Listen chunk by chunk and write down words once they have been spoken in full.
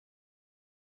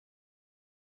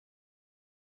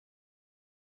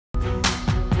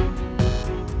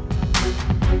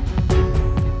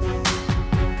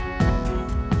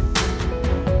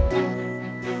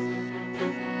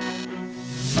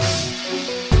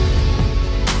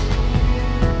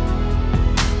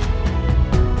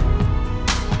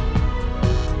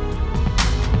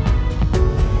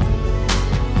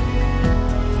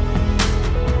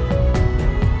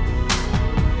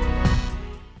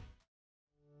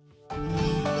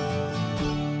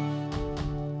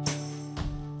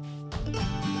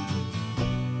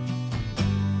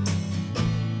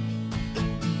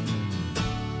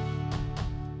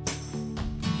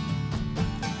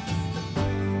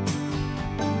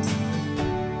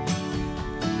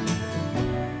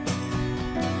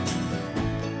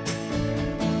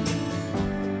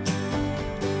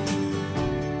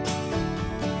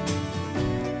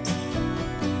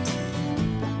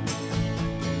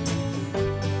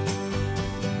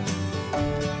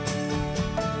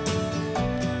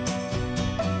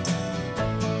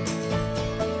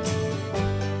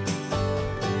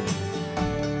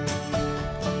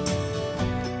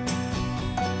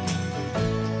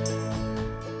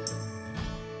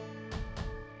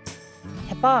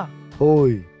Pa.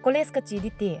 Hoi. College ka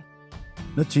chidite.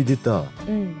 Na chidita.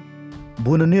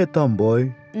 Buna ni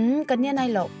Thangmboi. Kanya nai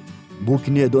lo. Bu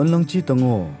kini don lang chi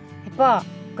tango. Pa.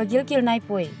 Ka gil nai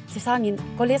poi. Sisangin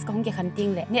college ka hongke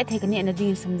khanting le. Ne thei ka ne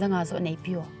nading sumjanga zo nei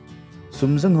pio.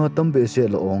 Sumjanga tambe se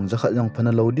loong zakhat yang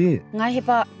phana lodi. Ngai he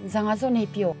pa janga zo nei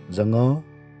pio. Janga.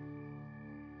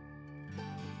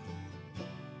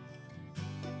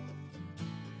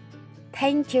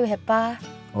 Thank you he pa.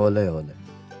 Ole ole.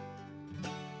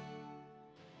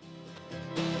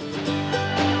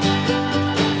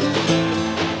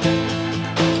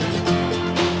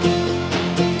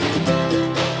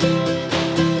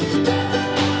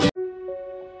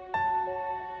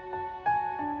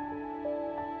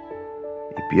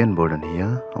 Ipian bordan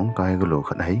hiya ong kai gulo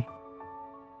khat hai.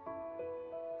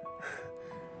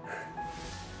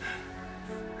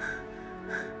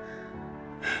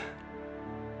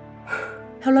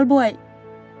 Hello boy.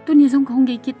 Tu ni song khong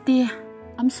ge kitte.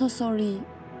 I'm so sorry.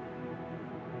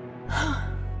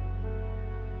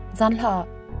 Zanla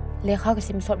lekha ka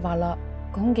sim sot wala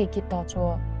khong ge kit to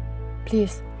cho.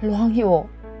 Please lo hang hi o.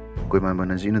 Koi man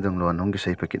ban jina dang lo nong ge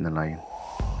sei pakit na lai.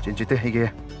 Chin chite hi ge.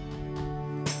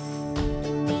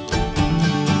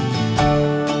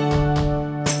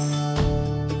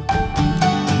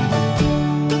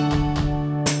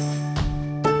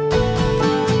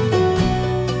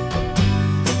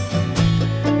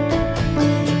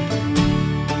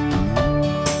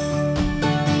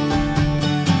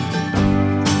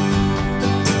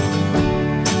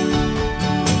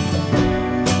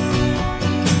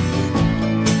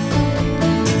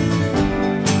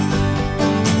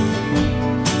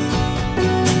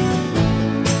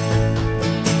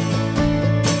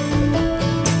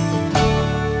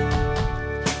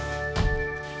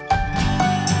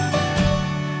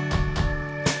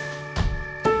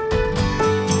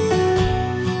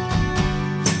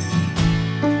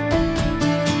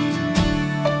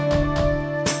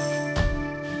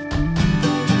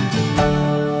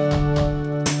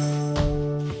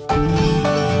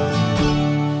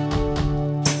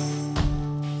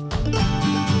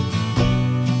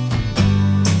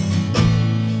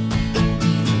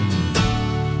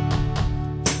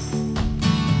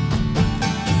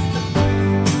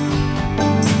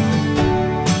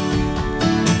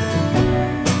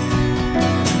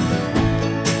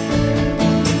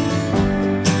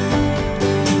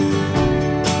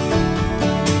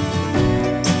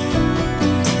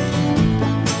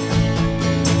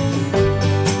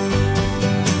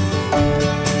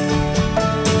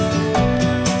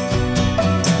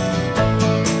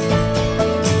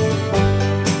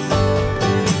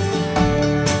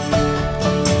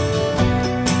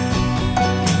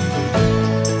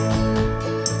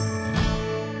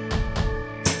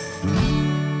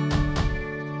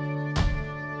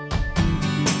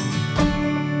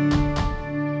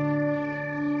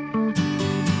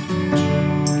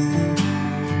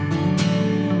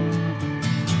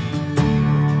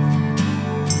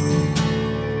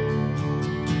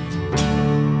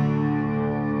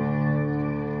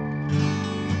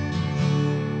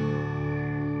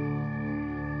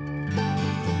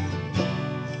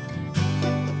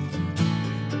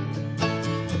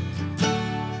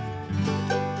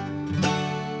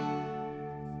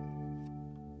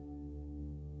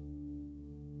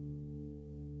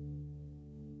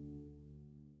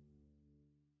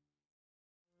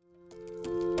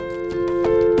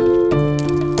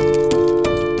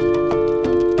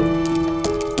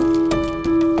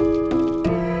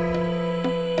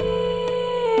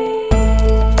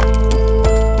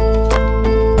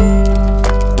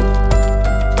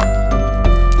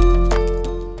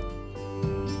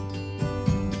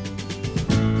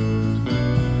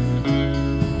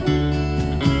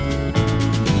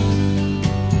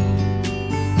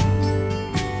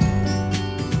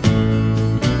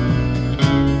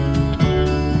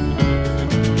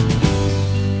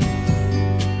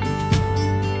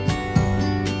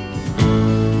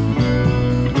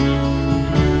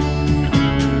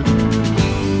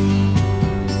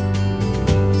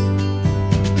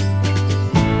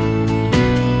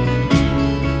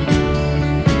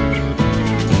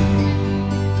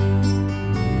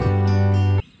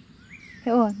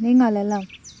 Nei nga la lam.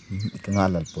 Nga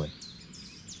lal poi.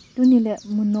 Tu ni le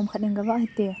mun nom khat nga wa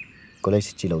hite.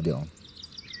 College chi lo de on.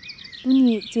 Tu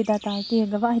ni che data te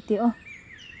ga wa hite o.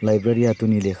 Library tu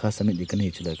ni lekha samit dikan hi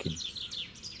chulakin.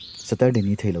 Saturday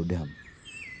ni thei lo de ham.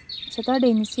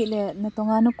 Saturday ni si le na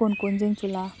tonga no kon kon jeng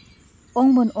chula.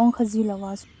 Ong bon ong khaji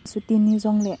lawa sutin ni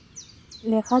jong le.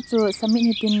 Lekha chu samit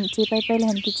ni tin che pai pai le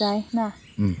han ki chai na.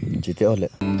 Jite ole.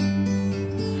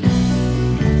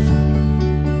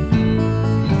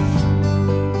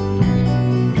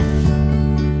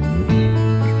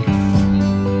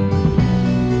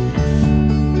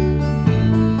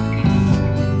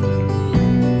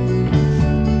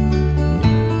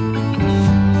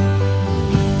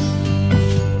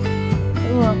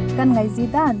 kan ngai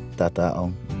zidan. Tata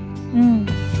ong.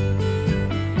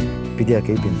 Pidia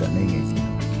kay pinta na ngay si.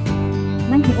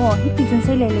 Nang hi o hiti jun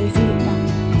say lele zita.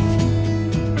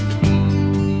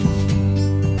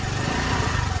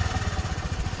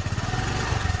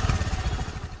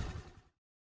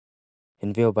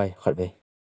 Inveo bay khat bay.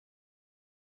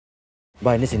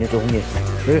 Bay ni sini tu hongi.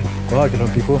 Ko ha kino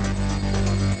piko.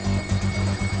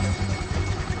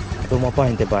 Tu mo pa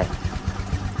hinte bay.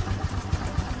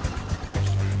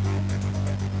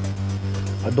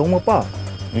 Adong mo pa.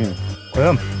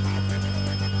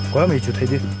 Koyam ichu thei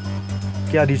di.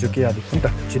 Kia di chu kia di. Hinta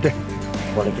chite.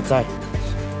 Ko le ki chai.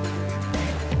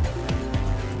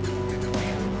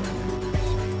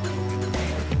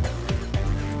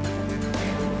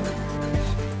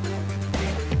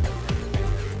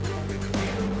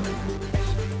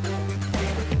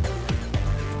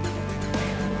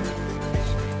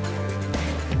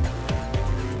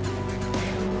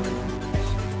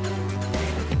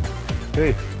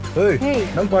 Hey,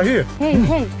 nang pa hi.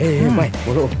 Hey, bay,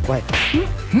 bolo, bay.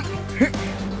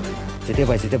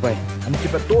 Site bay. Am ki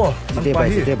pat to. Site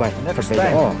bay. Next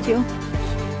time. Oh. Chiu,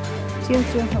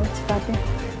 ho chipate.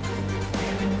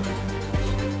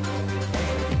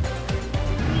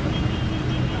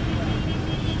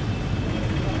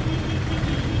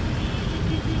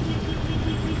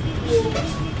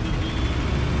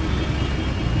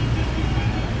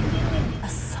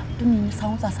 Asap tu ni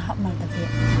saung sa sahab mal ta ke.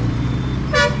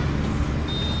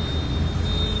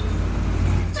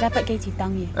 Dapat kay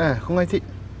citang ye. Không ai thích.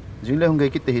 Dưới lên không gây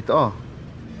cái tệ to.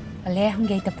 Ale không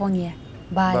gây tập phong ye.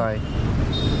 Bye.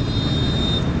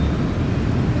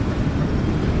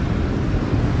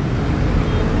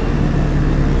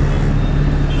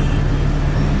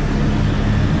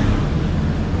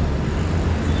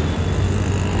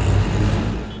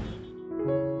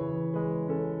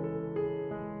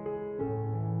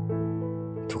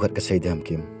 Thu gặt cái xây đam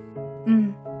Kim.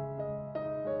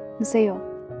 Sayo.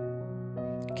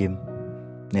 Kim,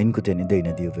 nain ko tin day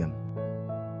na diovem.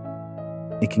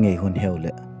 Ikingay hun heo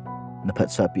le. Napat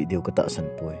sapi diyo kata san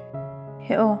poy.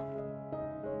 Heo.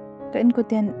 Kain ko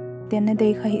tin na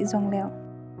day kahi zong leo.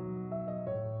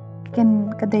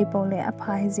 Ken kaday po le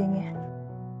apa hizinge.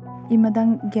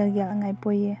 Imadang gyal angai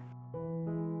poy ye.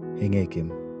 Hingay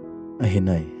Kim.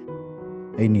 Ahinay.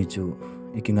 Ay ni chu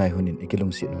ikingay hunin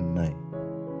ikilong sin hunay.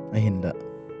 Ahin la.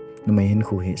 Numay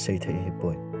Hinkho hi say thei hi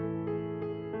poy.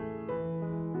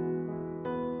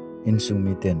 Insung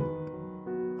miten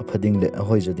aphading le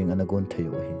ahoi jading anagon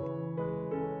thayo hi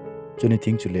chuni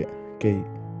thing chule ke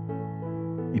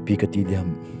ipi kati diam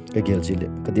ka gel jile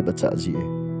kadi bacha ji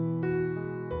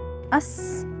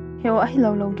As heo ahi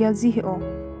lo gel ji hi o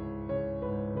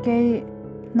ke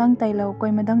nang tai lo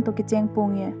koi madang to ki cheng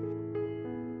pung ye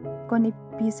kon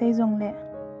ipi sei jong le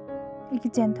iki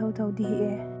chen thau di hi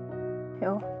e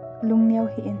heo lung neo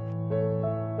hi in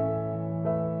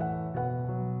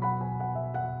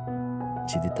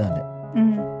chidita le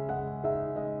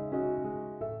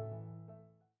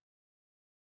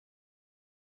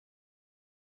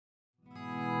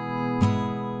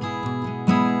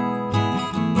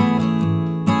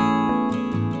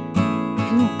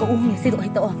Ko uống xe độ hay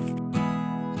tao.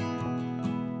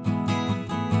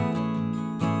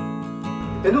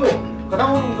 Enu,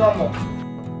 kadang orang kamu.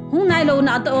 Hung nai lo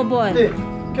na tao boy.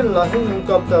 Kan lahir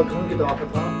ungkap tak kong kita apa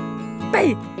tak?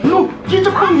 Bay. Lu, kita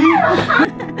pergi.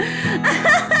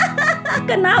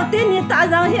 Kenal tin ni tak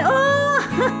zang hi oh.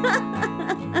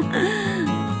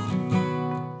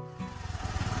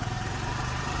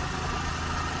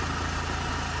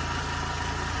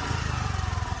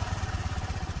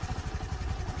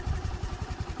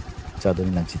 Chado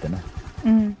ni nang cita na.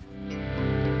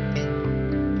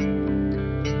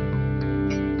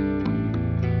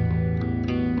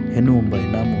 Henu bay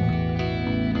namo.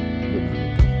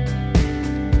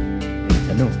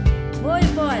 Henu.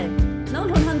 Boy, nấu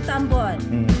thon hăng tam boy.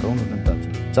 Kau nang tam.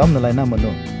 Jam na lai nama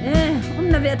no.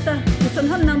 Na veta. Son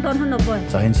hon nang thon hon boy.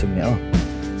 Sa Insung ni oh.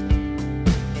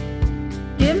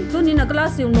 Kim, tu ni na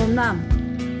kelas yung nom nam.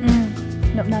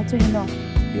 Nộp na cho hin no.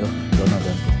 Yo, do na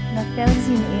dan. Na fel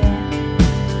gì nè.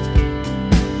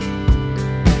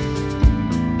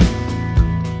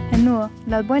 Henu,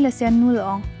 lal boy la sen nu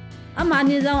long. Ama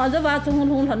ni zang aza wa chung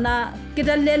hung thon na.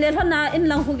 Kita le thon na in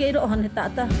lang hu ge ro hon ta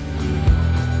ta.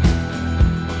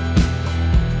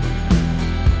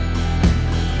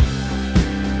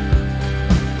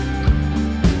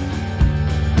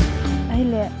 Ai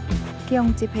le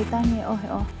kiong chi phai ta nge o he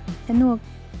o. Henu,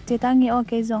 chi ta nge o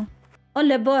ke zong.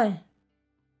 Ole boy.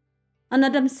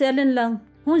 Anadam selin lang.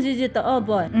 Hung ji ta o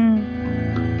boy.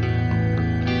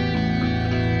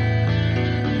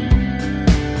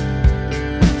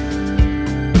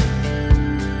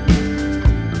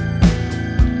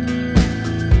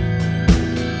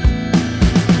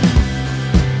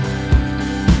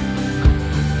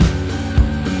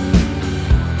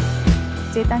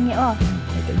 tangi oh.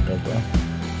 Kita ingat tu.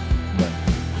 Bye.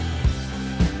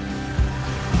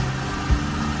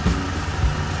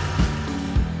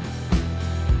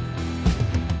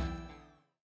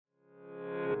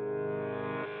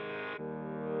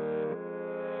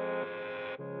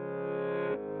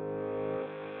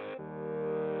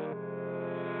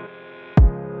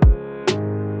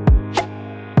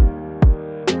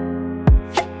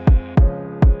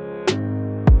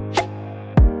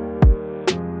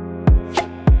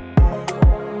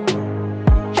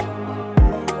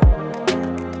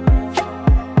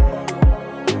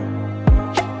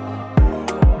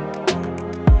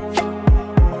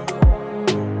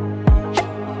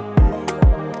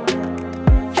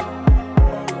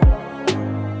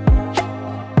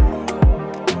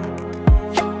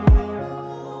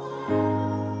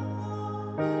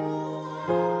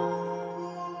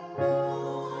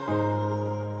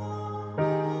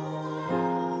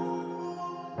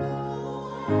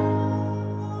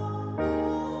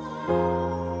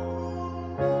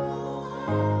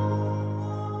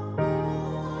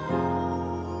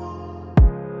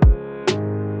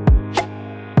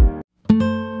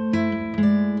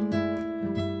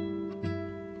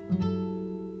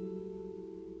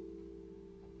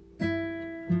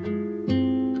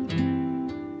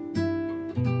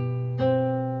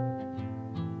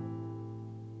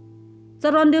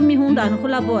 Saron dia mi hung dan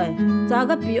khula boy.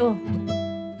 Jaga pio.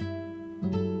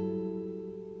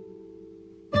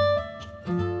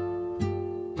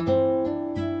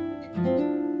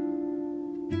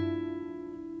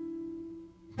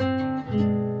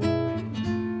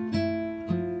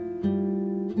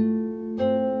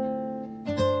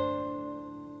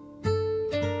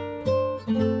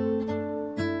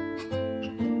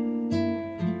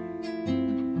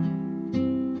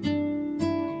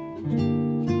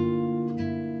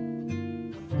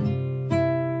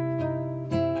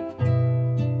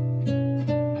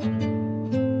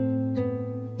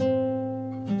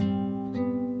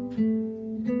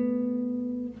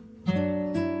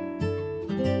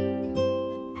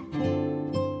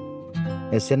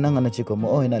 Esen nang anak ciko mo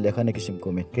oh ina lekha ne kisim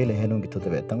komen kele henung gitu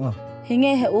tebe tango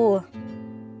Hinge he o.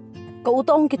 Ka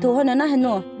utong kito hana na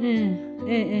hano.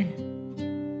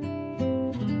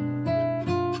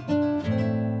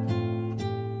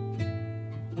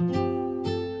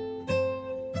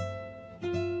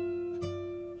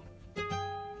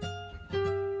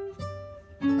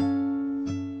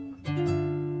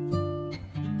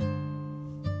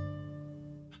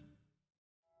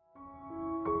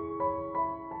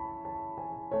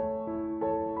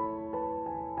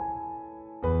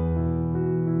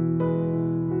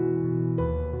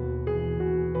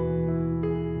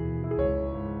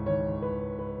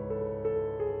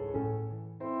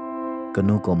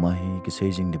 Kanu ko mahi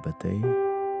kisejing di batai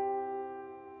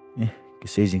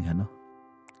kisejing hano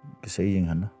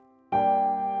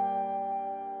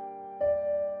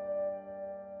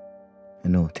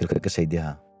eno thilka kisej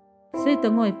dia Sei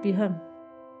tangoi piham.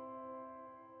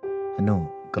 eno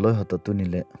kaloi hota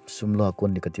tunile sumlo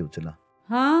akon dikatiu chula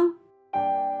Ha?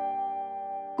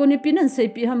 Koni pinan sei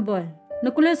piham boy.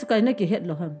 Nakule sukai na ki het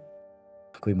loham.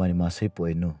 koi mani ma sei po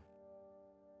eno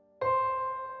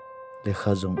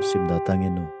lekha jong simda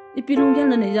tangenu Ipilung gel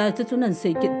na ne ya chunan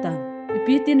sei kitta.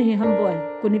 Ipitin hi ham boy.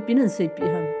 Koni pinan sei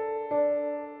piham.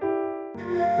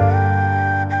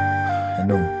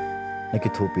 eno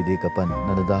nakithopi de kapan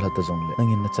nadadala ta jongle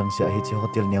nangin na changsia hi chi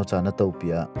hotel neu cha na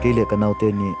topia kele kanaute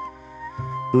ni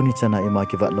tuni chana ema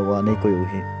ki watlawa nei koi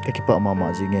uhi kakipa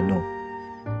mama jinge no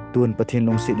tun pathin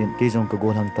long sidin ke jong ka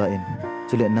golang ta in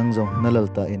chule nang jong nalal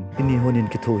ta in ini honin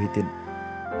ki tho hitin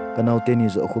kanaute ni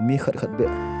zo khumi khat khat be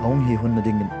aung hi hun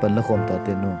nading pan la khom ta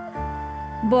te no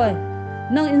Boy,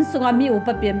 nang insung ami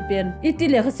upa pian. Iti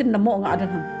le khasim na mo nga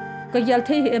adang ham. Ka yal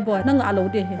thei he boy nang alo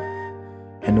de he.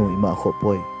 henu ima kho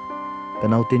poi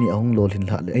kanaute ni ahung lolhin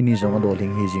la le ani jong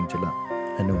loling hi jing chula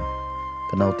henu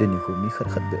kanaute ni khumi khat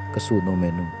khat be kasu no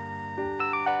menu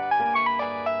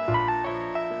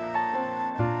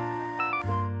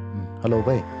hello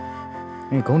bhai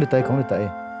ni kong de tai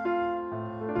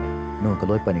no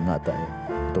kaloi pani nga ta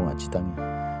tonga chitangi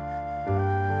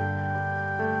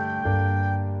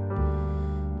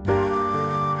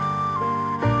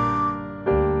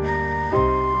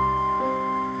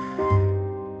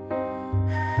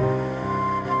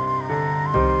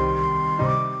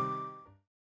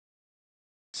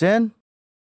Sen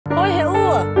Oi he u.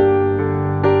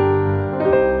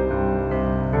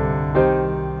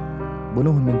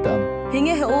 bunu hun mintam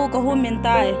Hinge he u ka hum min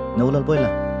tai. no lal boy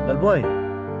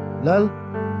lal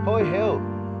Hoi heo.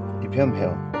 iphem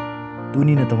heo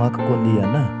tuni na tama ka kon dia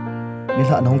na ni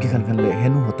la nong ki khan le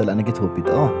henu hotel ana ki thopi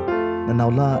to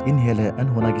naula in hele an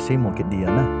hona ki Seineo ke dia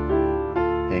na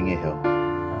henge ho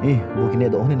bukine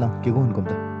do ni lang ki gon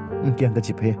komta kyang ka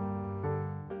chip he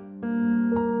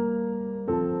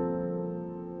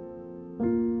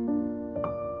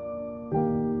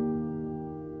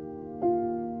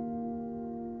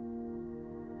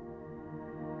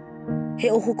he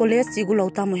ohu college chigu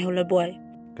lota mo hole boy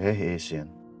ke he sian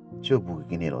chu bu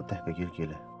ki ni ro ta ka gil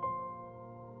kile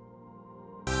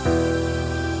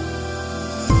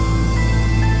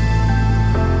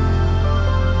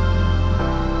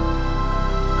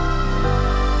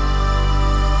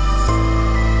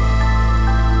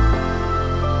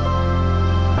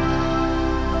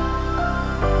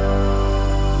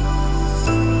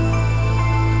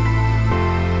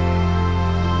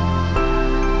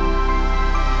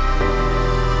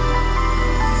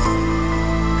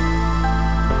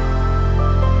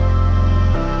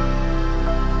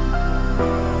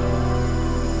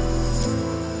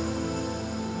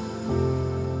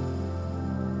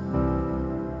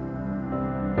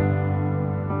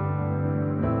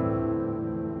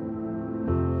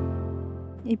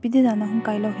ipidi da na hung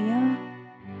kai lo hiya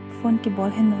phone ki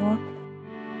ball hen no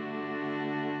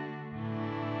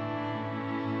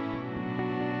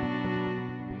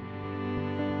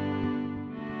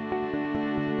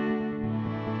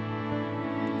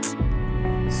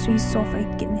switch off ai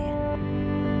kine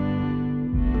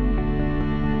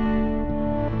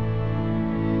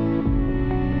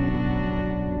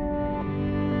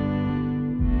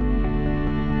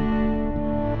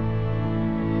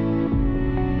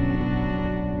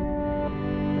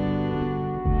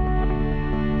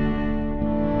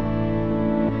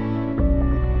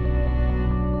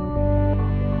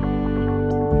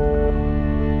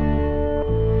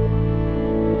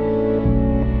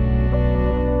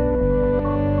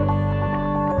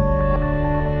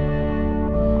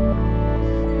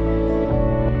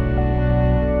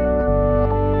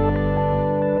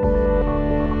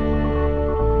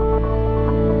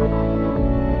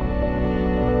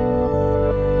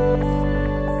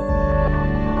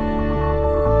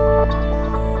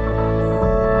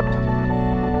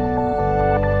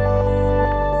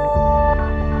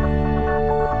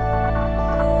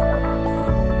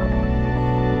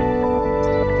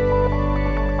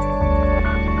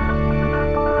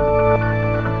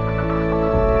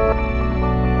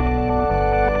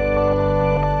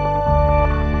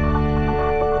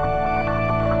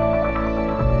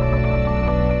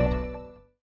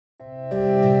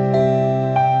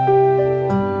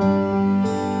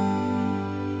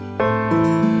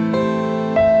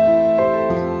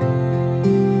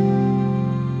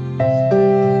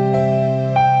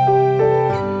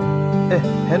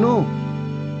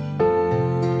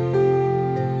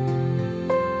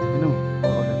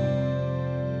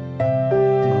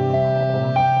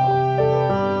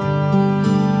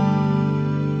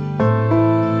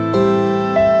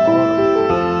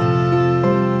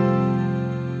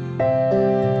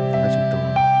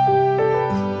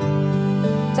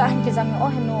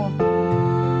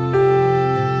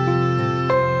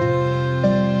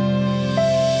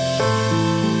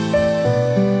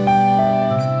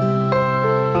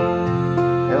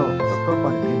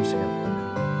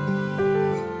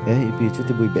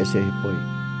Bui be se poi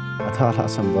atha tha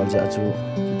samwal ja chu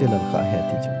te lal kha he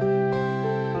ti chu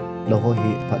lo ho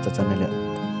hi pha cha chan le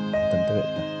tam te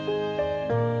ta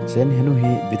sen henu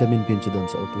hi vitamin pin chu don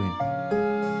sa tu hin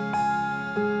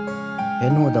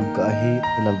henu dam ka hi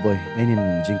ilal boy enin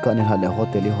jingka ne ha le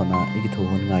hotel hi hona igi thu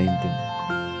hon ngai in tin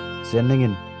sen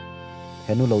nangin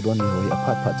henu lo don ni hoi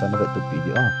aphat pha chan ve tu pi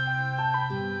di a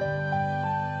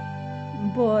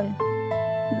boy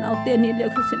now te ni le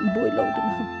khasin boy lo ding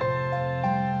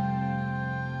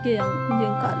ke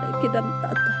yang ka le ke dam ta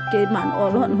ke man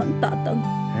olon hon ta tang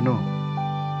heno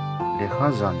le kha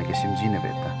jan ne ke simji ne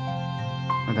beta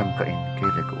adam ka in ke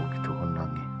le ko ki thu hon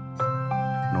nangi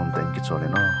nom tan ki chole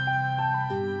no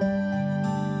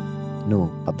no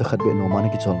ab ta khat be no man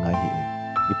ki chol ngai hi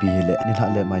ipi le ni la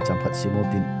le mai cham phat simo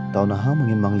din taw na ha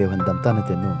mangin mang le han dam ta na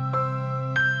te no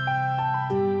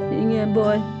inge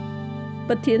boy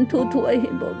pathin thu thu ai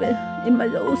bo be ima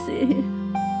lo si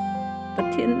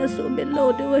pathin na so be lo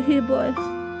de wa hi boy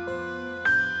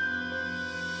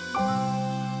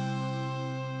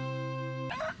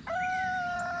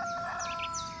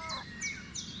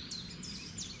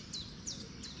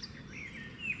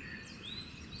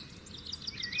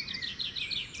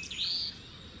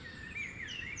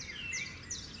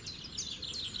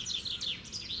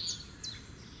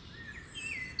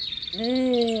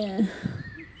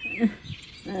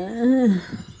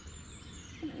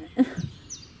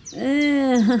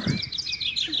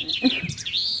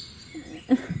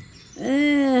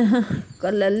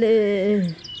kalale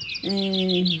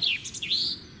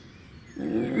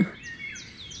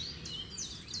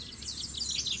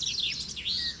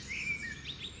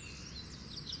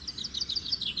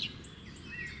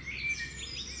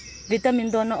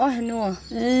vitamin dono oh hanu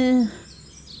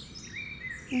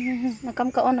nakam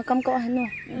ka oh hanu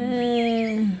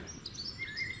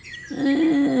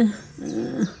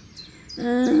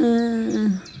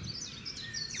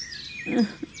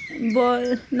boy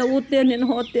na uten in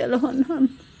hotel hon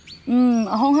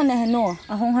ahong han hanu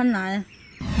ahong han na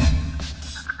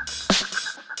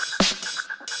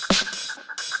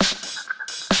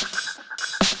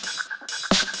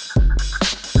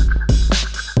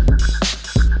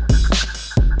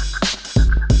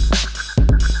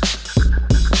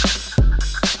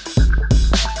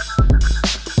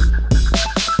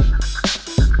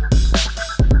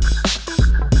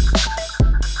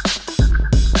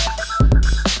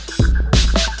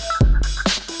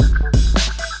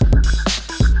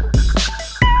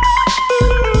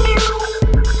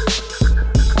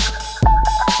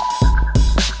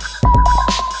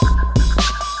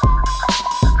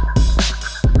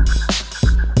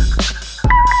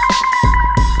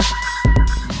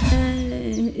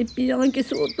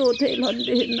to thei lon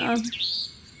de na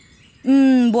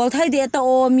bol thai de ta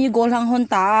o mi gol hang hon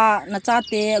ta na cha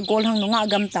te gol hang nunga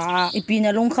gam ta ipina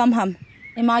lungkham ham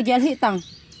ema gel hi tang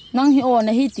nang hi o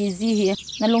na hi ti ji hi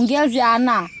na lunggel ji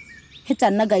ana he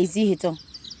chan na gai ji hi cho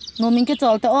no min ke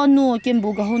chol ta o nu kem bu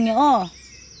ga hun nge o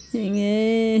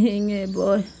hinge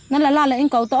boy na la in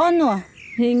kau ta o nu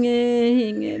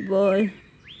hinge boy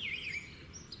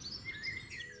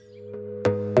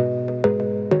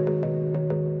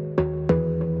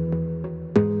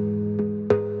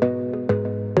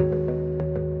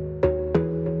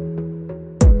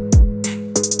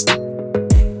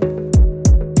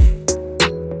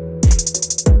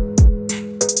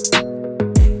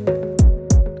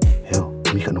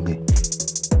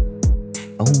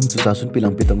Sasun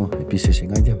pilang pitamo episode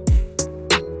ngai jam.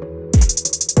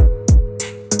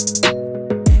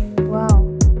 Wow,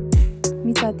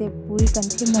 misa te puri kan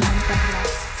thi mo man ka la.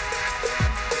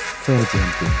 Fair jam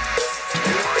tu.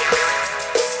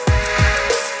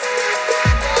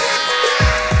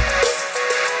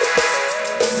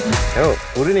 Yo,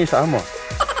 puri ni sama.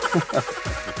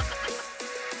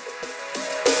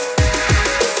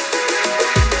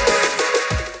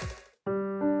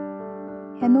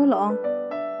 Henu loong.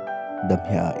 Dam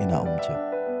hia ina umche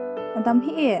Adam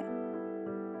hi e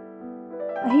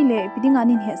ahi le piding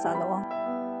anin he sa lawang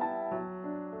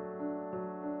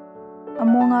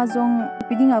amonga zong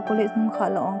piding a college nung kha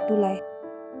lawang tulai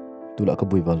tula ka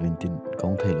bui valventin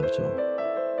kaung thai lo cho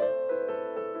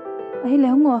ahi le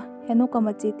hungo henu ka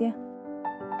ma chite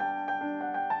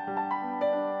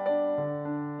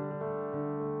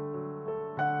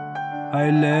ai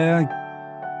le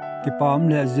ki pam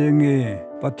le zingi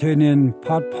pathenin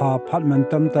phat pha phat man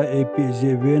tam ta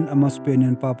apjven amas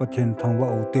penin pa pathen thangwa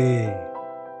ote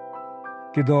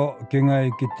kido kingai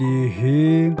kiti hi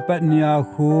patnia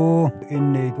khu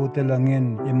inne putelangin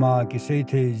ima ki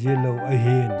seithe jelo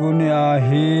ahin tunia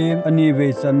hi ani ve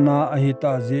channa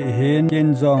ahita je hin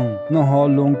kenjong no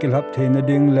holung kilhap theina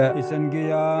ding le isan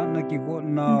geya na ki go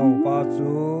naw pa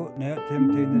chu ne them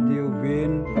theina diu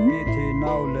win api the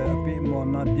naw le api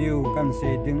mona diu kan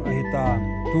se ding ahita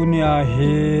tunia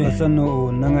hi asanu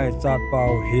nangai chat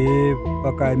pau hi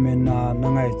pakai mena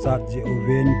nangai chat je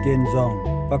uven kenjong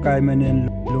pakai menen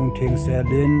lung thing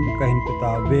selin kahin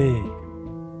pita ve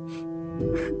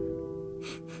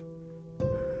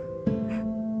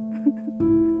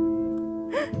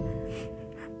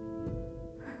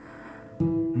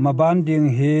mabanding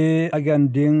hi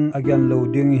again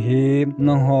loading hi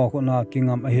nang ho kuna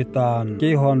kingam ahitan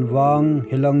ke hon wang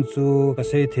hilang chu ka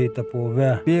sei the tapo ve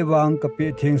pe wang ka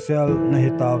pe thing sel na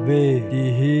hita ve ti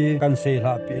hi kan sei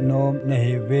la pi nom na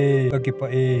hi ve ka ki pa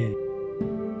e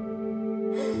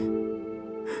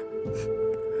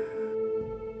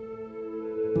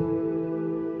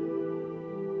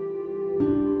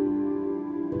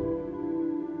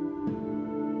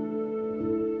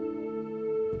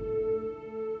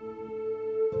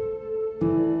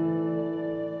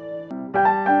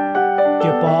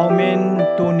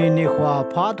Tunini khwa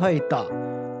phat haita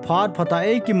phat phata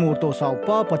ki mu to sau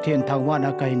pa pathen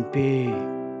thangwana kain pe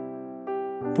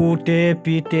pute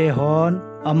pite hon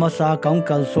amasa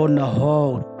kaungkal son na ho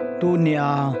tunia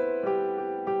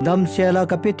dam sela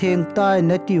ka pitheng tai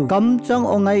na tiu kam chang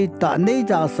ongai ta nei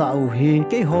ja sa u hi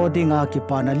ke hodinga ki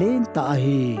panalen ta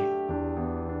hi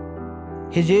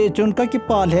je chun ka ki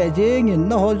pa le je ngin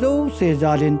na ho zo se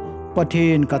jalin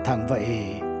pathen ka thangwa e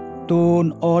tun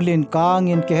olin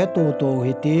kangin ke tu to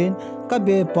hitin ka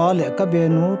be pa le ka be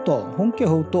nu to hung ke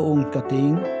ho to ong ka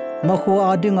ting ma khu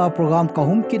adinga program ka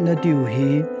hung kit na diu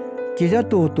hi kiza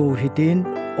tu hitin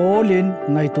all in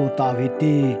ngai tu ta wi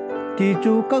ti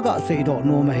chu ka ga sei do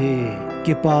no ma he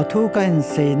ki pa thu ka hin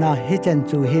se na he chan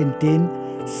chu hen tin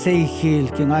sei khil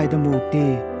ki ngai da mu ti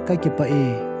ka ki pa e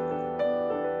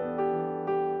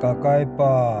ka kai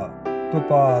pa tu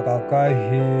pa ka kai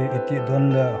hi iti don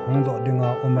le hung do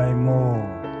dinga umai mo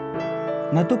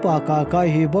na tu pa ka kai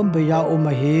hi bom be ya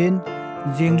umahin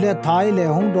jing le thai le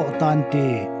hung do tan ti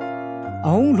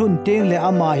ahung lun ting le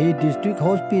ama hi district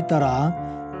hospital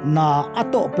na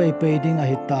ato pe ding a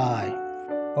hitai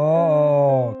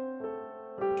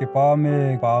ki pa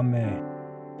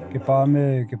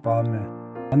me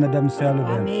anadam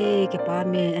seloven ki pa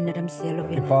me anadam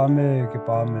seloven ki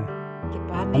pa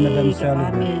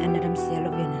me anadam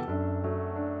seloven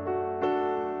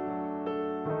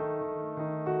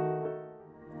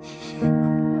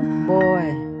boy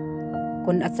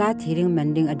kun acha thiring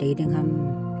mending a dei ding ham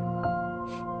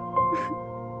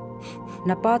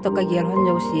napa to ka gel hon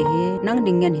jo si hi nang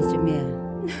ding ngan hi chume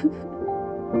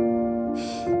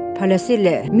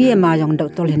phalasile mi ma jong dok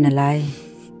tol hin lai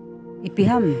ipi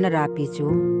ham na ra pi chu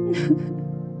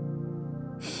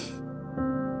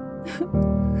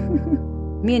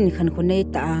min khan khunei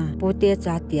ta pote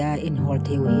cha tia in hol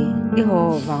thewi i ho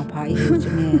wang pha i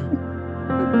chume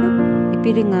ipi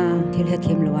ringa thil he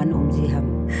them lawan ji ham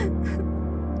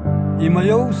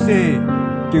imayo se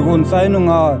ki gon sai no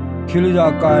nga khilja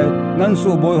kai nan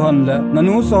su boy han le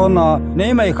nanu so na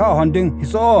nei mai kha han ding hi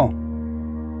so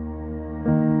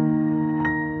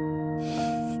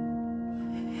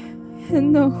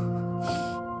no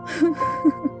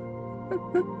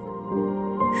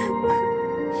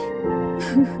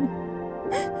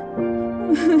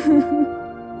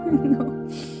no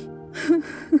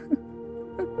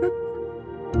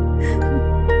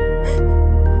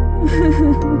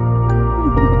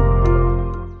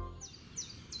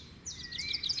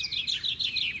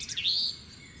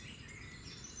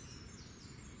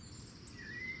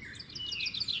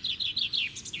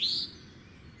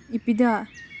ipida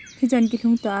hijan ki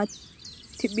lungta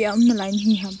thibiam na line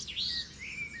hi ham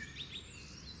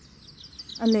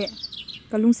ale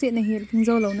kalung se na hil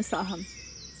thingzo lo na sa ham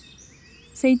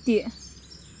seiti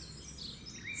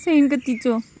sein ka ti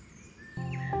cho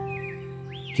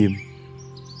kim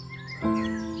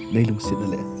nei lung sin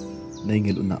le nei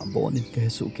ngel una bonin ke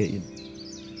su ke in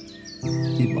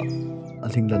iba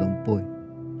aling lalong poi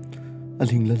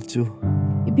aling lal chu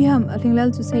ibiham aling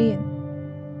lal chu sein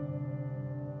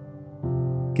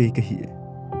ke hi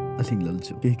aling lal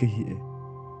chu ke hi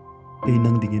e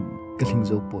nang dingin kaling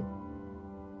zo po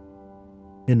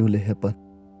yanu le hepa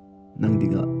nang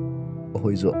dinga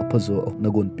ahoi zo apazo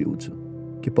nagon pi uchu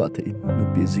ki pa the in nu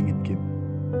pi jingin kim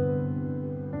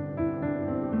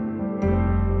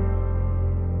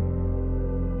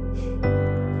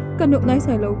kanok nai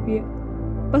sai lo pi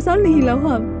pasal ni hilau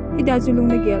ham hida julung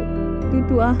na gel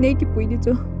tu a nei ki pui di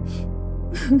cho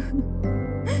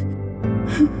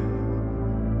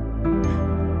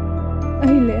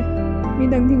ai le mi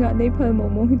dang thinga nei phal mo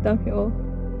mo hitam he o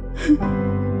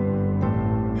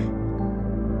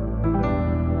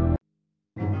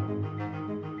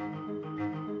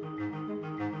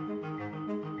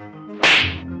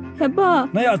heba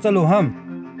nay achalu ham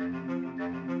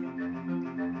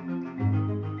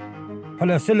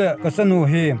phalasile kasanu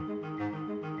hi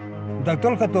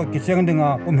daktor khato kicheng dinga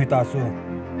umhita su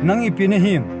nang ipine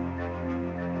him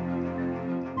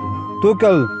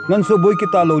tukal nan so boy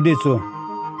kita lo di su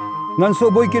nan so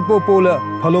boy kit popola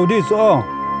phalo di su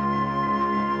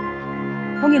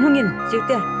hongin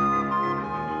chute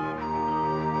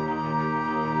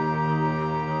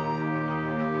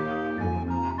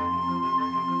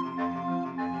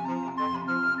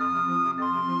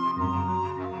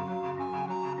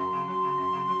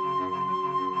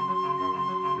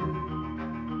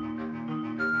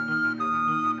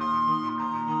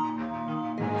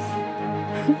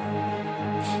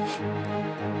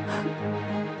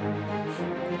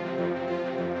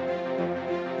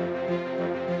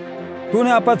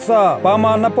tune apatsa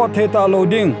pama napo theta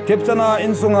loading thepchana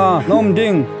insunga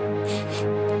nomding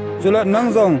chula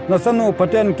nangjong nasanu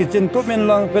paten kitchen tumin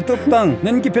lang petup tang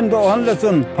nen ki pendo han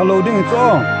lesson loading cho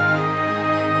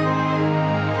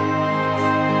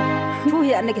thu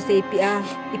hi an ke sei pia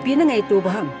ipi na ngai tu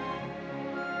baham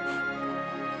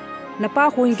napa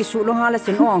khuin ki su lo hala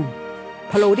chen ong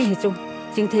loading hi chu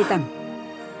ching thei tang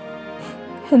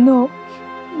hello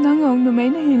nang ong no mai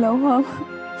na hi lo ha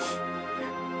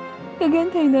again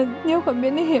thầy na nếu không biết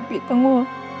nó hiệp bị tăng ngô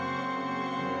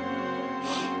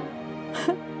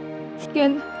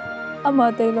Ken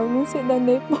ama tay lau lung sẽ đang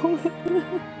nếp bông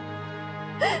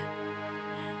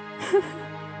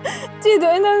chỉ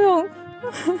đợi năng không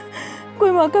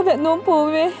quay mà các bạn nôm bố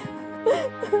về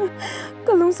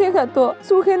các lung sẽ khả tổ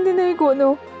su khen thế này của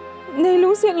nó này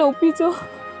lung sẽ lầu pi cho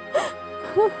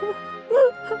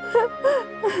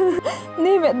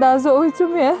này mẹ đã rồi chú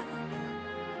mẹ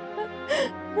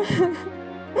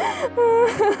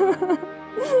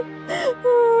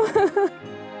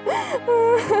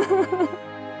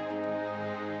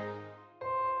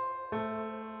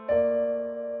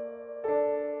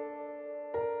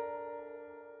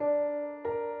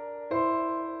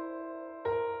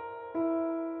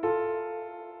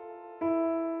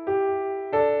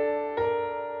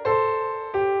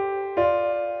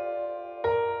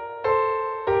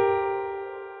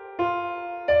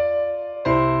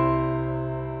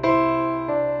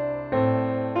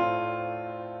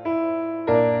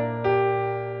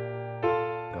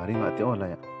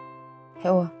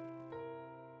Heo,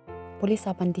 police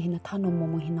apan di hina thano mo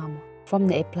hinamo from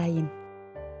the apply in.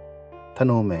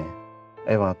 Thano me,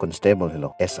 ewa constable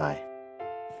hello SI.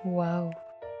 Wow.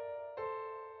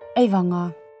 Ewa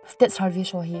nga state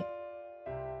service ho hi.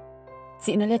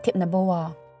 Si na le tip na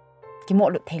bawa. Ki mo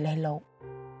lut thei lai lo.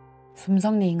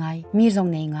 Sumjong nei ngai, mi jong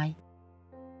nei ngai.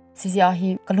 Si ja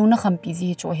hi kaluna khampi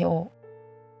ji cho heo.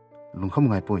 Lunkhom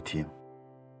ngai poi thim.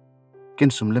 Ken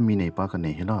sum le mi nei pa ka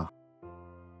nei hila.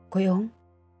 Koyong.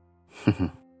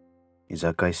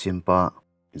 Iza kai simpa,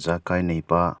 iza kai nei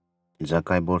pa, iza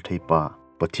kai bol thei pa,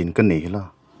 pathin ka nei hila.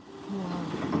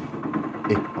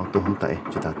 Auto hum ta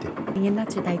chita te. Ingin na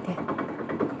chita te.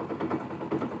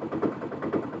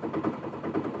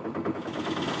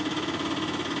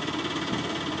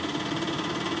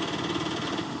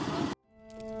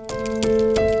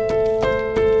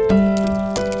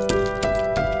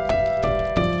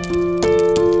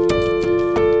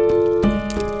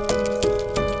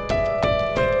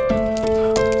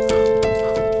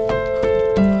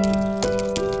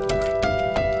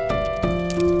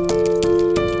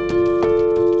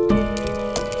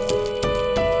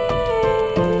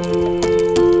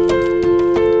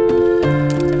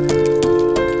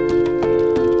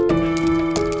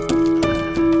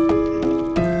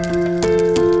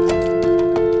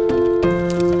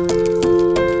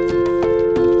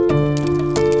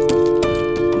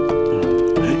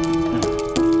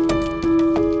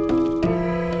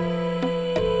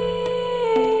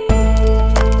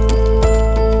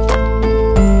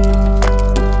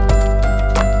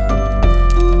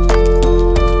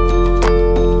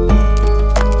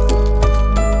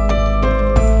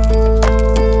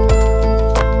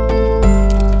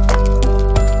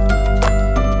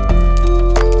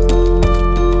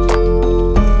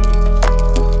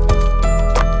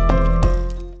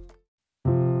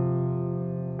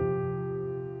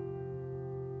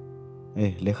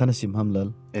 Lekhana sim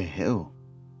hamlal. Heo.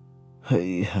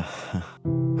 Hey.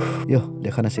 Yo,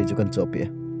 lekhana se jukan chopi.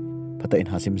 Patain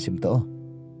hasim sim to.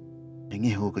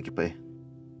 Ngaineihoi ka kipai.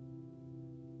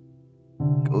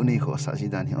 Ko ni ko sa si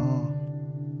dan hi o.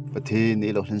 Pati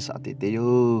ni lo hlen sa te te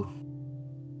yo.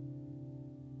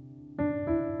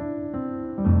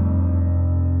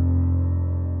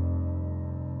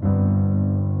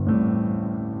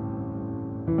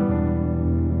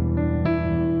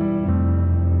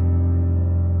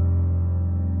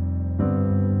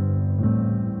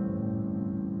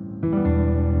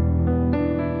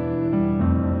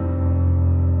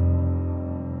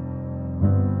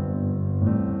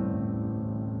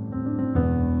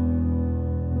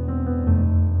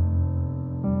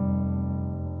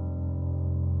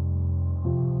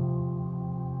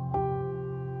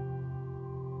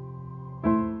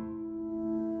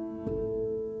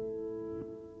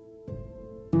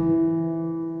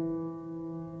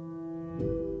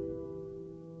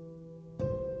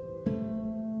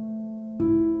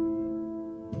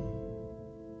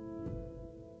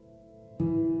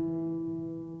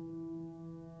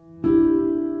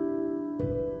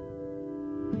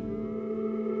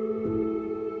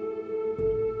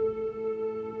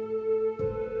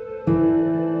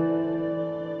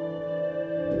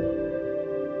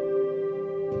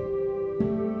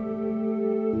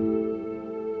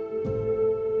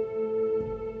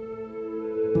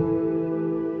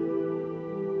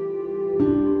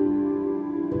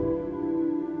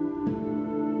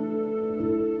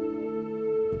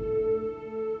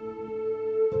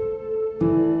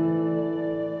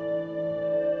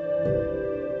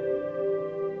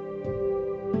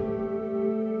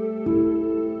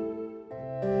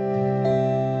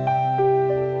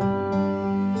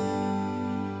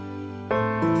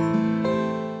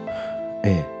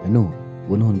 Anu,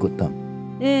 bunuhon gutam.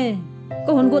 Eh,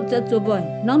 Ko hon gut cha chu boy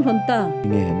nang thon ta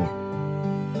nghe hả nó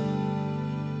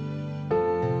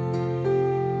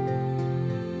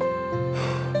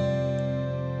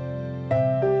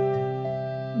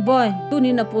boy tu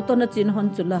ni na puto na chin hon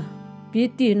chula pi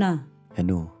ti na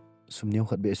henu sum niam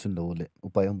khat be sun lo le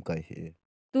upai kai he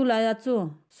tu la ya chu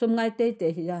sum ngai te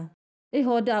hi ya e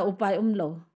ho da upai lo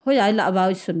ho yai la ba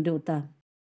sun du ta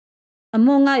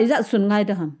amo ngai za sun ngai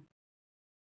da ham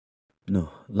no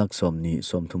lak som ni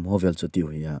som thum hovel chu ti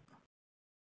huya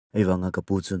ei wanga ka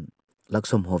pu chun lak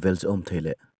som hovel chu om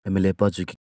thele emele pa chu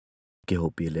ke ho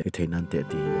pi le thei nan te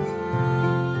ti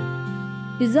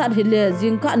izat hi le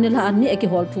jing ka ni la ni ke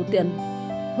hol thu ten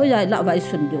ho yai la ba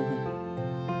sun du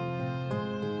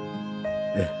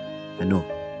henu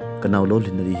kanau lo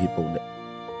linari hi po le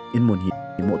in mon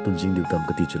hi mo tun jing diu tam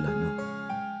ka ti chula no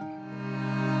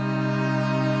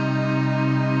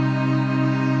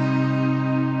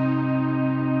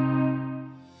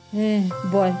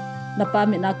boy na pa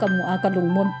mi na ka mu a ka lung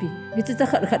mon pi gi cha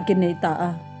khat khat ke nei ta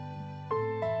a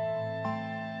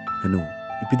henu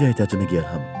ipidai ta chune gial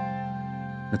ham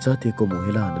na cha te ko mo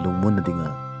hila na lung mon na dinga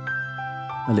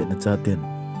ale na cha ten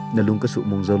na lung ka su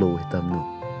mong zo lo hitam no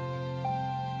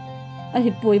a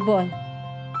hi poi boy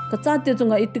ka cha te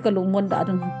chunga iti ka lung mon da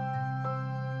dang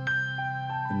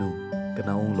henu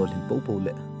kana ong lo lin po po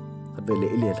le khat ve le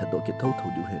ile tha do ke thau thau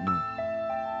diu he no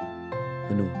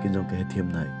henu kin jong ke he thiam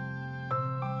nai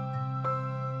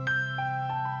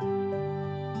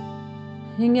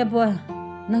hinge boy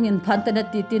nangin phanta na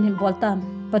ti tin him bol tam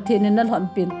pathin na lhon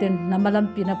pin ten na malam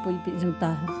pina pui pi jung ta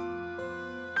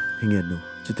hinge no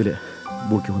chitile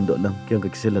bu ki hon do lam kyang ka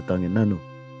kisela tang na no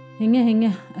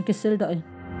hinge a kisel do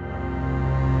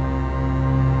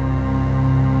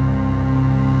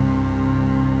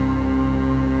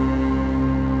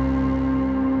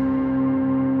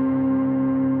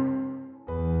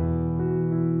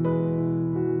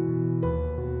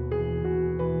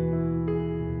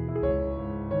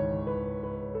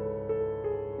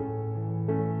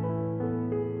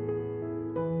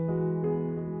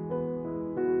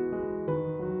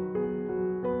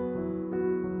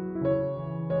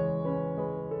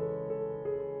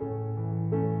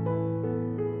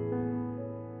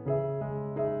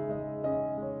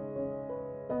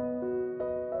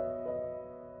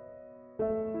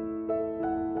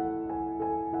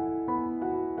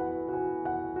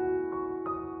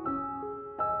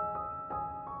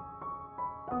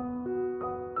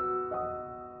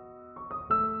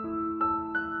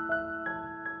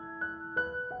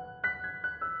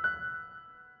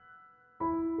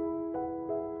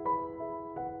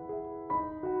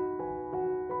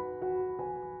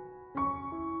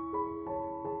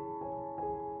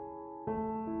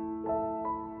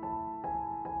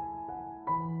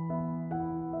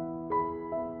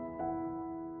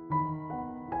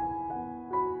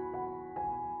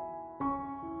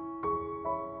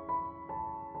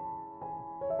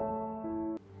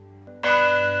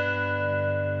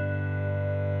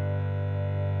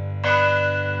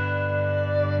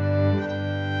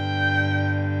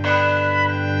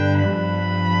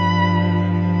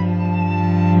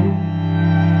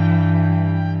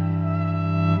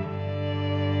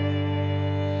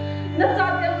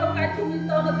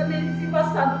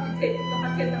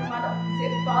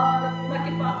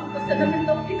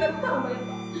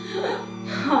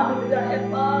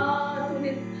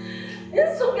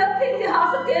Insung yang tinggi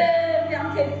hasil yang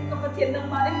tinggi kepentingan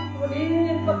yang paling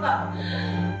kuning bekas.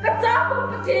 Kerja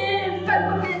kepentingan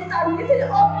pemerintahan itu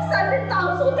ofisan di tahu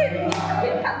sudah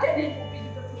kepentingan ini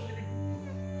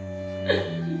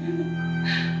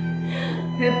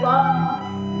hebat.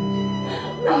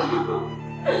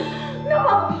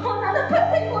 Nama mana ada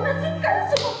penting mana juga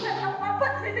semua yang apa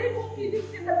ini mungkin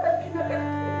tidak penting akan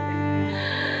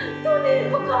tu ni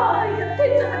bekas yang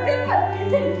tinggi kepentingan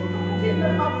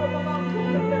kepentingan apa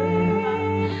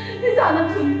di sana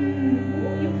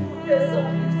semua yang besok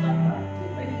kita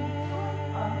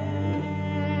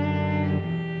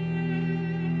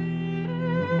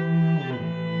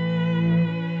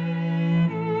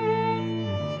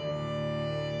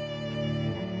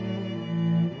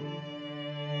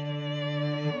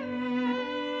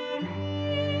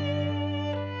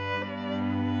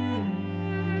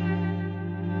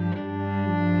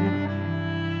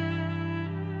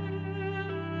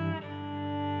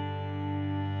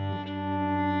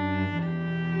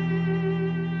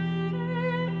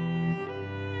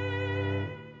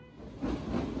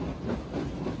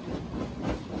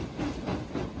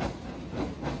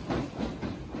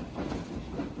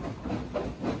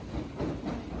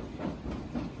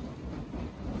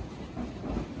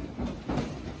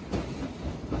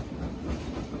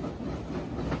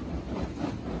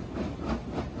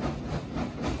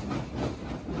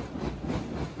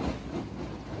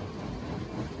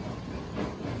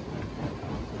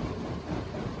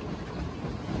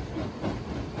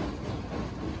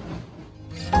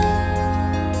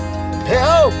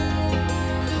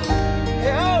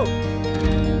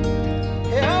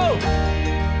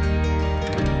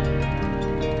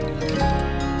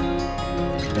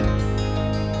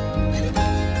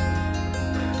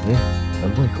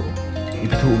Ngaineihoi ko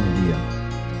Haupu Media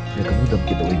ya kamu dam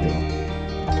kita wei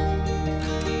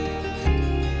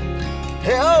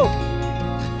Heo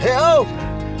Heo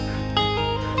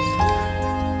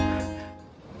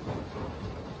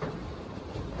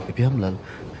Ipi Hamlal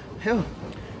Heo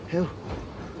Heo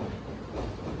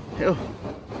Heo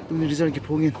Tumi rizal ki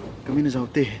phongin kami na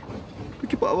jaute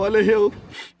ki pa wale heo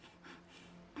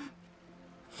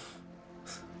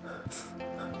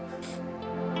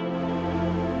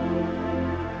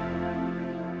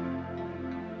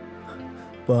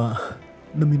Pa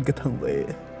namin ka Thangboi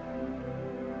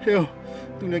Heo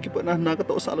tuni ki pa na ka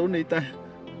to salo nei ta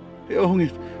Heo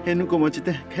hongin henu ko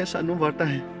machite khaisa nu warta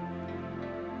hai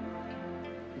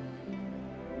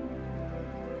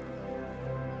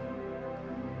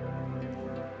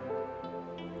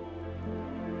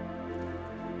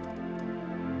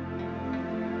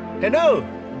Hello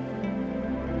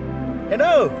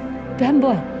Hello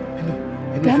Jangboi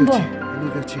Jangboi Hello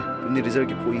vechi ni result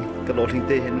ki pui ka lo thing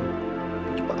te henu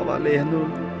ki pa wa le henu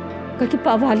ka ki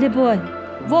pa wa le boy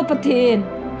wo pathin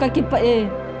ka ki pa e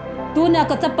tu na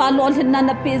ka cha pa lol hin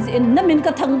na page in namin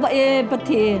ka thang ba e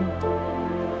pathin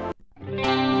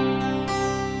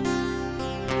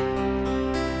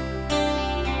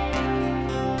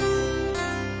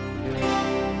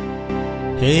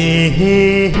Hey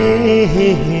hey hey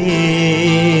hey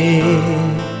hey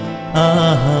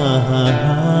ah ah ah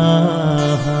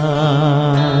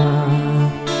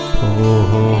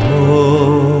oh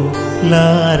oh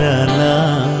la la la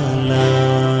la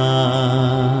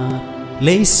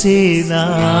lấy xe na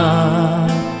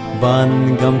ban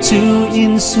gam chu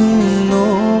Insung no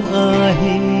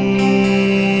ahi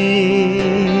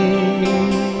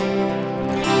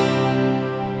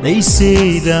lấy xe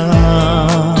na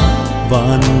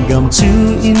Van gam chu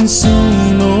Insung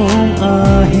no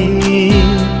ahi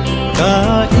ka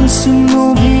Insung no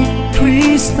hi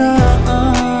Krista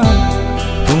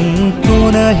kung ko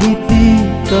na hiti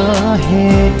ka he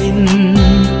in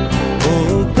o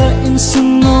ka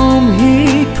Insung no hi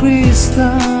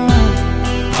Krista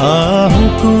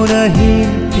ko na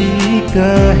hiti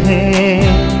ka he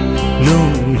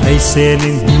lung hai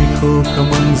selin Hinkho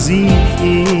kamang zi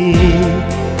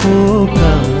o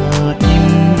ka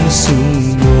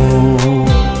Insung mo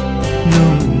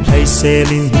nung hai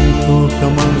selin Hinkho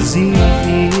kamang zi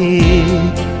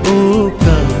o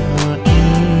ka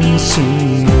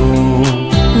Insung mo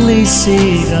lấy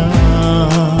sira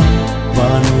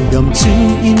van gam chu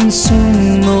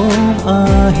Insung mo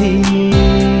ahi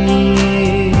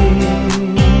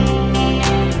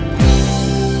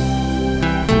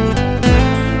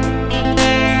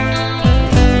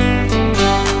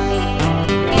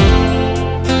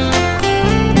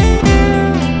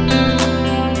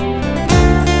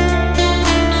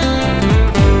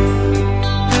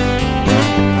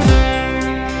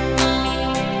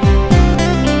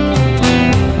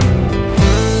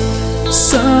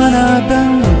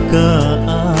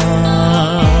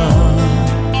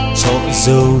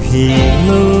dầu hi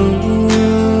ngơ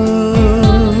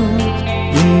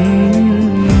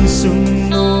Insung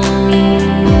no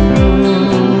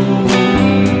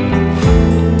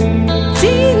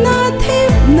chỉ na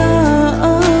thép na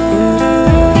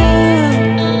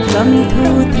làm thu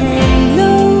thei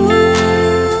lâu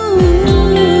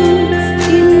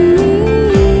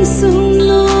Insung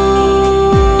no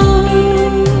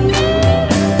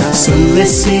sung le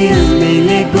sia me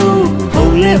le go hầu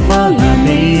le vang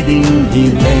nading hi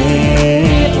le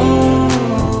o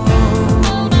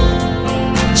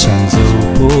chang dâu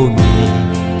po ni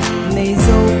này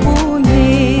dâu po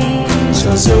ni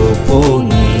cho dâu po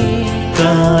ni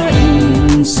ka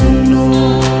Insung no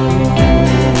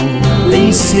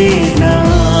lấy xe na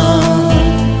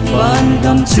van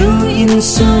gam chu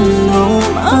Insung no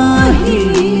ahi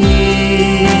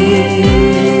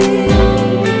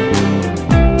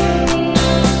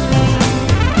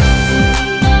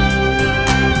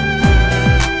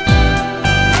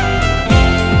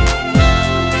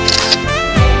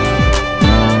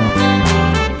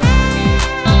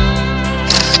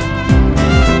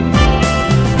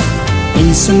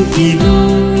Insung ki lu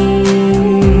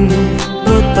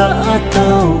ta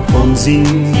tao phong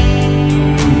dinh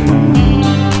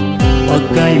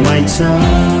pakai mai cha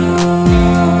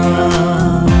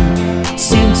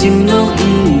sim chim no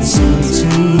Insung chu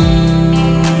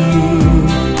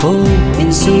oh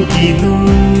Insung ki lu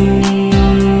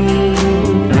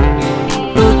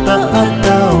ta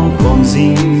tao phong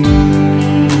dinh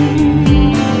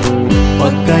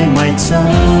pakai mai cha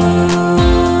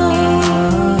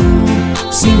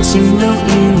Insung no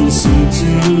Insung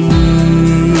chu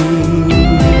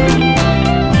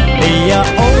Eya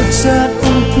ocha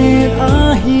umpe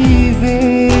ahi ve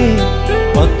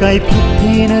kai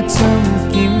phit na cham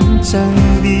kim chang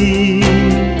di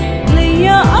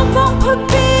leya abang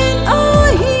phapin a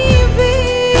hi ve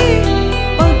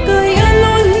pakai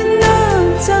alol hinang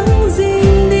chang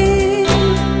jing ni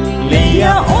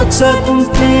leya ocha tum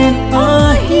pen a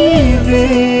hi ve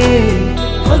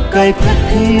pakai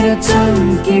phit na cham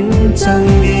kim chang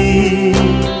di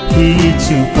hi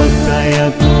chu pakai a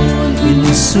kon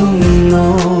insung no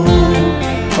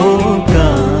o ka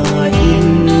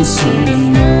insung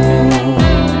no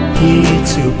hi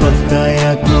chu pakai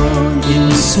a kon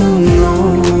insung no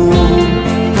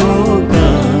o ka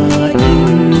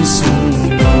insung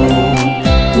no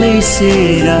lei se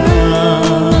ra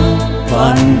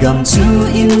pan gam chu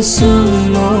insung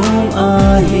no a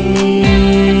hi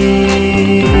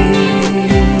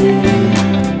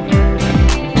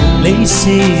lei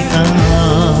se a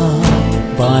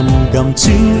pan gam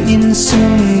chu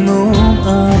insung no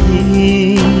a hi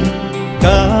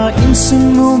ka insung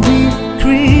no bi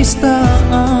Krista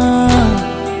a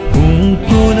hung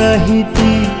ko na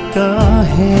hiti ka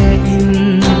he in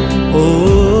o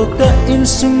ka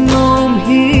insung nom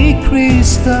hi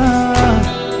Krista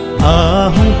a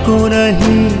hung ko na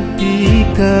hiti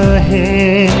ka he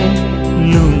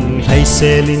lung hai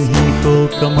selin Hinkho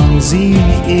kamang zi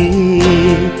e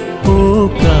o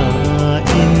ka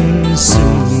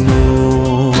insung no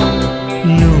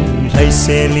lung hai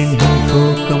selin Hinkho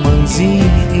kamang zi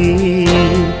e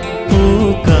o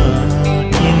ka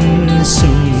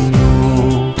insung no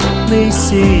lei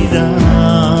se ra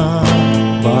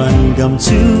ban gam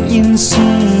chu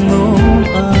insung no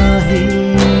a hi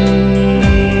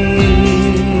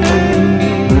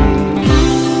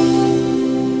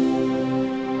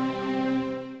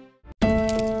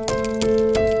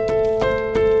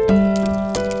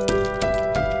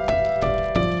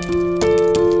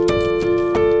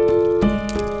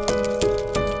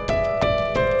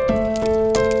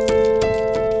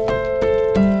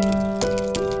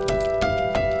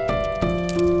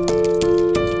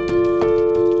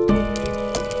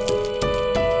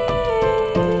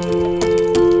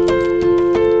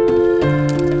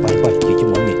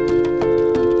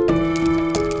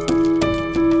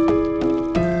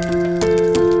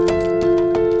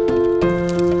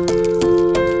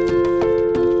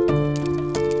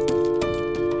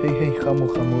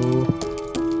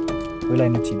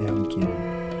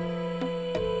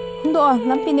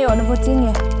lampi ne on voting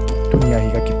e dunia hi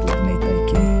ka ki pu nei tai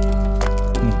ki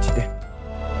ni chi de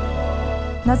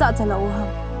na za chala o ha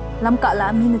lam ka la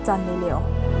mi na chan le le o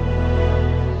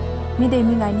mi de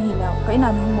mi ngai ni hi la kai na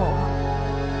nu mo ha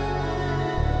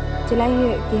chalai he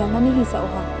ki ha ni hi sa o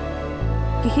ha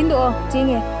ki hin do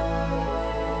ching e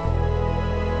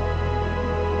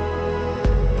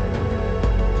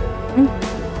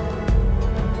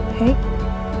hey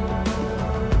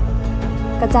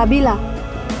ka chabi la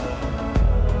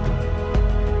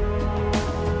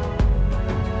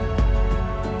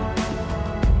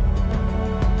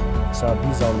sabi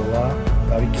zalowa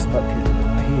kari kispa phil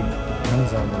ahi nang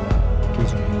zalowa ke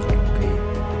jong hin jong kai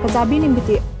ka chabi nim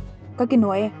biti ka ki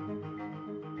noe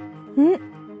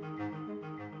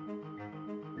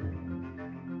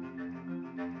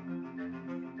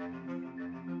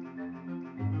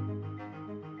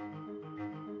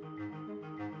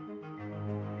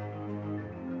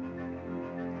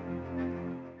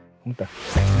Hunta.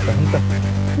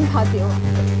 Ni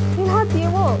hati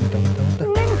wo.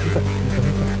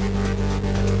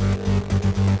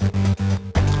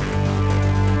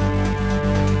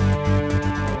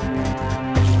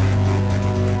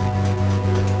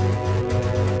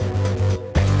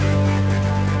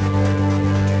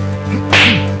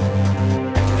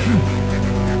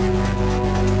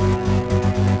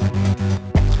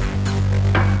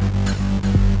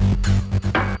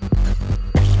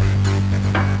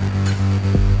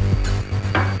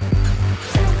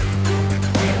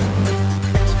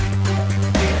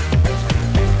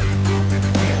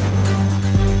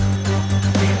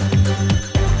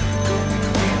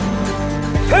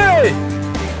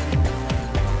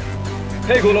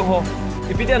 Hey golong ho,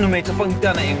 ipidia nu mei chapang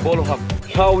hitia na eng bolo hap.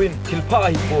 Hawin thilpha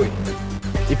hi boy.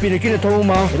 Ipine kine thau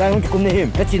ma, lai hon ki kum ne him.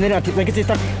 Ka chin na thip na ki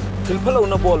tak. Thilpha lo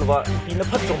na bol wa, ipina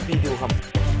phat chong pi diu ham.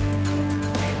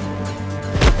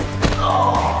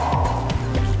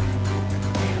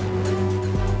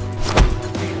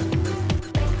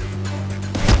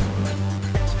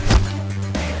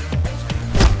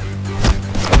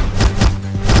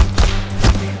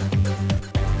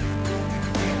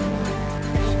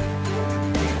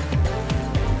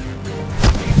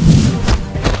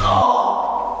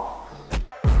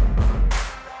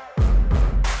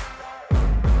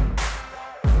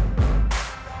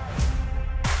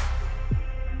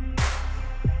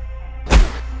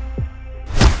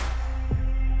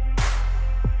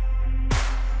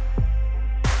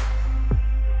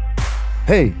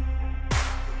 Hey.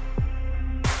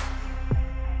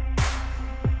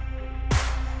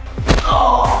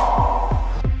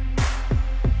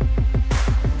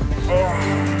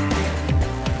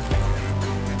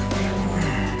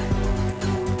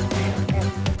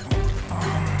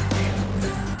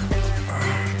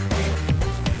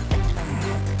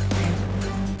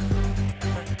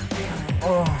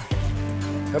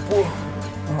 Haupu,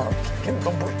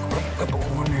 kentong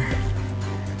ketungan ni.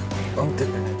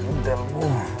 Thangtinlen Touthang.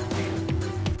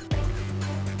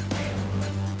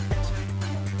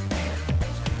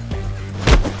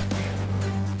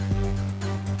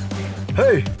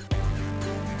 Hey.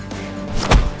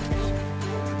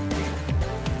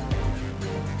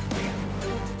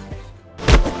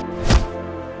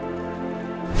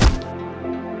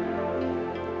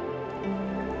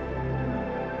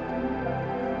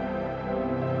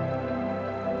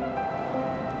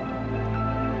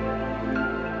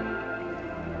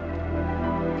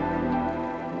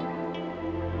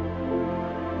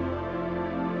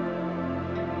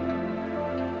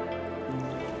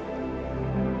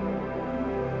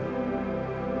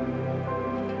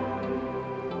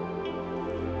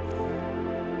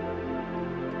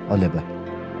 Oleh ba.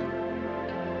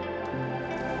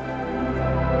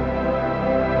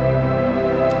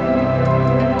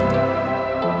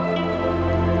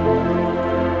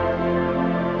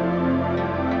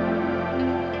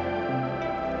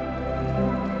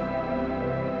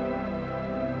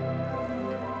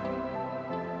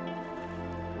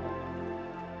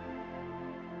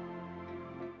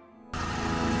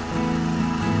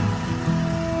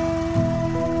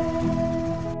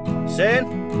 Sen.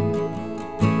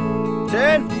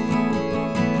 Sen.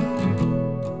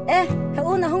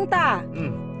 Heu na hong ta.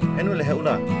 Henu le heu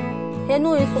na.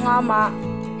 Henu sunga ma.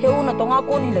 Heu na tonga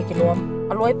ko ni le kilom.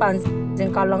 Aloi pan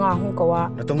jeng kalanga hong kawa.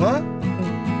 Na tonga?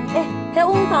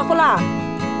 Heu ta ko la.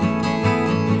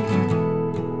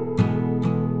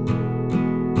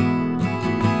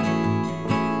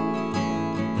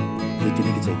 Jadi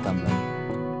ni kita tam lah.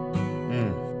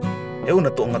 Heu na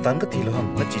to ngatan ka thilo ham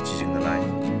na chi chi jing na lai.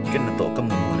 Ken na to ka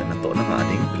mu le na to na nga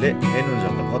ding le henu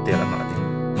jang ka hotel nga ding.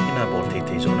 Ina bol thei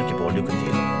thei zo na ki bol ka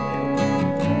thilo.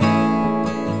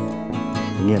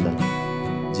 Ini adalah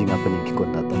jing apa yang kita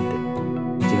tante.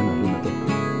 Jangan lalu na to.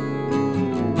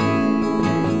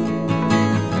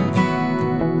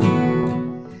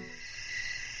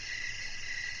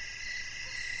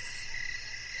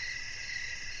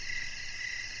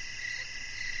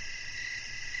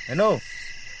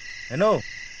 Hello.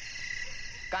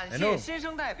 感谢新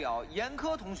生代表严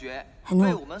科同学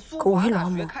为我们苏华大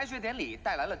学开学典礼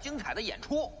带来了精彩的演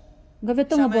出。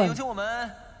下面有请我们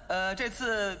这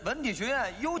次文体学院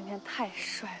优。今天太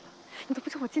帅了，你都不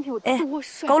知道我今天有多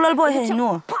帅。高了不嘿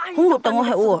喏，红路等我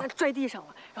嘿我。拽地上了，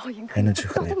然后严科还能去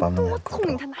和你爸妈聊聪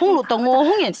明，他拿红路等我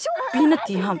红眼，比那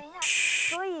地哈。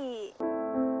所以。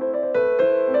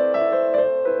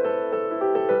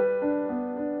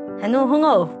还喏红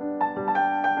哦。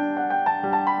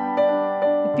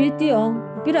 biết đi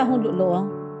ông biết là không lụt lỗ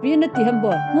biết nó thì hâm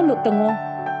bò không lụt tầng ông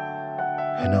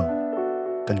hello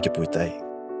cần kịp bụi tay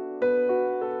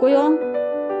coi ông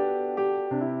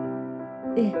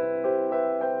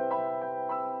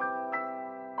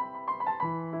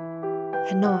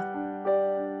hello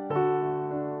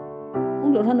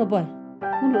không lụt hơn đâu bò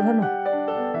không lụt hơn đâu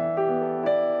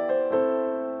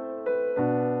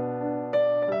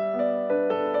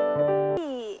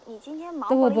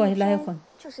tôi bò lại không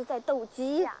就是在斗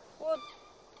鸡呀！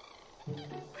严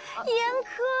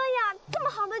科呀，这么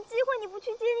好的机会你不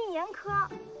去接近严科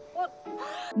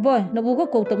，boy, nó bố có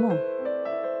cầu tầng không?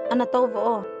 Anh là tao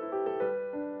vợ.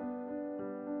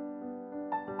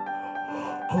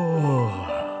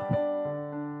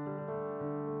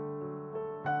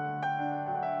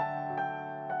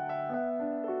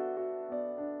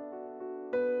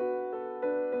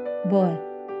 Boy,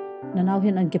 nó nào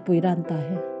hiện anh cái bụi ran ta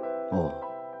he.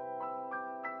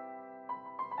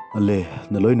 Ale,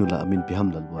 naloi nula amin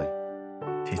piham lal boy.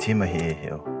 Thi ma he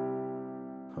heo.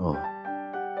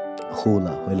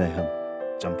 Khula hoi lai ham.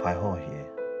 Champhai ho he.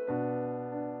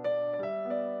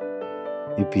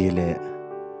 Ipile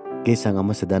ke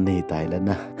sangama sedan nei tai la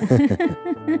na.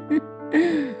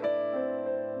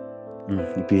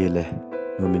 Ipile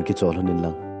nomin ki chol hanin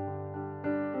lang.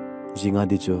 Jinga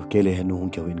di chu kele hanu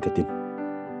hung kyawin katin.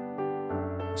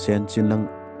 Sen chin lang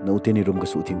na uteni rum ka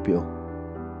su thing pio.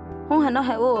 Hong hana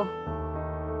hai o.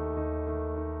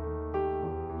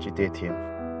 Chi te thim.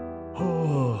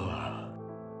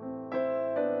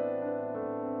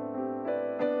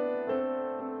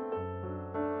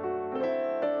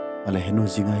 Ale henu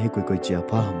jinga hi koi chia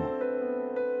pha hamo.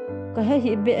 cái hay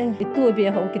hi be tu be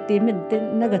ho cái tim mình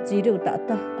tên naga chi rượu ta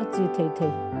ta a chi thei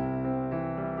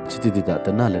chỉ đi đã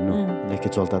tên nào lên nó lấy cái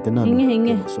chọn ta tên nào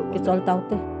hinge cái chọn tao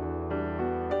te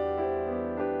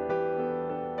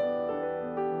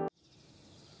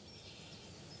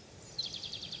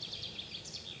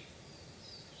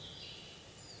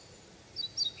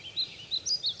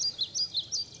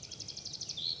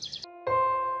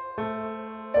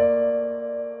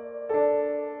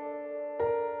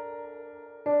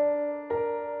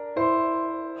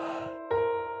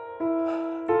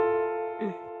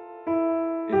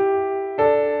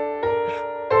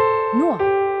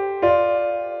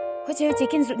chơi chơi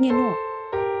kinh rụt nhiên nua,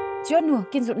 chưa nua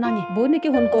kinh rụt năng nhỉ, bố này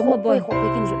cái hồn cố mà bơi, khổ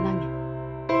kinh rụt năng nhỉ,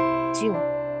 chiều.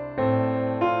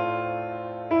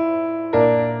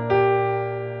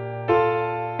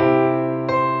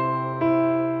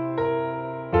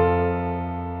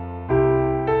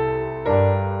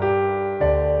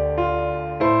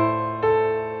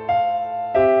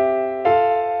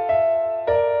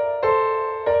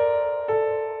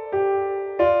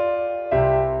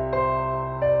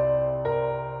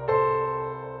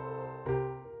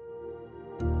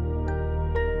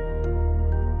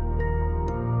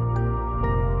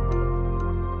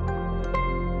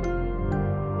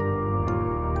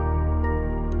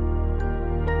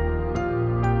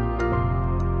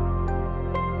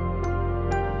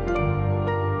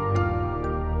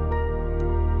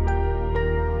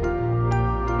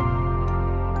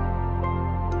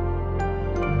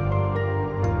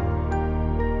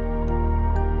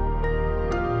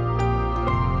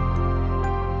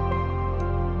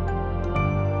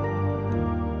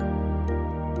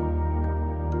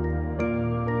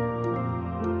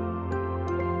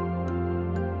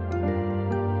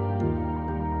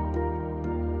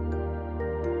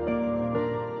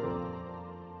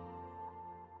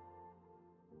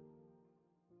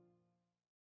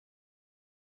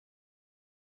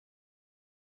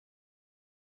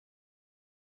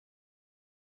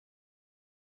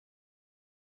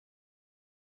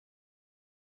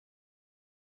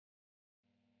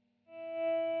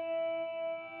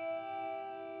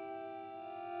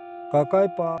 Kakai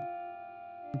pa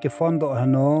ke fondo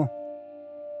hano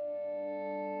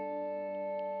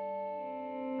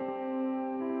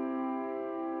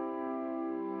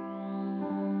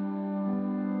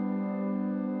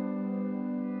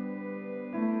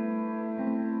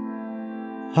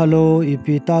Hello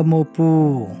ipita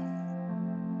mopu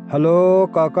Hello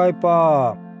kakai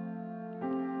pa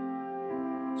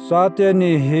Satya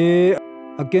ni he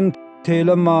akin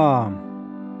thelama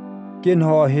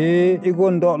Hinkho he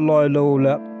igon do loi lo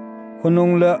la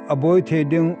khunung la aboi the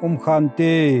ding khan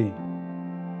te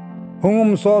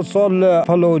hungum so la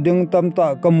phalo ding tam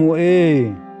ta kamu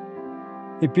e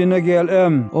ipinagel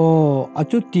em o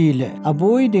achuti le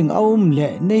aboi ding le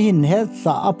nehin het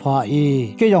sa apha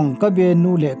e ke yong ka be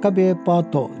nu le ka be pa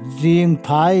to jing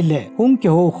thai le hung ke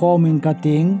ho khoming ka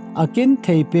ting akin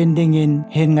thei pending in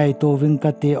hen ngai to wing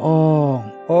ka te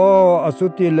o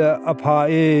asuti le apha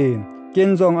e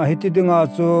Kinzong ahiti dinga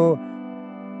chu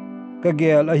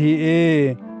kagel ahi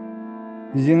e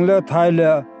jingla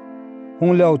thaile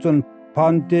hungleu chun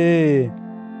phante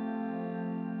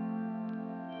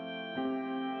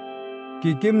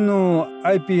kikimnu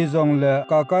ip zong le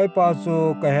kakai pa chu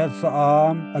kahet sa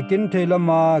akin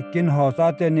thelama Hinkho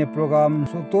sate ni program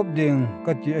su top ding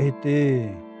kati ahite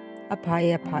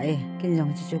aphae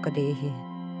kinzong chu ka de hi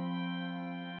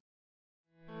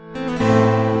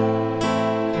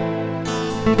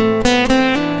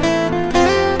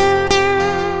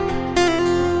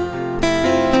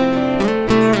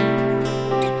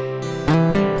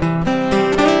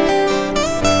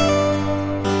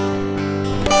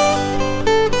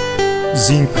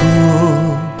Hinkho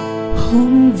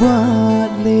hong va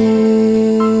le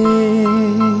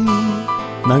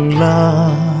nang la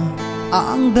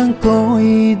ang dang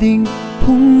koi ding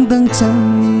hung dang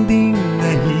chang ding na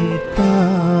hita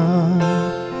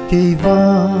kei va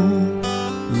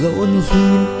lon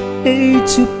hin e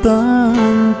chup tan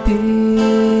te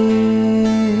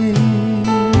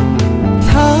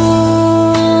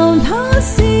thao tha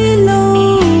si lo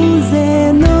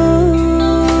zeno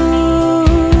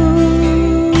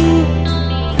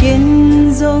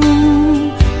so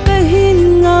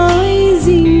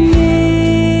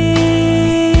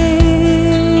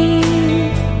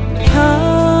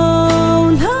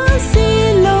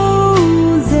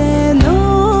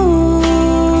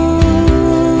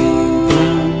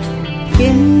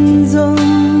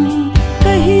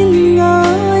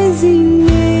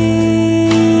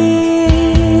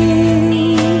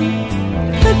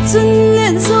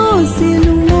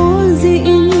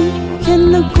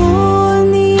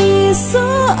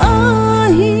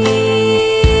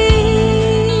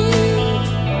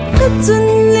chun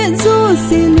le zo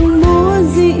se lu mo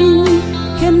zin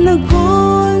ken na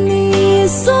gol ni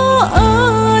so a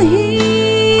hi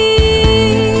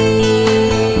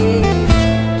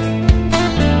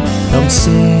tam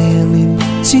selin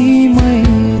chi mai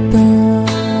ta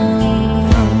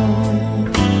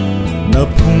na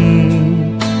phung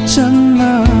chan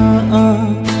na a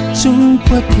chung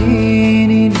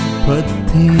pathinin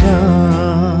pathira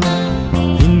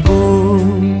inbo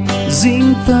zing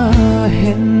ta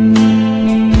hen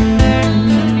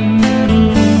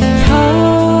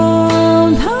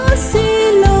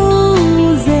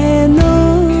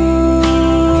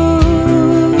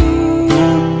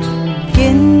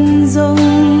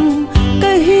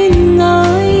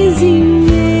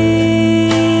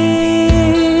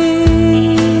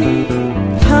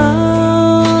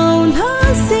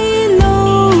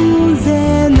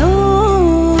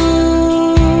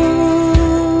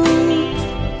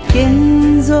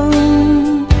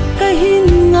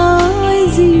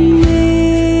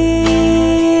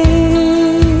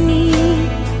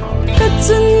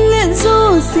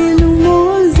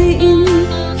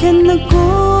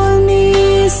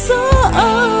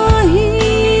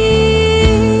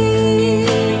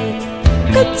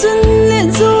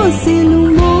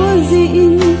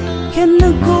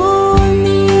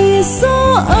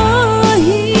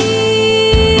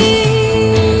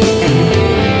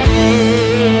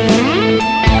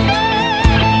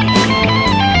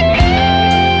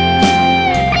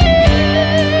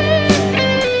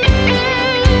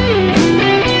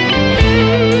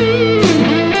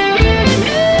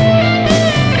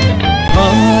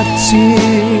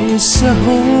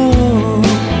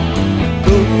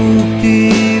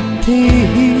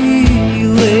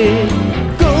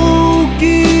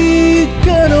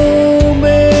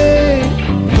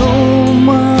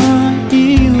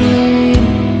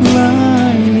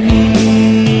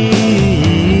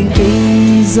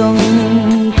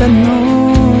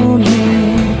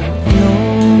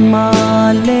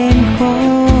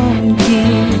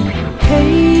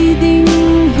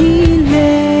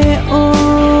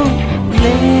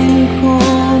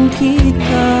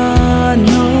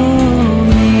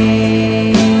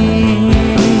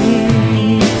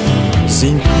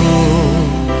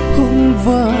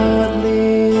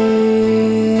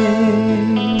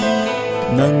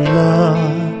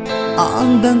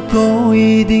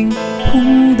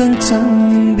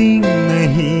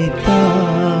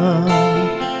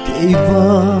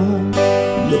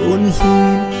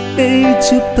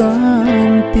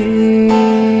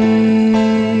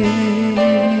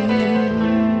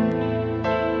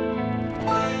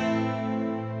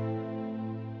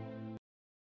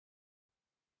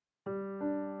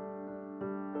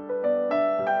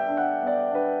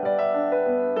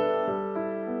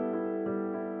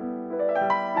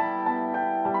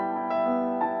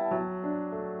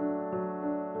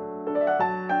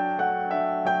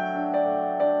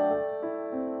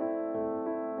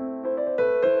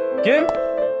Kim?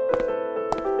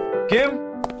 Kim?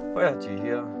 Ôi à, chị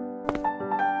Hiền.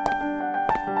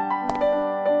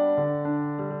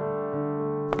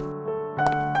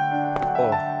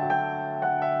 Ồ.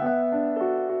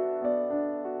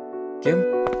 Kim?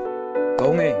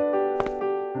 Cậu nghe.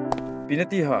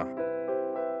 Pinati hả?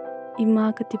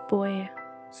 Ima ka ti poe.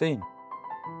 Sein.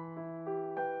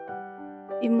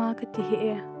 Ima ka ti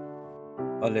he.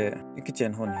 Ale,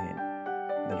 ikichen hon hin.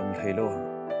 Nalung thelo ha.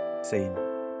 Sein.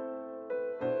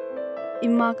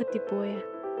 Ima ka ti poe.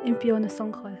 Impio na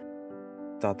songkhol.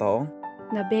 Ta taong?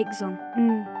 Na beg zong.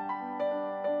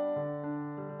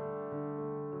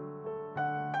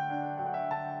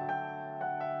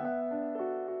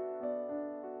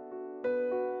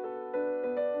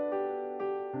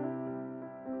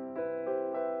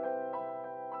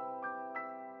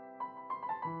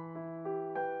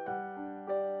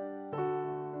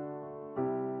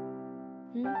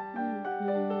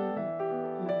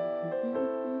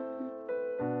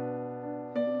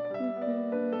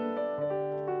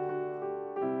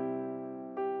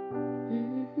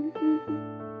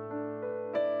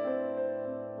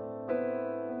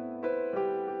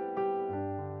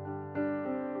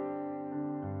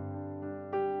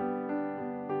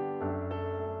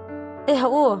 Eh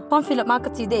hau, form fill up ma ka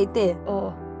chi de ite.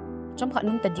 Oh. Chom kha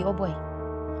nung ta di o boy.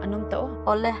 Anong to?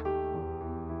 Ole.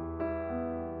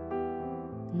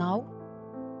 Now.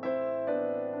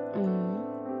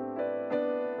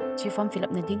 Chi form fill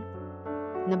up nading.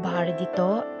 Na bahar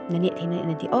dito, na net hina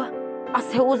na di oh.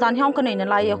 As heu zan hyam ka nei na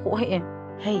lai ko he.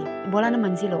 Hey, bola na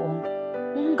manzi lo ong.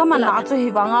 Ka man la chu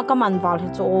hi wanga ka man wal hi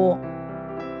chu.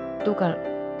 Tu kal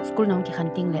school nang ki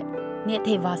khanting le. Net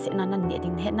thei wa se na nan net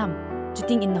ding he nam.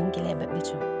 Chuting in nong ki le ba bi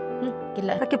chu.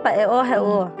 Kila. Kakipa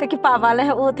heo. Kakipa vale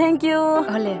heo. Thank you.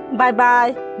 Ole. Bye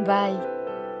bye. Bye.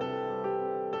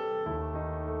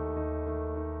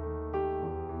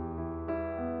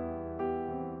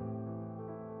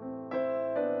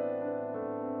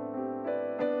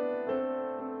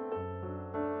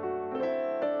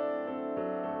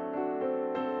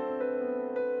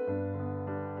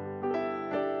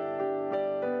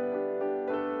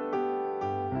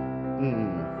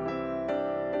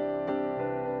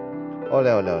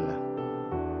 Ole.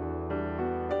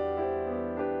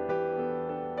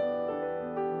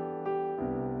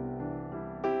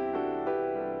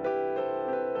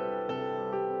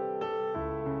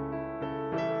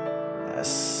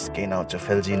 Cái nào cho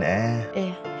phèn gì nè?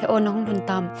 Heo nó không đun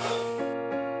tam.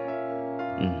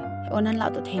 Heo nó lão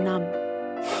tụt thei nam.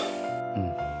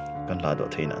 Kan lão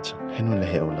tụt thei na chứ. Henu là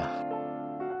heo là.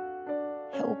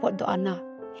 Heo pot do ana.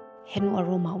 Henu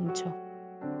aroma cho.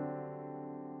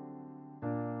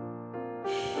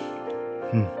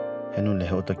 Henu le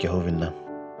heo to ki hovin la.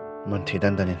 Man thi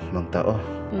dan danin mang ta o.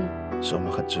 So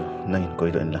ma khat chu nangin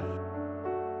koi do en la.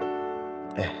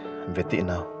 Veti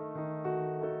nào.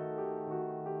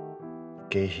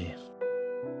 Cái hi.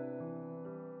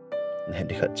 Nè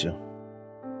đi khát chu.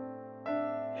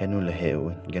 Henu le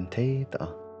heo gan thei ta.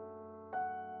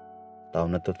 Tao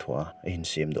na to thua in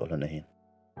sim do la na hin.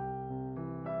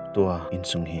 Tua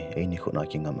insung hi ai ni khona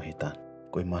ki ngam hi ta.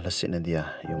 Koi ma la sin na dia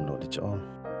yong lo le cho.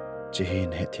 Chỉ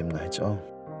hin hết thêm ngày cho.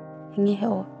 Nghe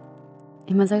heo.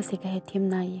 Em mà giờ sẽ cái hết thêm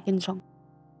này kinh rong.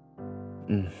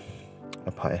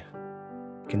 Phải.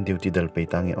 Kinh duty dal pe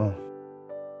ta nghe o.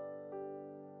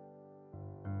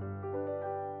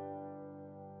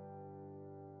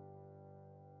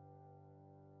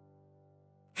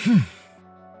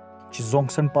 Chỉ zong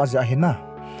san pa ja hina.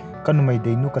 Kan mai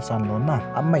dei nu ka chan lo na.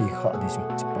 Amai kha di su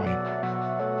chi pai.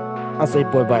 Asai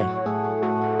poi bai.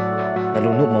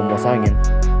 Dalu nu mo sa ngin.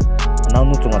 Nang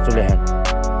nu chunga chu le han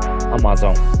ama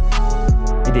zong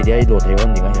ide dia lo thei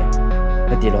on dinga he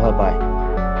na ti lo ha bai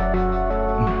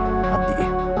ati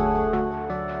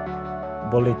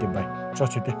bole te bai cho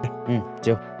te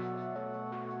chiu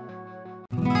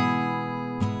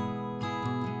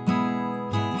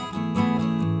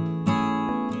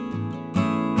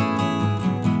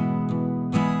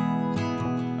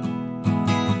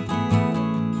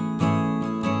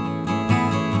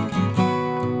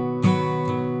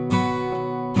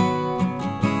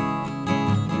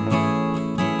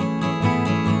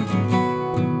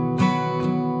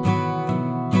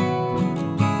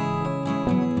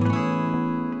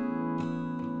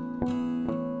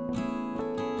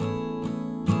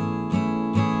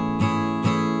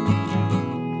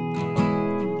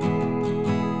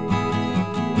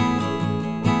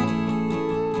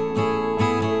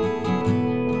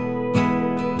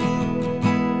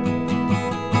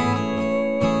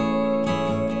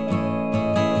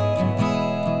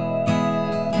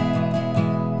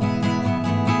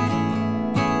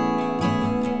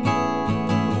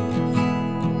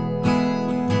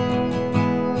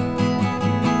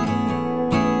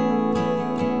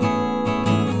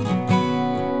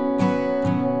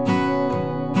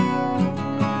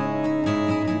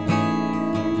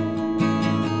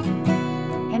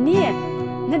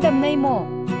đầm nay mò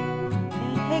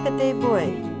hay cái tê bưởi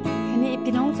hani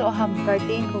pin hong cho ham cái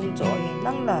tên không cho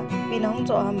năng là pin hong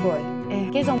cho ham bưởi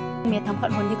cái dòng mẹ thầm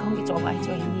khẩn hồn đi không bị cho ai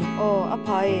cho hani áp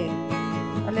phải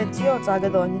anh lấy chiêu trả cái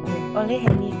đó như thế lấy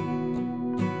hani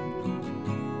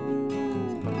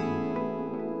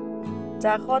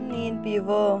trả con nín pi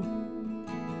vô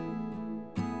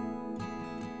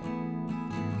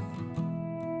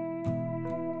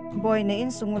boy na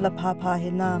insung la pha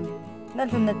hinam na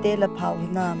luna te la phau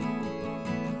hinam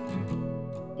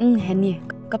hani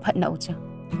ka phat na ucha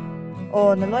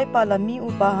na loi pa la mi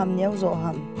upa ham neu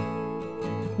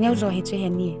zo hi che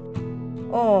hani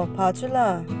pha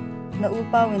chula na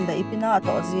upa win da ipina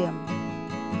to ziam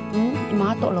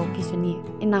ima to lo ki suni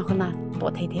ina khona to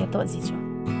thei the to ji cho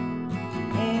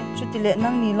chutile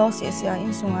nang ni lo se sia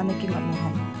insung ana ki ngam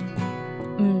ham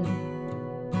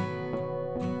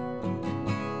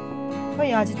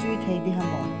ya ji chui thei di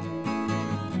hamo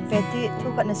feti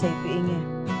thu khat na sei pi nge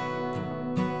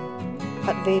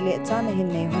khat ve le cha na hin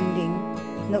nei hon ding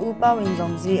na u pa win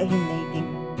jong ji a hin nei ding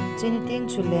chini ting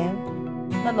chule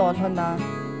na lo thona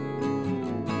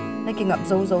na ki ngap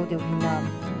zo diu hinam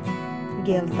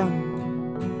gel tang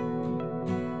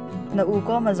na u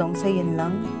ko ma jong sei in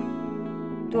lang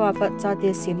tua pa cha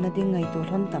te sim na ding ngai tu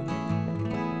thon tang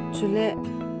chule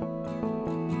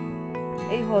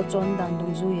ei ho chon dang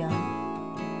dung zu ya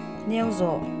neo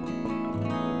zo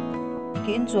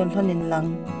ki in chon thonin lang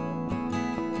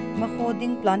ma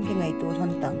khoding plan ki ngai tu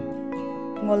thon tang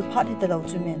ngol phat hi talo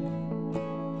chumen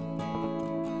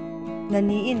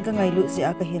nani in ka ngai lu se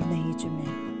a ka hil na hi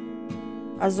chumen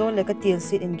azol le ka til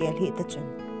sit in gel hi ta chun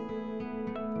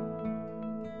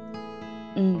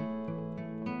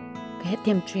ka he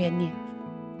tem tre ni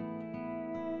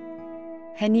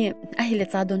hani a hi le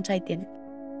cha don chai ten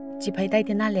chi phai tai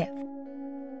te na le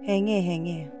henge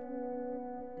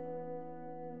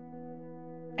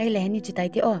ai le ni chi tai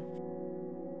te o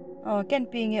ken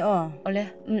pi nge o ole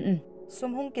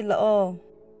sum hung kil o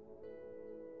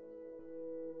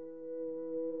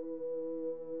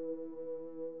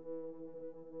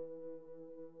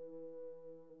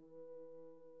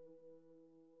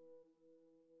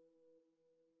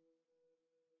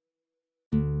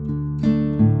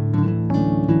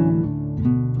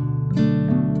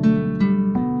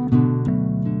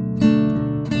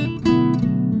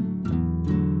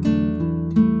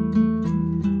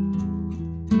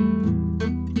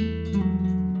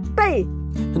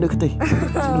Nak kata,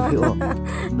 sini ke oh,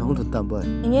 nak ulat tambah.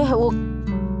 Ini hewok.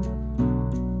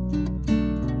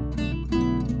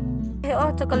 Heo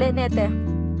coklat ni teh.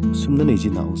 Sumna ni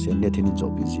jina usia ni theni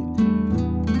job busy.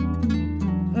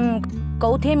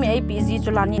 Kau themi ai busy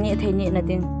culani ni theni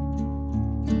nading.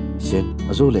 Sen,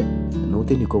 azole,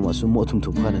 note ni kau masuk mau thum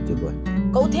kan nanti boy.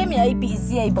 Kau themi ai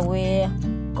busy ai bawe.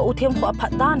 Kau them ko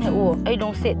apat dan heo, ai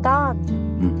dong setan.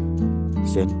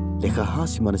 Sen. Lekha ha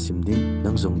si mana simding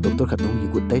nang zong doktor khatong hi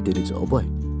gut tai te ri jo boy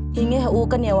hinge ha u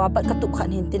kan yawa pat katup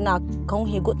khan hin tinak khong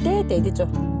hi gut te di jo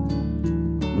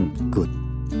good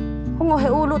hongo he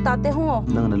u lu ta te hongo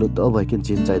nang na lu to boy kin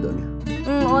chin chai do ni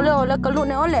ole kalu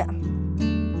ne ole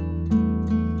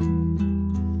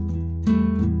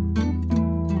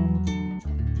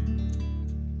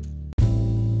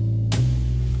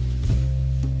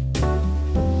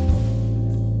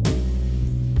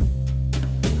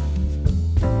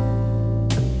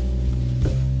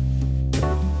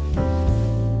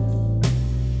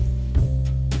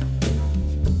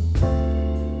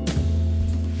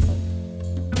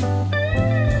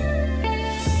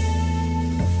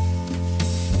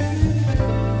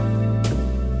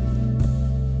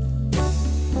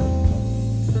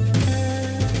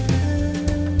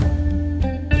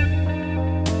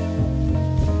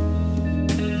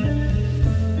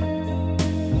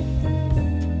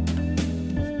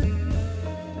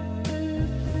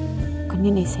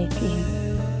ni sei pi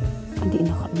andi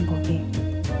na khat bo ke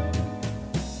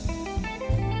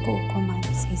ko mai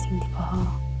sei sing di pa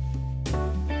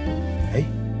hey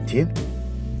tim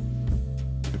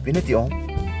ipinati ong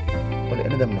ole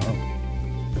ana dam na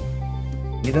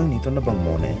nidang ni to na bang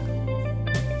mo ne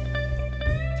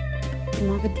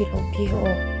ma ga di lo pi ho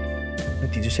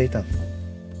nati ju sei ta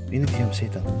inati am sei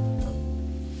ta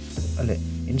ale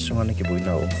insung ana ke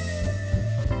boina o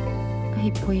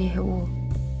ai poi ho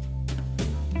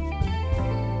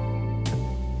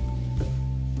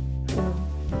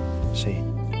say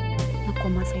ako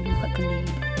masay mo kagani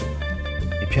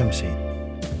ipiam say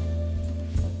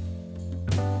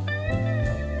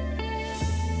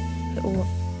o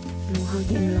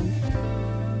nuhangin lang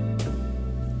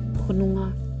hununga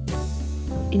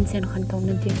insen khantaw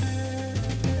na din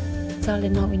sale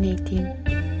na winitin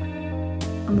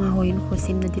ama hoyin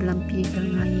khosim na dilampi gal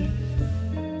ngai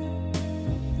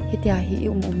hitiahi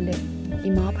umle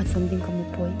ima phasom ding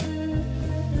kamupoy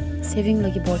saving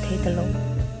lagi bot hai talo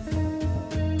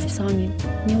sangin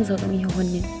new zot mi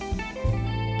honin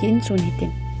kin chun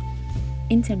hitin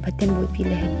inchen phaten boi pi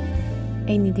lehen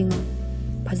ai ni dinga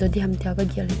phajodi ham tia ga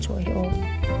gyal cho he o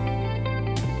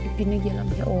pini gyalam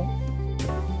he o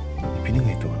pini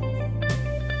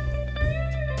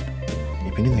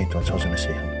ngai to chawjana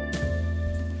se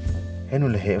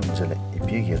henu le he um jale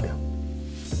ipi gyal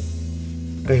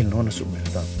kai no na su me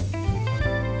ta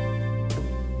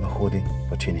ma khodi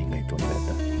pachini ngai to me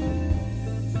ta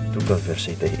tu ka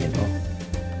versi te in o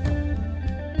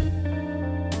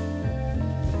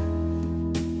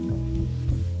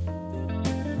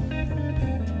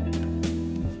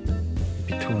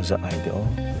bitu za ai de o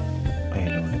ai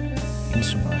lo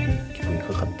insung ai ki bui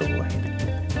kha khat to ai de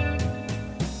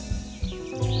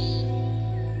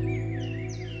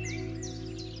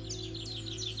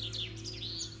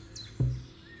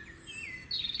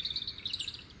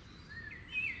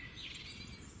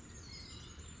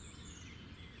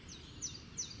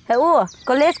Heo,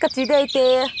 college ka chi dei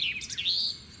te.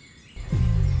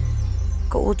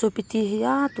 Ko ucho piti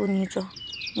hiya tu ni cho.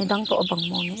 Ni dang to abang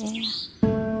mo ni.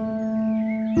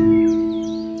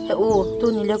 Heo,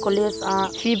 tu ni le college a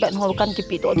fi ban hol kan ki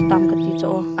pi to tam ka ti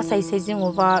cho. Asai sai jing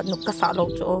over nuk ka sa lo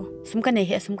cho. Sum ka nei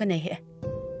he.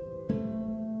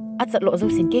 A chat lo zo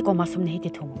sin ke ko ma sum nei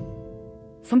ti thum.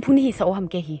 Sum phuni hi sa o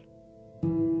ham ke hi.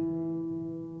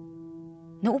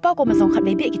 na upa ko mazong khat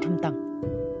bebe ki thumtang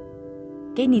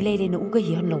ke ni le na u ga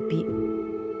hi han lo pi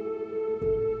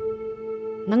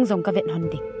nang zong ka vet hon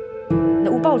ding na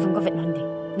upa zong ka vet hon ding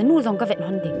na nu zong ka vet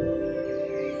hon ding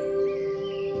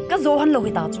ka zo han lo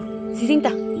hi ta chu si sing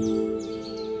ta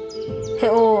he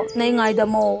o nei ngai da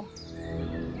mo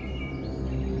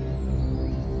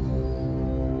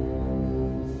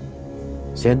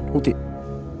sen uti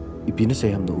ipina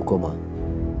Seiham no ukoma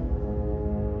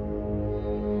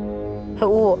he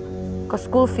o ka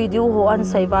school fee diu ho an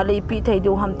sai wale ipi thei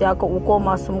diu ham tia ko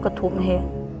ukoma sum ka thum he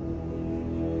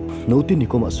no ti ni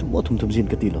koma sum thum thum jin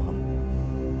ka ti lo ham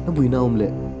na buina omle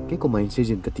ke ko main se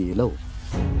jin ka ti lo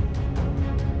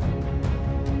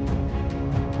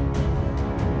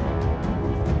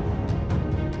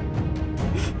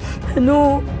no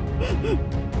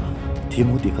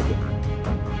thimu ti kha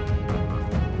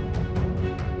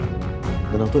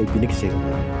na to ipini ki se ga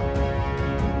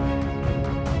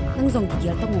nang zong ki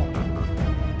gyal tango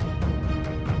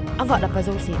awa da pa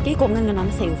zo se ke ko ngan na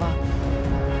se uwa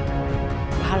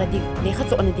hala dik le kha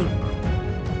zo an dik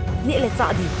ni le cha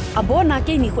di abo na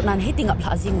ke ni khut nan heting up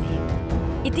la jing he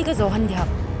iti ka zo han dia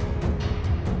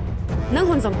nang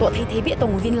hon zong to thei thei be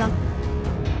tong vin lang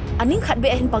aning khat be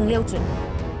hin pang leu chun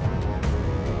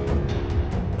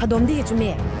phadom di chu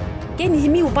me ke ni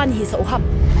mi upan hi so ham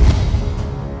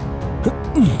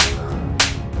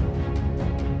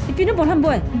ipina bol ham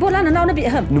boy bola na naw na bi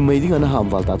ham nu mai ding ana ham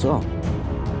wal ta cho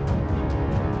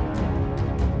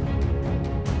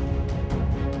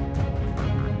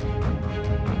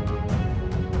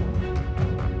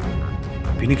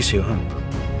pini ki Seiham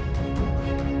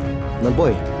nan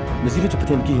boy nazili chu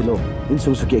pathen ki hello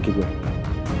Insung su ke ki go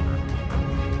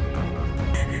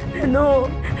no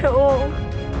o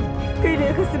kai le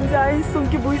ka sim ja Insung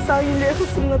ki bui sa le ka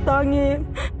sim na tangi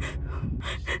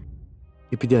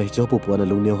ipidia hi cho pu na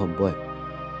lungneu ham boy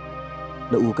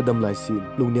na u ka dam lai sin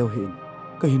lungneu hin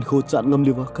ka Hinkho chat ngam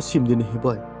liwa ka sim din hi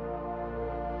boy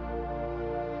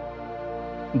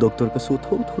doctor ka so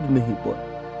tho tho din hi boy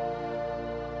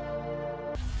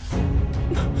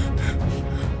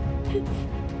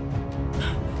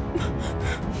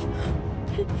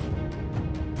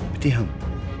Tiham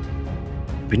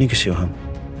pini ki Seiham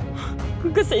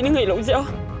ka sei ni ngai lo ja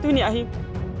tu ni a hi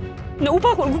na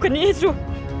upa ko ku kan ni chu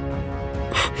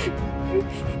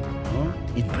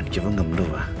in pan ki wangam lo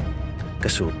wa ka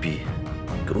so pi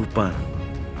ka upan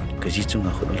ka ji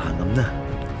chunga khol hangam na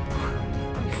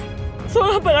so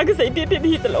ha pa ka sei pi pi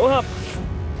hi ta lo ha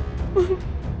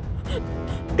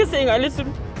ka sei ngai le su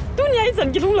tu ni ai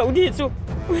san ki long lo di chu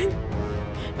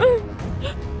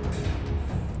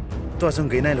to asong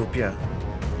gainai lo pia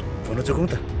fono chokong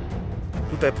ta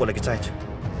tu tai pola ki chai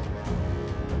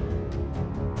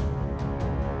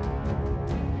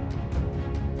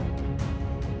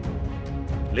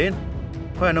len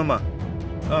hoy no ma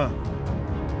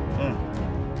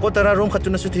ko tara room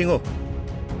khatuna su thingo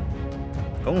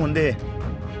kong hunde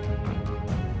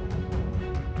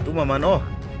tu mama no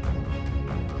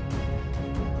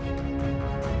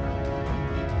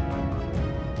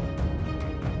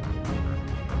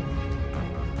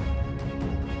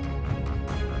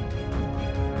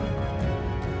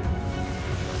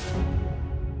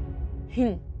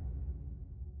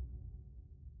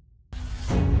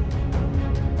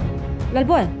lal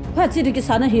boy pha chi ri ki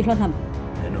sana hi hlon ham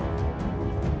eno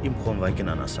im khom vai ke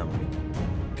nana sang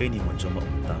ke ni mon choma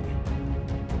tang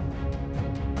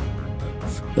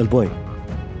lal boy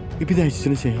ipida hi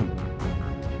sin Seiham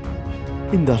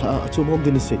inda la chu mom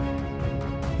din se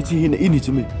ichi hin ini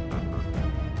chumi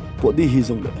po di hi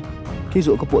zong le ke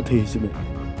zo ka po the hi chumi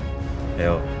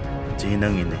eo chi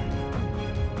nang in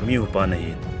mi upa na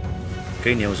hi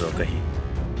ke neu zo ka hi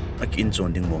akin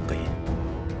chon ding mong ka hi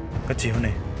ka chi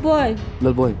hone boy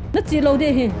lal boy na chi lo de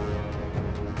hi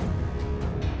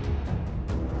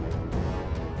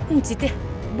chi te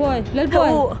boy lal boy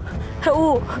ha u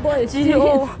boy chi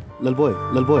o lal boy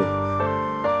lal boy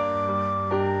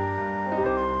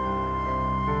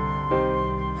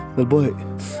lal boy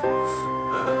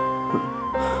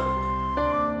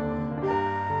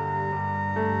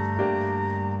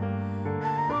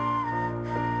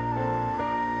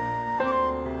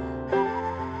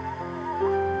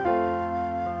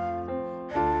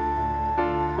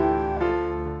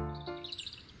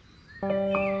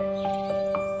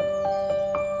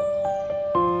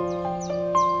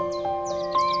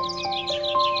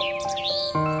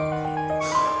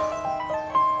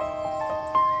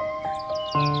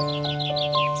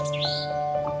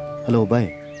hello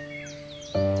bye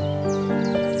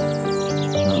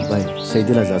bye sai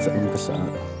dila za za ka sa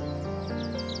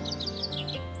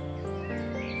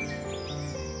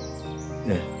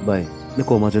bye na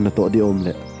ko ma jan na to di om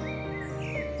le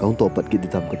kaung to pat ki di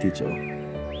tam ka ti cho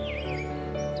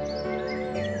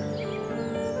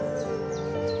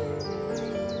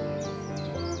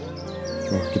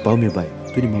ki pau mi bai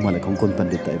tu ni mama la kaung kon pan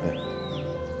di tai bai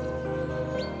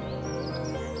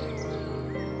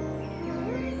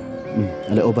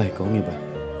ale o bai kaung ngi bai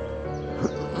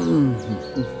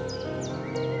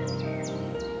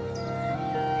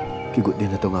ki gut din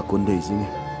na to nga kun dei singi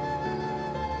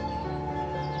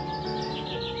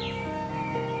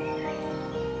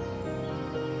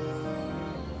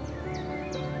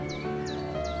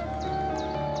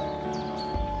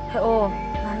Heo,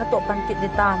 nana to pankit di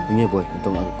tam. Nge boy,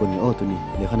 itong ako ni o to ni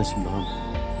lekha na sim daham.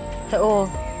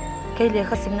 Heo, kay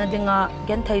lekha sim na dinga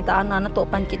gen thei ta nana to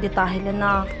pankit di ta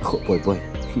helena. Ako boy,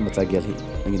 macha gyal hi.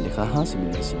 Ngin lekha ha sim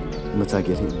ni sim. Macha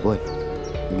gyal hi boy.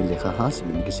 Ngin lekha ha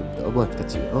sim ni sim ta boy ka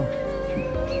chi o.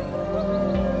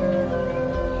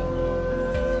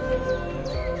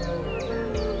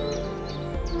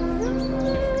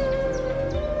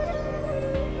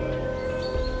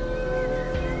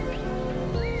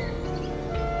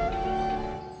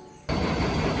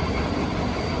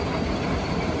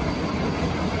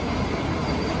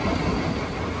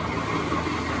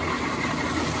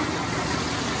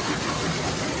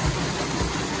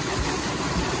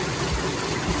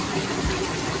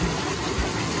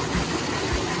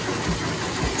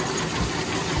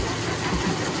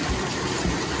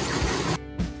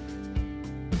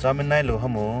 Samin nai lo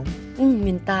hamo.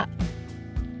 Minta.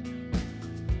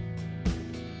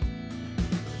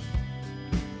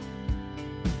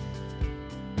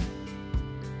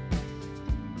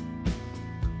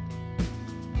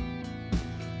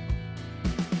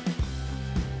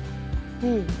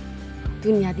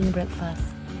 Dunia ding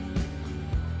breakfast.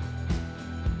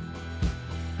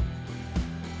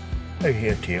 Ai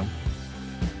here thiam.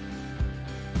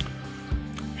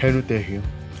 Helu te hiu.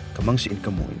 Kamang si in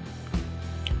kamoy.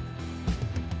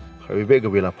 Hawi bega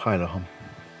wela phai la ham.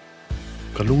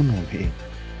 Kalun ho phi.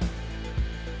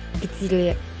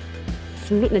 Kitile.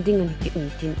 Sumlut nading ni ki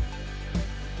untin.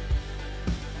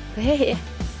 He.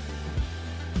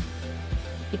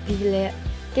 Ipile.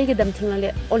 Ke ke dam thingla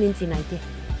le olin chi nai te.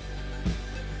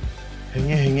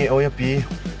 Henge oya pi.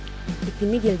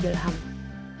 Ipini gel ham.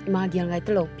 Ma gel ngai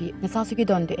te lo pi. Na sa su ki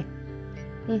don de.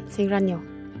 Singran yo.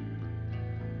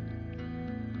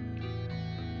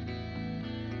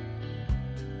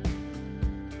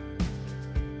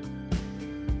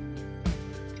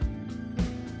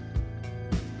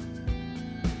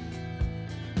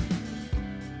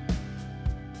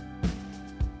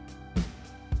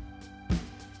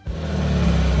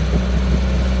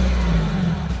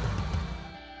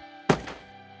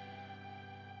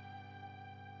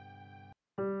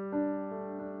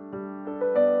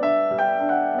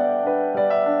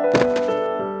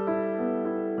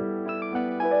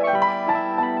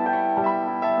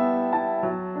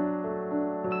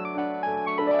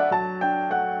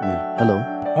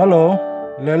 Hello,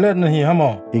 Lelet nahi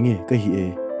hamo. Inge kahi e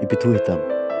ipithu hitam.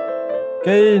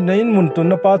 Kay nain muntun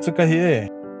na pa sa kahi e.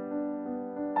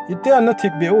 Ite na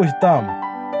thik be o hitam.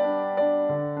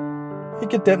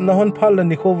 Ikitep na hon phal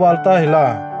ni kho walta hila.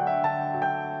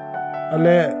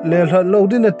 Ale le lo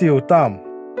din na tiu tam.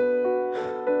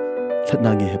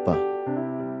 Thatna nge hepa.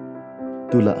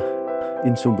 Tula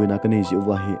insung buina kanei ji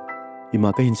uwahi.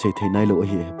 Ima ka hin sei thei nai lo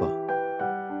hi hepa.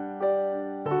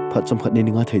 Phat cham khat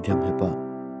ni nga thei thiam hepa.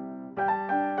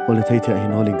 Ole thei thia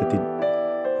hin holing katin.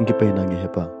 Ngi pe na nge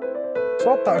hepa.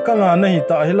 So ta ka nga nahi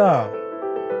ta hila.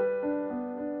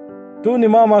 Tu ni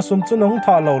mama sum chu nong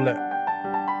tha lo le.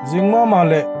 Jing mama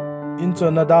le in cho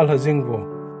na dal ha jing bu.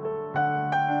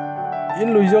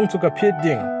 In lui jong chu ka phit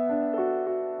ding.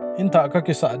 In ta ka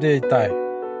ki sa de tai.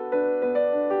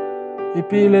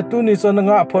 Ipi le tu ni cho na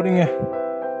nga phoringe.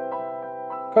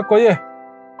 Ka koye.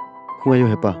 Huayo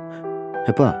hepa.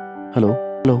 Hepa. Hello.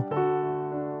 Hello.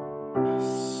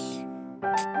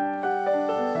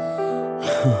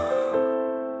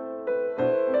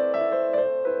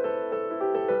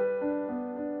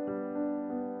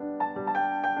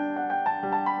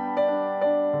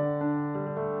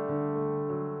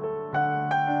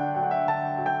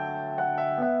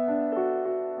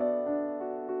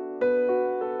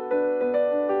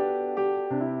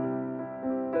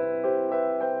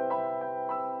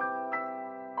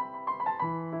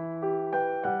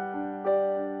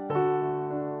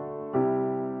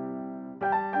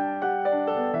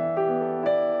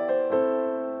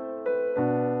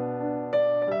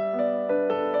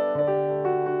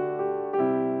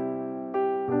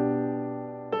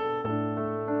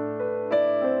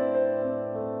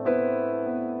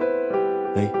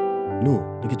 Nu,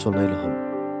 niki chol nai laham.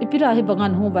 ipira hi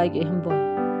bangan hu bai ge hamboi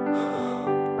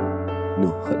no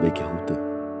khat bai ke hute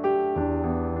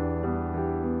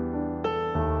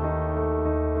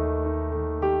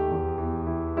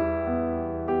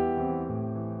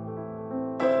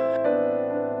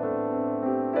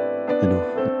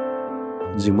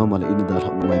Jingma mala ini dah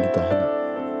hak mai ni tahan.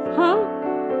 Ha?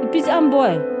 Ipis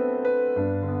amboi.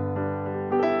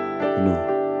 No.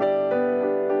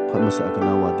 Phat masa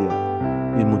akan awak dia.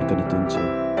 In mun kan tuncu.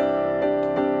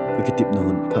 Ikitip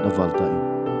nahun phat aval ta in.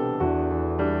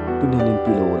 Punenin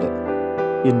pilo wala.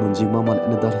 In mun jingma mala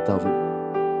ini dah tahu.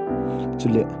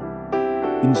 Chule.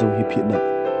 Insung hi phitna.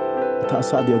 Ta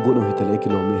sa dia gono hi tele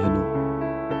kilome henu.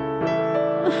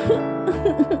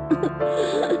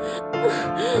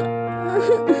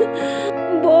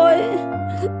 Boy,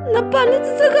 napani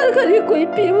sakar kari koi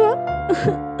piwa.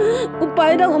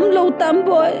 Upai dang lau tam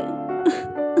boy.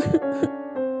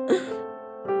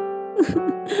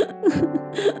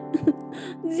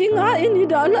 Jinga ini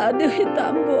dala de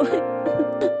hitam boy.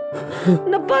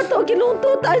 Napa to kilung tu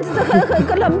tai sakar kari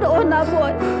kalam do na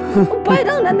boy. Upai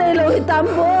dang na nei lau hitam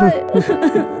boy.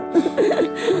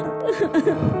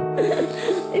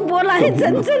 Ibola hi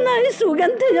chan na isu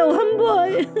gan the jau ham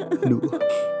boy.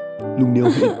 Lung neo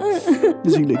hin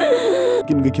jing le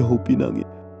kin ga ki hopi nangi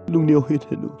lung neo hin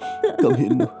henu kam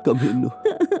hin no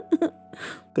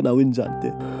kanawin jante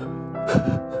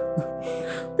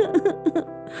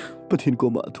pathin ko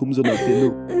ma thum jana te no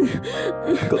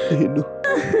kam hin no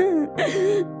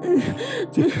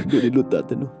je do ni luta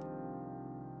te no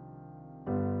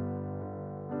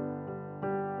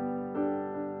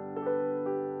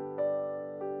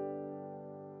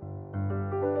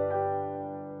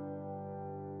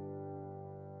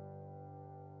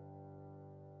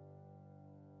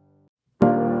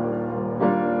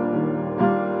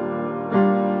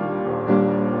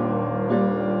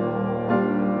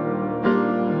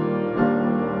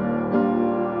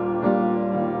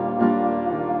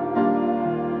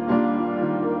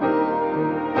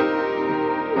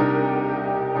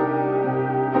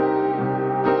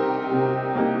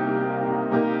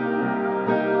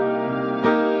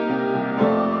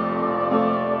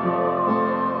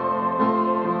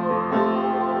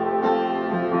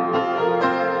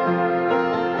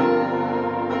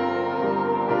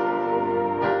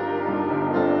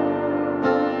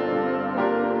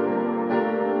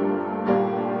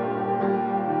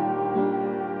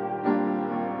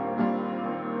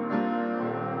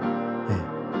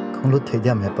lut thei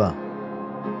diam hepa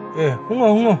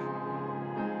hungo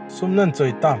sumnan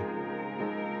choi tam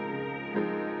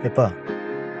hepa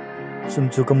sum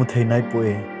chu kamu thei nai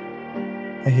poe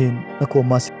ahin nako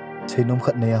ma seinom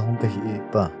khat neya hung ka hi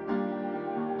pa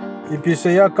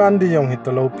ipiseya kan di yong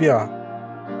hitalo pia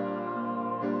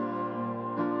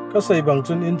ka Seibang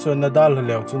chun in chon nadal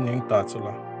hlew chun ing ta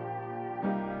chula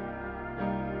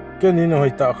keni no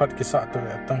hoi ta khat ki sa to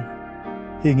atang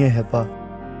hinge hepa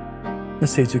na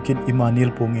sejukin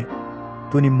Imanil punge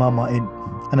tuni mama in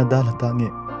anadal tange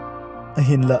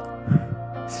ahin la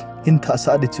in tha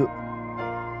sa de chu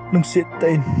nung sit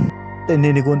tain ne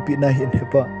ni gon pi na hin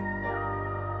hepa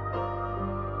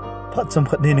phat cham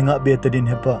khat ne nga be tadin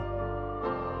hepa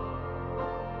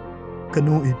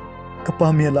kanu in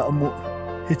kapa me la amu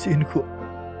hichin khu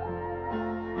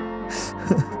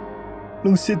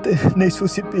nung sit ne su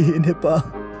sit pi hin hepa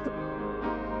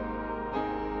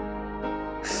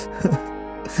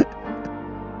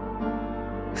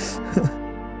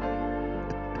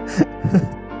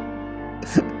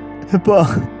hepa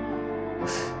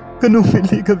kanu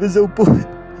mili ka bezau po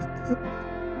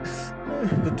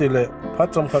betile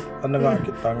phatsam khat ananga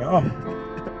kitanga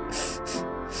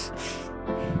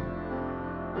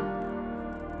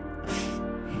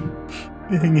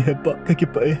Hingi hepa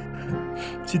kakipae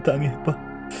citangi hepa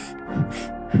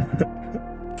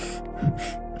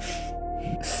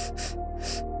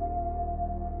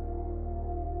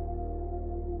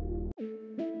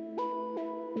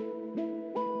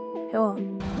Hewa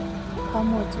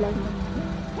kamu lagi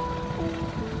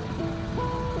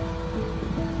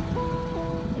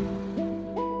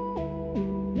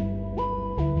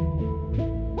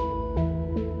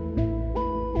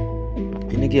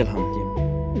Pinagil ham jim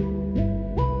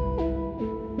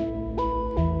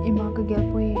ima kagel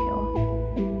pui hewa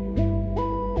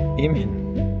imin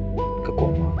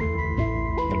kakoma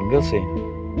nalungel sein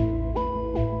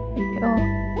hewa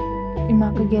ima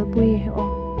kagel pui hewa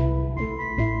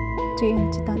Chain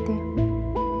citate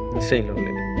sei lo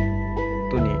le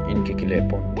tuni in ke kile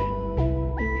ponte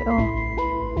hewa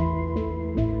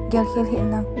gel khel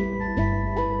hinang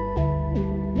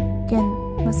ken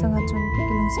masanga chun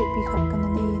kilung se pi khat kana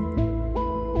nein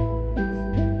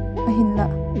ahin la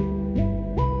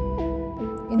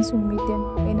Insung Meiten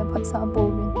aina phatsa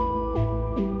bowin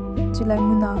chilai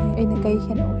muna aina kai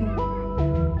kheno he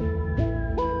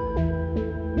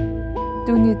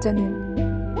tuni chanin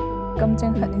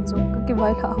kamchang hanin zo ka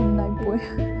vai la hum nai boy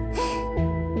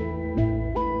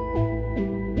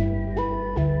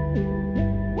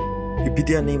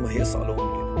ipidia ni ma he salo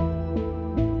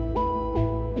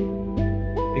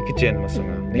ikichen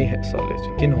masanga ni he sale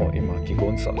kinho ima ki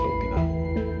gon salo kina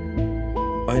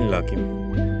ain lakim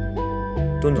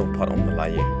tunjong pharong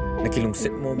malaye nakilung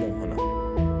set mo hona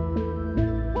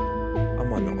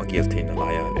amano agel theina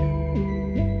laya le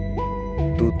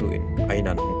tu in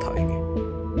aina nong thainge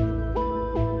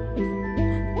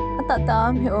ata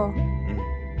tam he o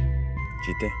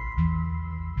jite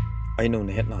aino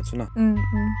ne het na chuna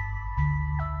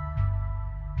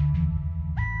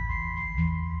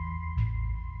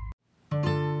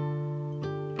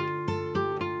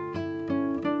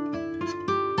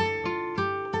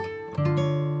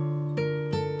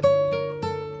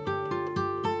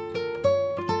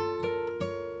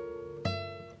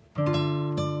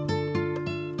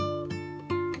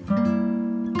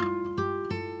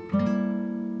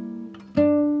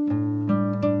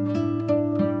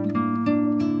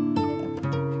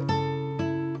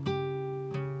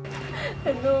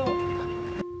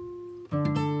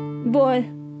boy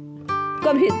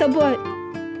cầm hít ta boy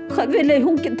khát về lấy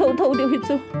hung kiện thâu điều hít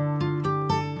cho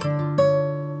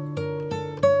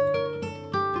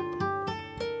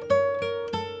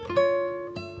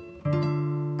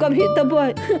cầm hít ta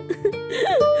boy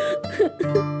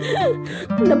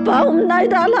nó bảo hôm nay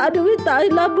đã là điều hít tại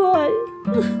là boy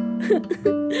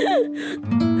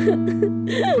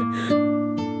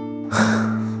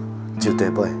chịu tệ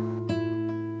boy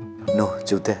no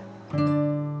chịu tệ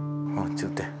chịu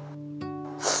tệ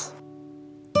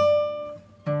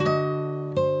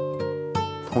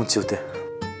không chịu tệ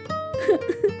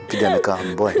cái đàn cả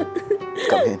hầm boy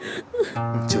cảm ơn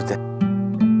chịu tệ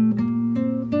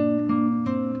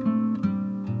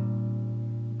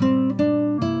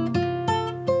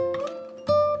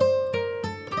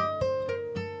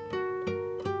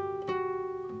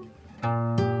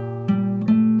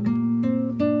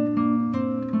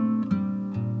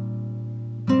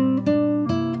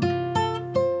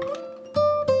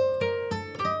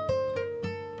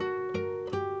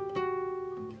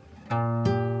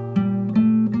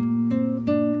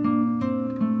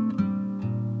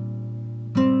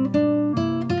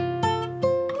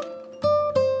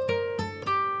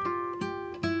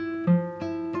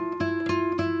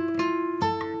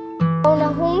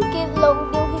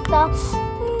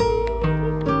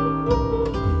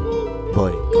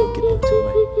boy kết cho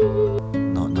boy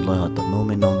nó lôi họ tận nó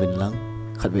mới nom vinh lắng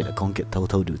khát về là con kết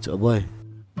thâu được cho boy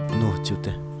no chịu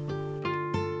tệ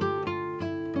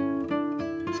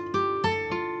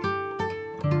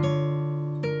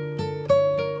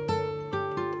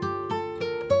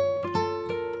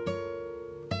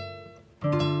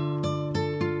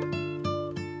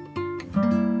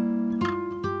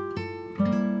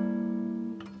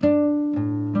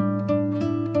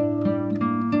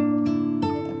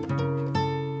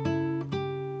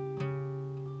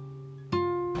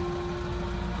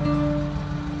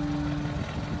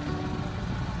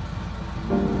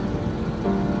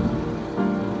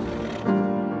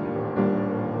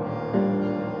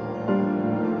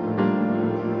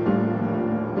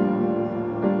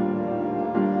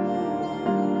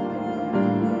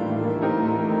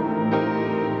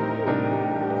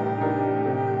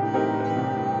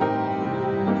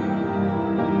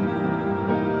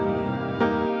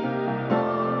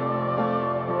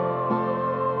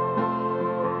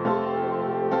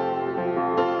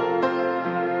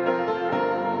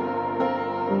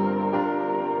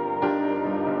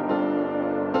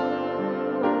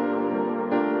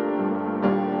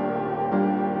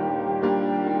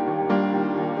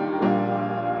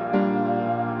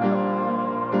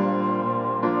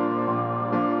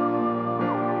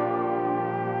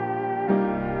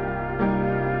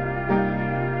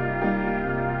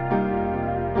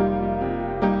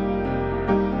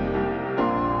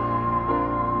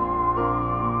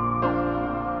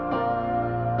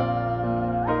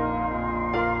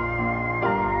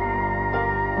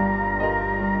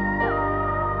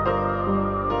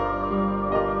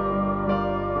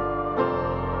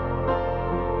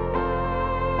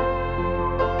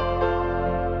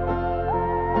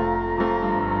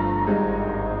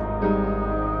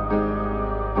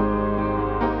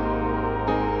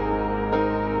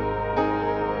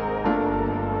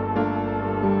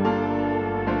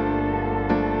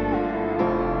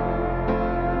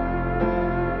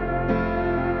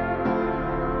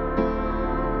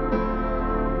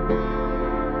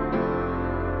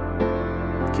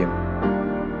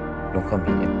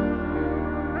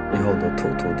ihol do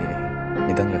thu di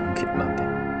nidang le hung khit na te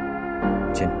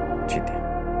chen chite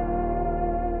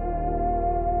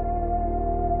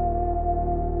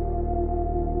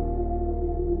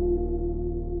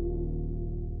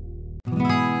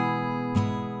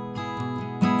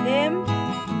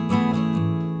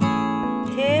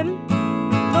thêm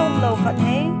lâu lâu khát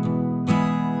hay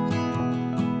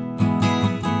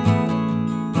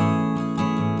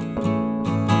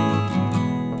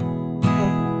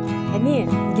ni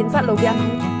gin sa lo biang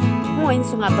mo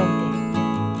Insung atong te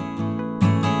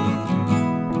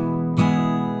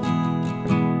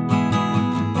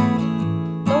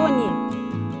to ni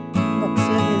nok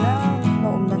se hela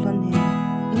no na lon he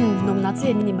nom na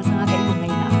che ni masanga ka mo ngai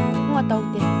na mo atong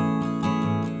te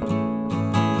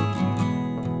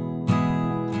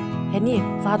ni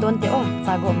sa don te o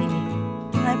sa go mi ni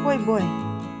ngai boy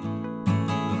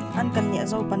an kan nya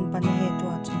zo pan he to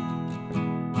cha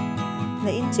na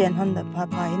in chen hon da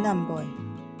pha nam boy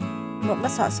nok na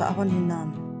sa hon hin nam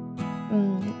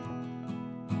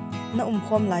na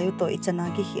khom la yu to ichana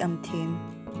ki hi am them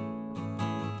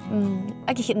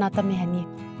a ki hit na ta me hani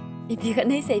I pi ka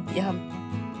nei sei pi ham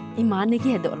I ma ne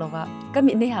ki do lowa ka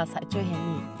mi nei ha sa cho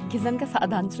hani ki zan ka sa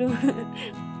dan chu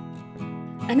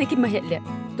ane ki ma het le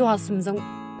to ha sum jong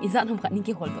izan hom khat ni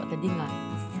ki hol to ta dinga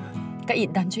ka I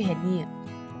dan chu hani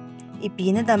I pi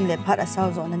na dam le phat asaw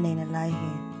zo na nei na lai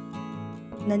he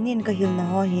nanin ka hil na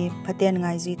ho hi phaten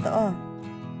ngai ji to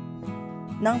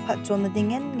nang phat chom na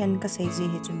dingen ngen ka sei ji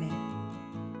hi chume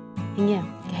hinge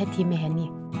ka he thi me hani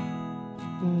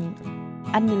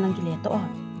an min lang ki le to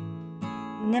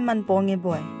ne man ponge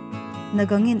boy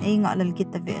nagangin ei nga lal kit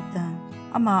ta ve ta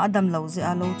ama adam lo je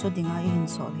a lo cho dinga I hin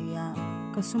sol hi ya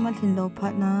kasumal hin lo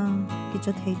phat na ki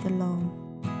cho thei ta lo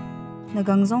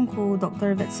nagang zong khu doctor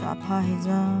vet sa pha he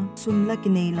ja sum la ki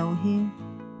nei lo hi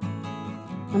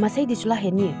mama sei di chula he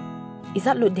ni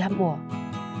izat lu di ham mo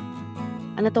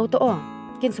ana to o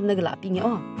kin sum nagla pi nge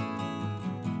o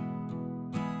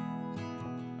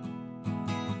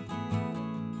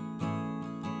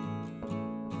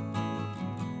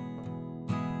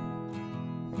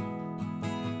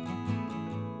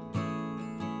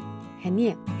heni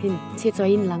hin che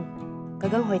choin lang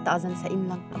kagang hoi ta jan sa in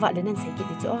lang awa le nan sei ki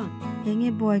ti cho henge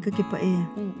boy ka ki pa e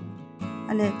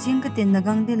ale ching ka tin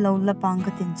nagang de lo la pang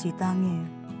ka tin chi ta nge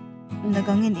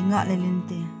nagangin inga le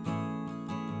linte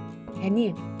heni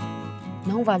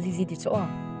nang wa ji di cho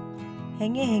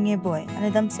henge boy ane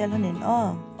dam sel honen o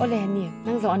ole heni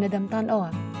nang zo ane dam tan o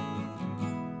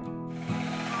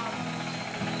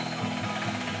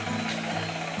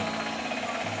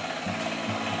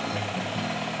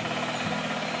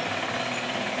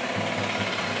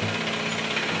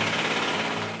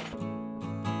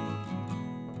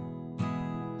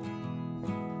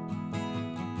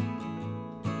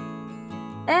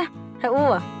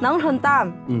nang thon tam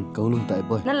câu lung tại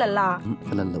boy nan la la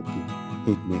kalan lau pi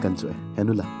hei me kan chu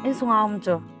henu la Insung am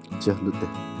cho che lutte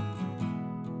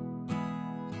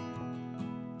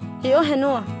hiyo henu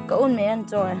ka un me an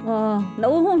cho la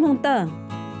u hong ta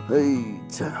hei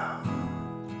cha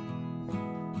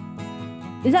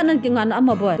izan nan ki ngan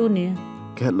ama boy tu ni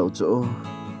ke lau cho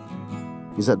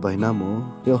izat bai na mo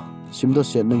yo simdo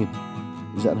sen nangin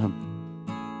izat ham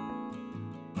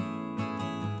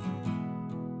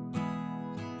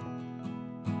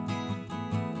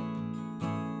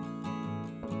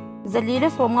zalile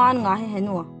somngan nga he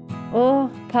henu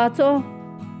pha cho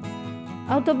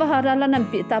auto bahara la nan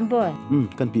pi tam boy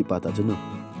kan pi pa ta chunu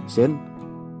sen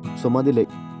soma de le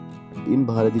in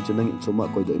bahara di chunang soma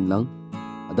koi do in lang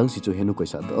adang si chu henu koi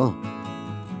sa to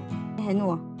henu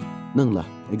nang la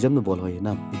exam no bol hoi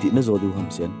nam iti na zo du ham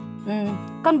sen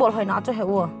kan bol hoi na cho he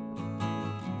wo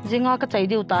jinga ka chai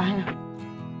diu ta he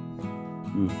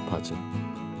pha chu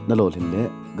na lo lin le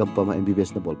gampa ma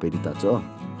MBBS na bol pe di ta cho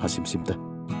hasim sim ta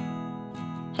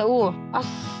heu as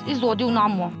izo diu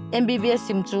namo MBBS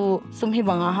sim chu sum hi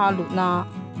banga ha lu na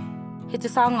hi chi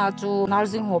sa nga chu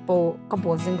nursing ho po ka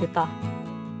bol jing ta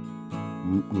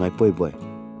ngai poi boy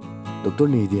doctor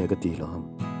ni dia ka ti lo ham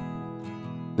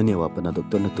nani wa pa na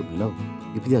doctor na tu mi lo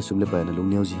ipidia sum le pa na lung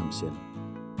neu ji ham sen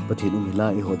pathin um hila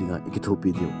I hodinga ikithopi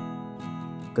diu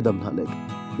kadam na le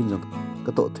pinjong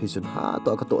ka to thei sun ha to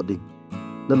ka to ding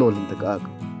na lo lin ta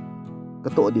ka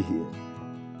to di hi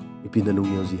ipin na lung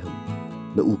neu ji ham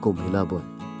na u kom hila boy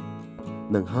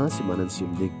nang ha si manan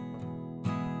sim ding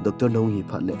doctor no hi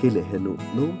phat le ke le henu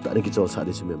no ta ne ki chol sa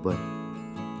de sim boy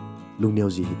lung neu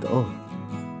ji hi to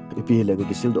ipi le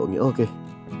ki sil do ngi okay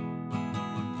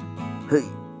hey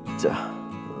cha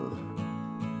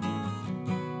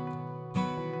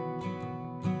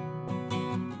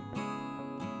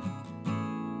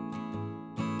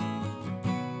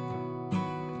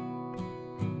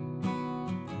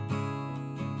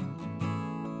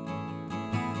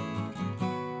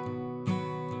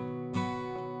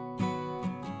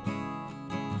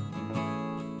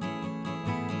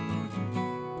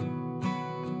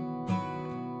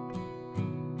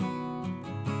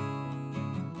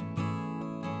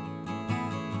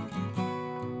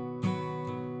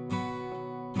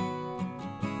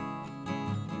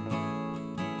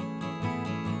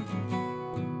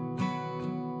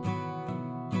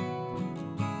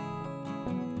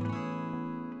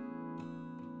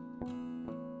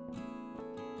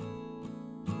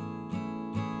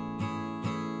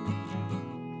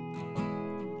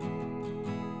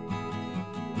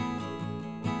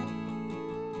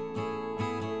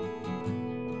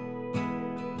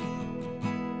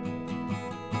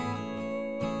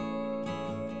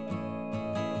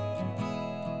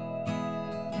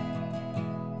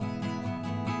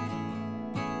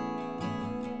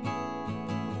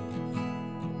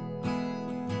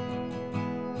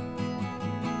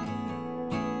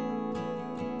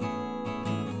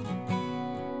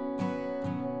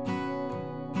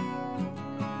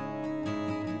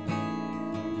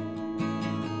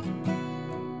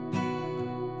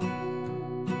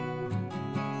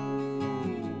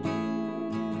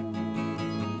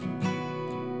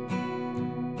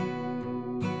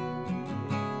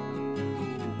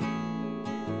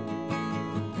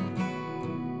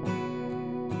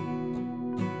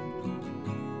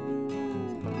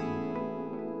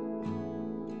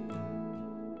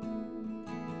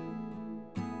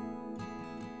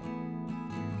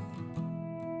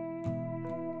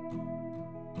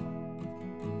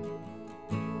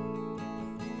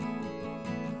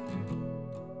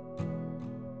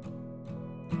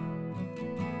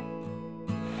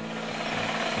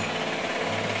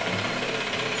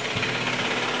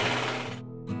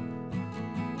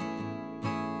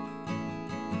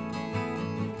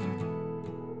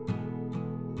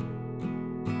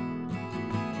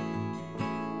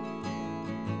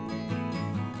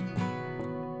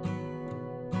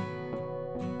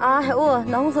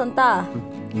nong son ta.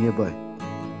 Nghe bài.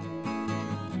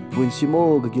 Buồn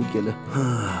simo cái kiểu kia là.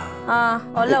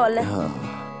 Ole.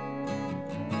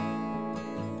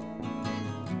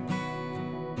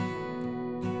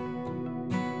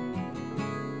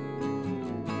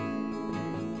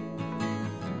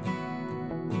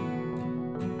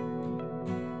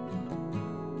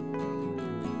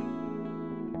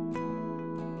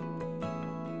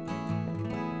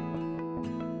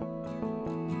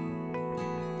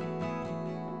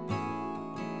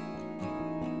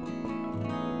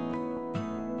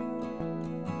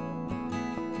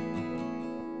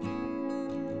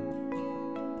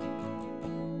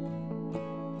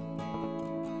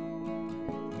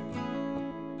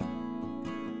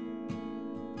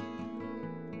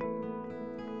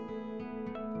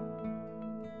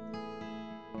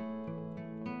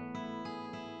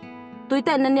 Tui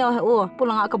tên nên nhiều hả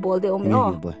pulang ngak kebol deh om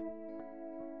yo.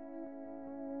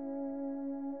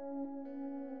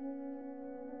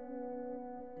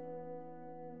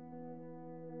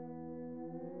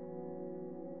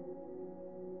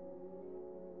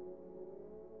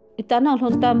 Itanang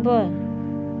lon tambah.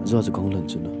 Doจะkong lần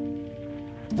chứ nó.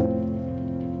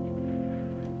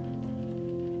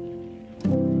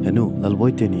 Henu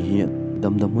lalboi te ni hi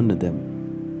dam hun na dem.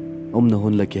 Na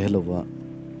hun la ke helova.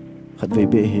 Khát về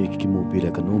bể he ki mu pi la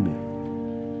kanome.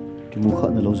 Ki mu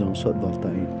khat na lo jang sot wal ta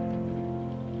in.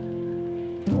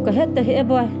 Ka het te he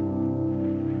boy.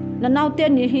 Na nau te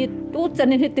ni hi tu chan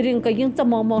ni tiring ka ying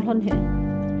chamo mo hon he.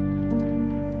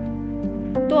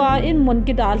 To in mon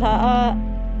ki dal ha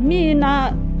mi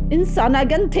na insana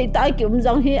gan thei ta ki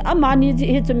jang hi amani ji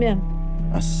he chme.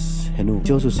 Henu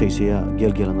jo su sei se ya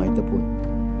gel ngai ta poi.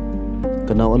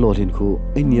 Kanau alo hin khu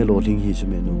ai ni alo ling hi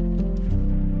chme no.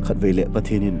 Khát về lệ bắt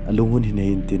thiên alung hun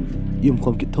hin tin yum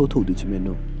khom kit thâu thâu đi chme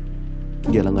no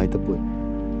gel ngai ta poi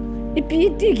ipi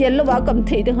ti gel lo wa kam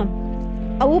thei de ham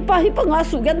au pa hi pa nga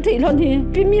su gan thei lon hi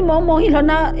pi mi mo hi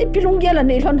lona ipi lung gel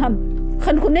nei lon ham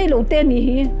khan khu nei lo te ni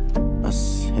hi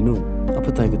henu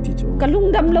apatai ka ti cho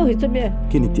kalung dam lo hi chme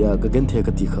kini tia ka gan the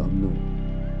ka ti kham no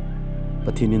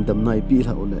pathin dam na ipi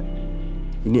la ole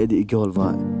ini adi gol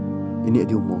wa ini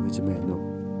adi mo hi chme no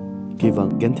ki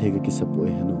wang gan the ka ki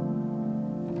sapoi henu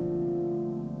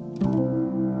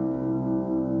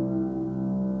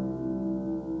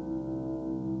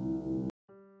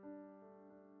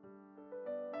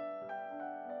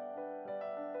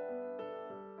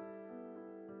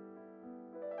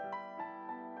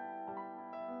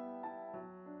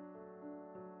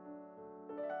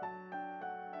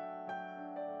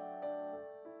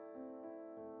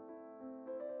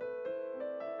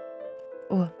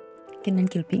Kinan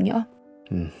kilping yo.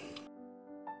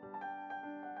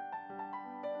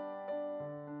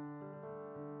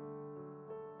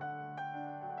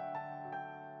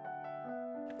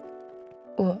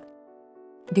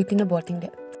 Duty na boarding de.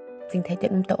 Sing thai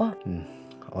tet num to.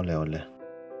 Ole.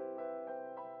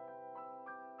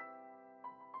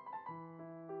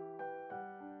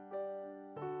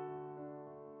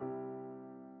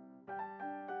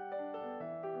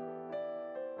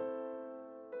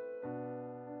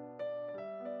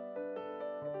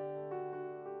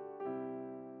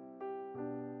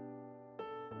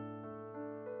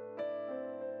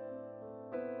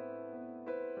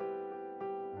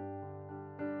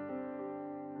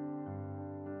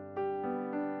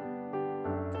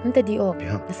 Nanti di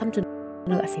na samchun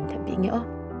no asim thambi nge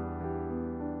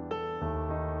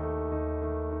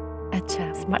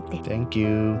Acha, smart deh. Thank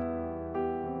you.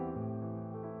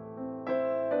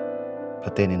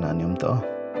 Patenin anium to.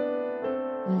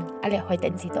 Ale hoi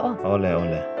ten si to. Ole.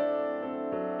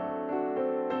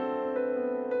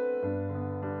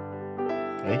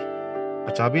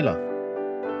 Acha bila.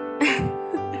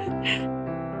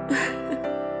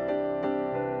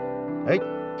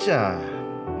 Acha.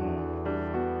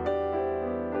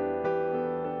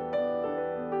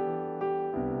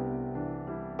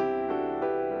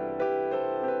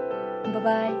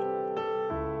 Bye-bye.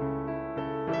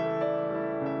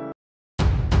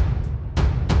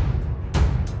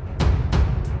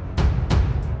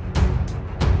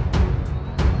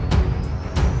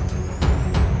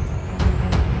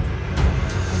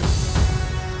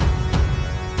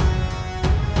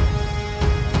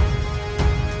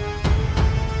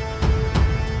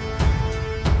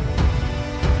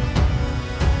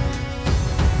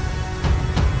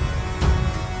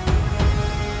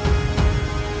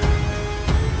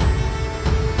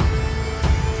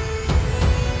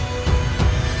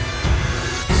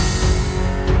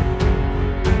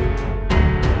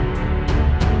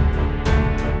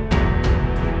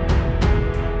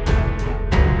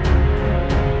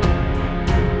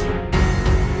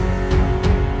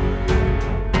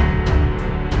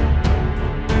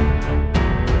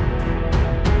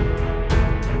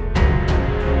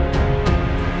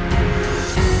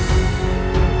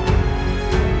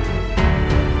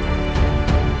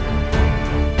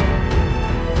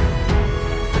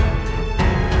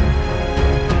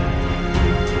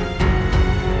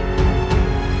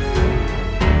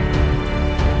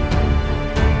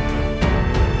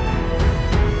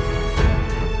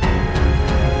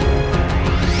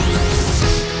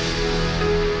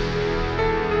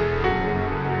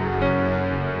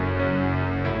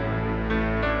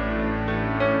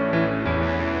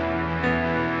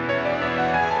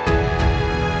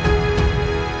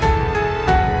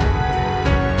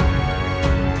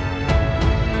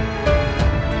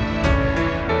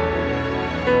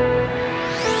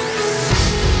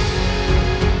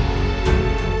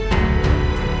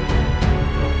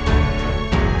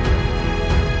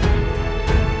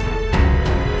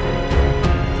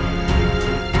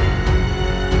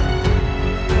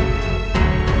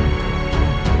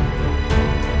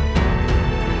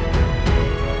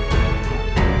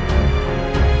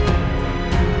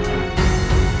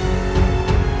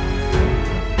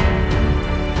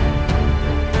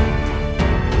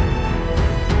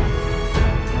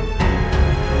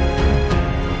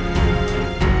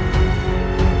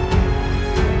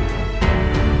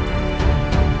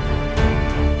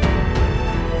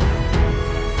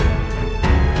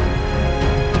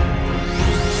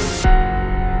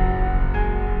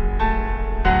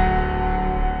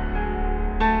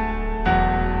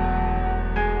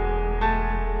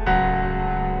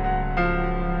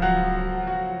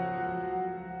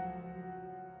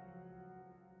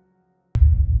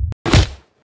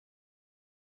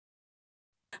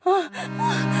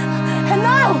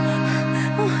 Hello.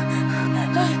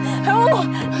 Hello.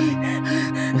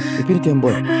 Ipin tiam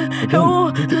boy. Hello.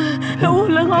 Hello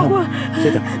lang ako.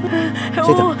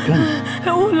 Hello.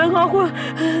 Hello lang ako.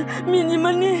 Mini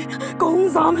mani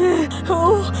kong sam he.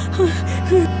 Hello.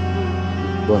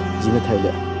 Boy, jina thai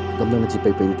le. Gamdang ji pai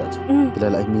pai ta chu.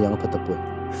 Bila lai mi yang phata poi.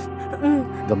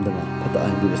 Gamdang phata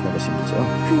ai bi bas na sim chu.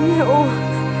 Hello.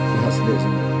 Ni has le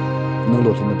jin. Nang lo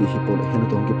thina di hi pol hen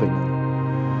to ngi pai na.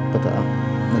 Phata a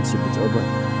nan sim chu boy.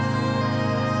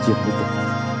 Ji bi ta.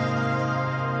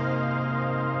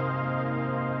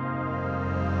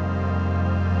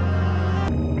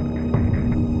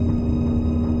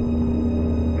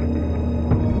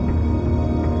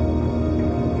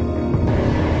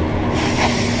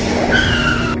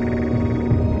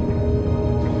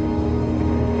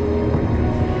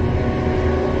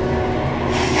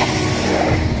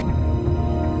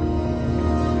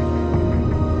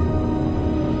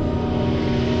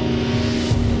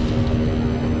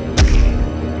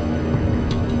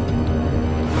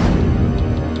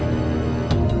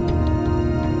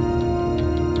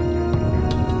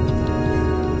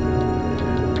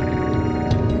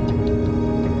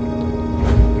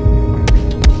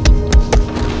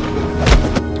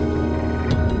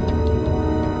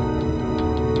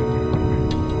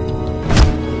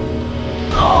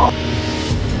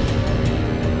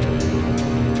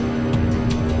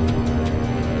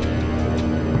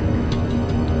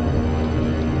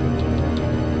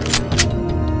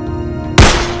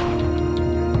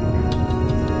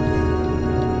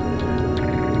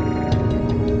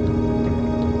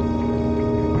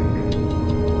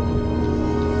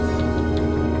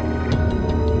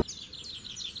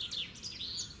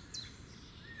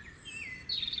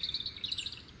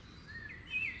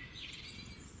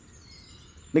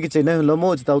 Niki China lo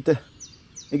mo chi taute.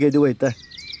 Ige du wait ta.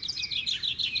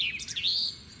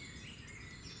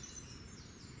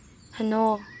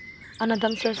 Hano,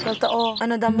 anadam sel ta o,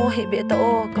 anadam mo hi be ta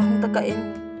o, ka hong ta ka in.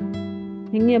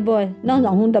 Hingi boy, nang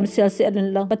nang hong dam sel se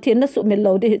an lang, pathin na su mi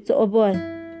lo de hi cho boy.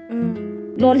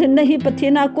 Lol hin na hi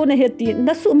pathin na ko na he ti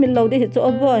na su mi lo de hi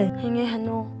cho boy. Hingi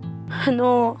hano.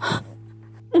 Hano.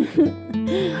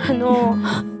 Hano.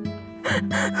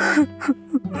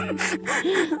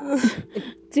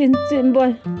 Chin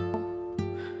boy.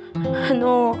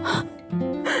 Hano.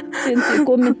 Chin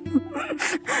ko min.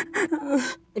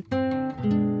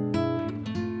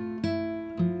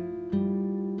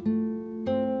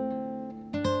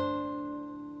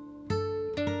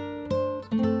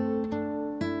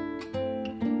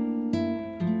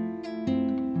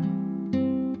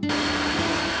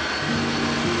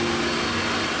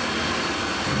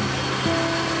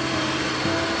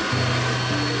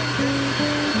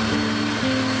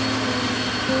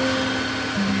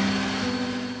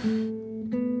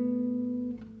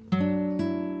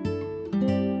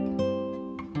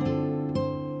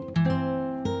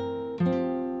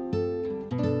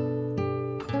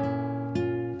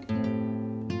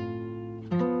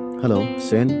 Hello,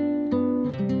 Sen.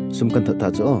 Sumkan ta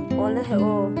cho. Ole he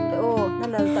o, na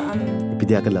lal ta am.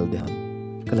 Ipidia ka lal de ham.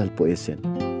 Kalal po Sen.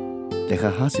 Lekha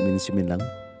ha simin lang.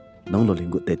 Nang lo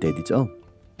linggut te di cho.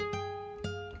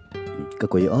 Ka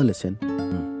koy ole Sen.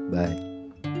 Bye.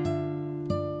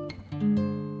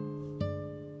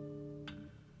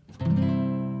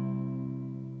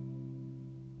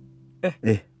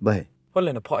 Bye.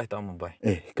 Hole na phai ta am bye.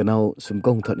 Kanao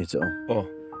sumkong thot ni cho. Oh,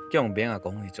 kyong beng a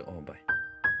kong hi cho bye.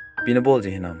 Pina bol ji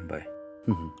hinam bai.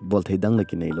 Bol thei dang la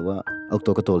ki nei lawa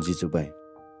auto ka tol ji chu bai.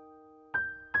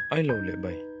 Ai lo le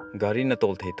bai. Gari na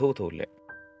tol thei tho le.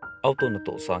 Auto na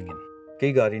tol sangin.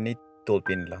 Ke gari ni tol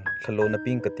pin lang. Thalo na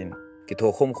ping katin. Ki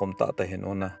tho khom ta hen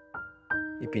ona.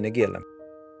 Ipina gelam.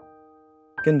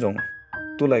 Ken jong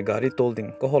tu lai gari tol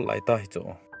ding ko hol lai ta hi cho.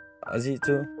 Aji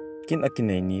chu kin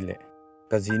akinei ni le.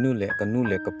 Ka jinu le ka nu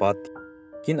le ka pat.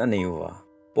 Kin aneiwa.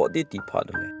 Po de ti pha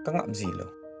le. Ka ngap ji lo.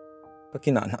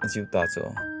 Pakina na jiu ta cho.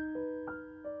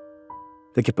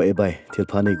 Taki pa bai thil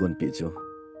pha nei gon pi chu.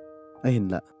 A hin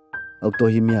la. Auto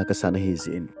hi mia ka sana hi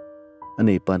zin.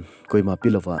 Anei pan koi ma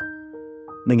pilawa.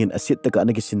 Nangin asit ta ka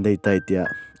na ki sindai tai tia.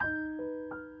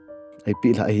 Ai pi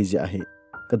la hi ja hi.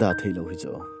 Ka da thei lo hi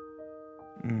cho.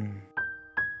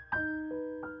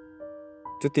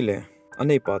 Chutile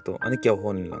anei pa to ani kya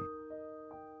hon lang.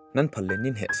 Nan phalle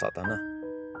nin he sa ta na.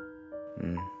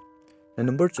 Na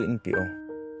number chu in pi o.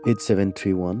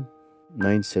 8731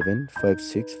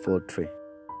 975643.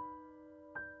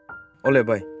 Ole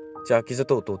bai, cha ki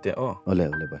to te o. Ole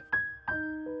bai.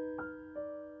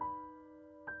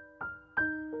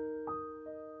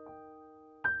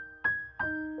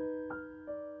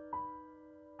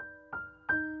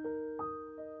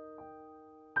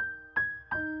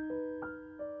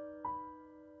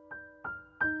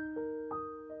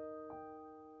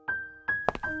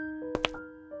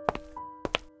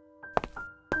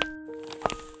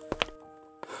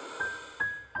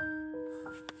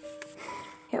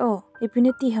 Heo,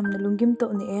 ipinati ham na lunggim to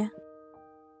ni e.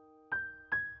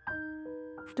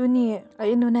 Tu ni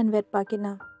ay inunan vet pakit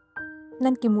na.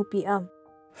 Nan kimupi am.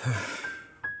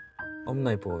 Om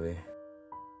nai po ve.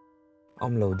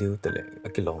 Om lo diu tele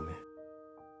akilo me.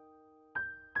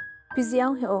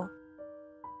 Piziang heo.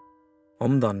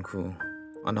 Om dan khu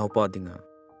anau pa dinga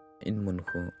in mun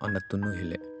khu anatunu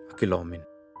hile akilo min.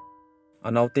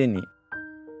 Anau te ni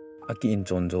aki in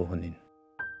chonjo hunin.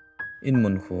 In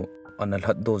mun khu anal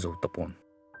hat do zo tapon.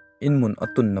 In mun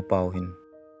atun na pau hin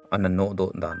anano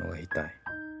do dano hitai.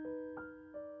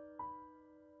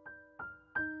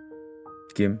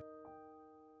 Kim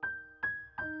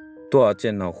to a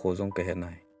chen nau kho jong ka he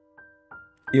nai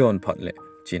ion phat le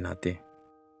china te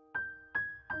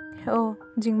Heo,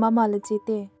 jing mama le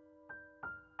chite.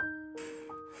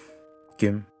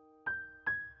 Kim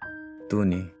tu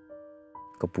ni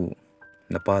kapu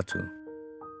na pa chu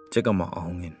chekama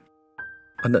ahongin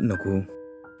anat na ku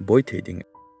boy the ding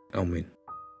amin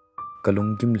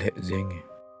kalung kim le jenge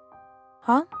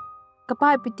Ha?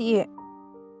 Kapa piti e.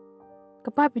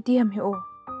 Kapa piti ham heo.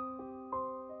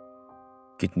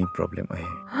 Kidney problem ai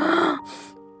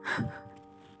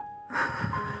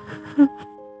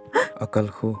akal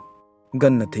khu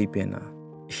gan na thei pe na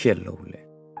hel lo le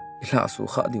ila su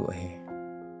kha diu ai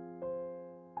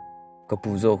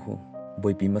kapu zo khu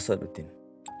boy pi masat utin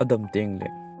adam teng le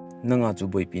nanga chu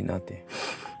boy pi na te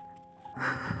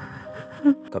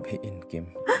kap he in kim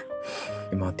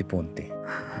imati ponte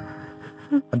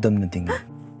adam na ding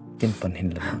ken pan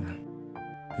hin la ngai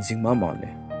jingma ma le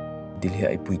dilhi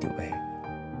ai pui diu ai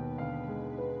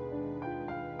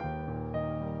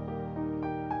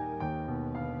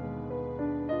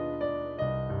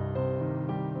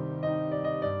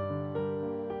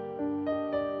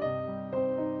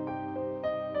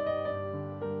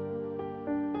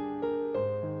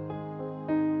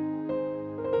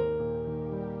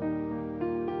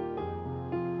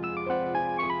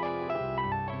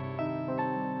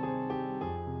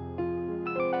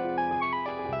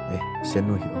Sen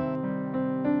no hiyo.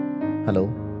 Hello,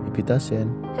 ipita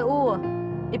sen. Heo,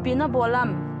 ipina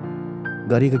bolam.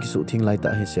 Gari ka kisu thing lai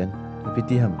ta he sen.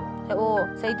 Ipiti ham. Heo,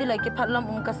 say di like patlam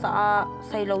ka sa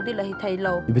say lo di lahi thai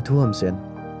lo. Ibitu ham sen.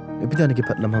 Ipita ni ki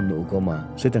patlam ham no ko ma.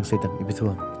 Setang ibitu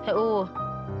ham. Heo,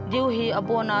 diu hi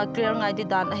abona clear ngai di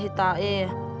dan ahi ta e.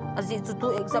 Azi chu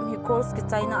tu exam hi course ki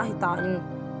China ahi ta in.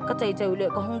 Ka chai chai le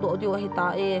ka hong do diu ahi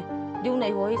ta e. Diu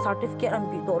nei ho hi certificate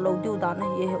am bi do lo diu dan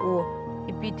ahi e heo.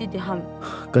 Ipiti di ham.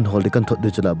 Kan hold kan thot de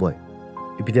chala boy.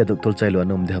 Ipiti doctor chai lo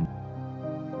anom de ham.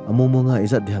 Amo mo nga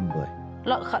izat de ham boy.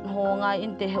 Lak khat ho ngai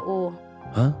in te heo.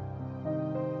 Ha?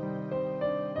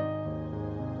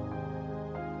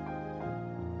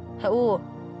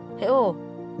 Heo.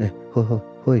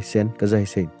 Hoi sen ka jai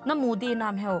sen. Na mu di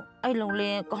nam heo. Ai lo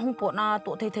le ka hong po na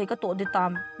to thei ka to di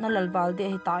tam. Na lalwal de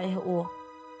hi ta e heo.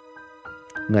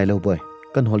 Ngai lo boy.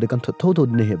 Kan hold kan thot tho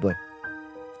ne he boy.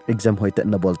 Exam hoi ta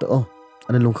na bol ta o.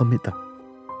 Ana lungkham hita.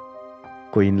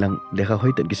 Koin lang lekha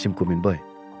hoi tan kisim kumin boy.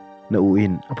 Na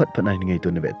uin aphat phanai ngai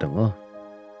to ne be tang o.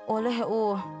 Ole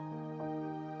heo.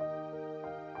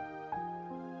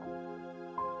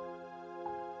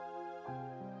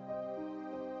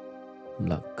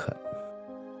 Lakhat.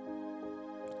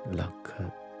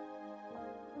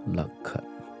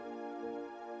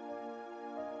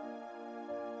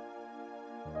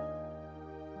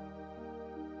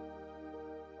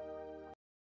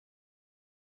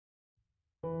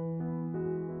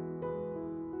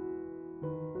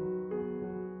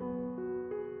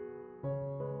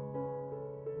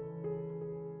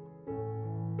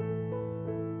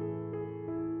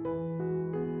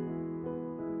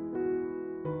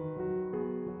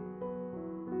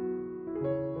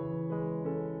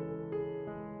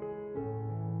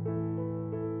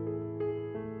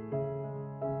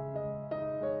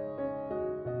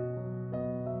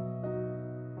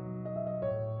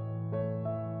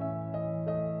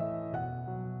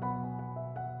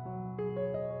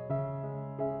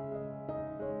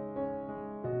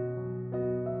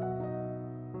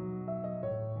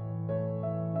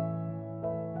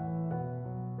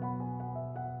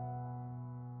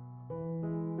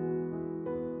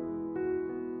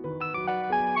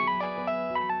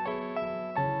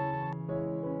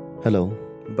 Hello.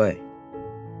 Bye.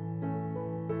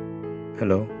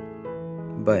 Hello.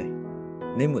 Bye.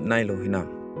 Nei mut nai lo hinam.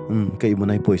 Kai mo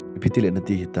nai pois pitile na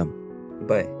ti hitam.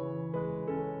 Bye.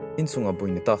 Insung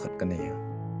abuin ta khat ka nei.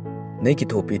 Nei ki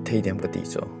thopi thei dem ka ti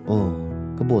cho. Oh,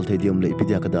 ka bol thei diom le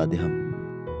pidia ka da de ham.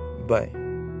 Bye.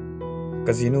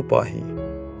 Casino pa hi.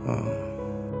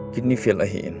 Kidney fail a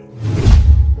hin.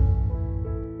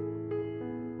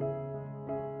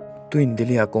 Twin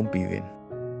Delia compivin.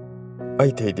 ai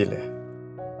thei dile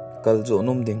kal jo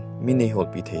nom ding mi nei hol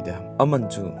pi thei da aman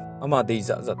chu ama dei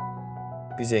za zat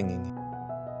pi jeng ngi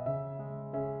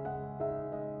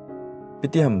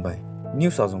piti ham bai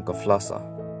new sa jong ka flasa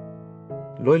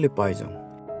loi le pai jong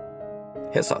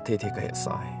he sa the the ka he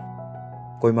sa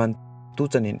koi man tu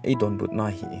chanin ei don but na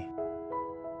hi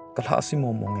kala si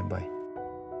mo mong e bai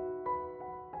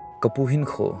kapu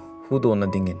hinkho hu do na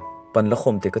dingin pan la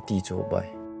khom te ka ti cho bai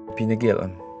pina gel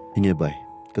am hinge bai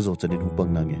ka zo chanin hu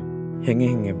pang na nge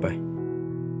henge bai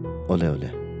ole ole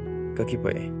ka ki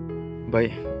bai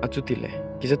achuti le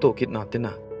ki za to kit na te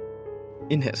na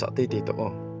in he sa te te to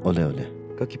ole ole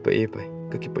ka ki bai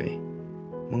ka ki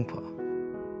mong pha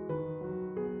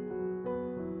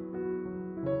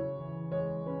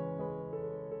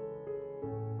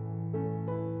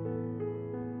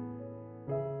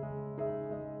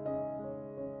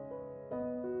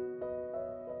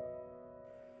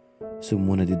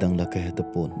sumuna di dang la ka heta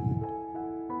pon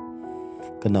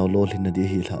kanaw lol hin di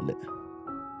hi la le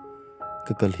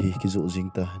ka kal hi ki zo jing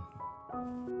ta han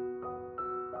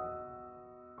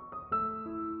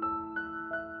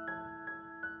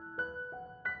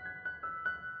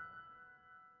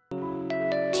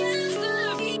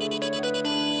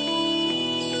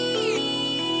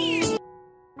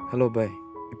hello bai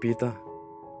ipita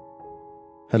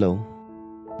hello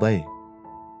bai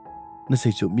na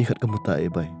sei chu mi khat ka muta e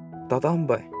bai tata ham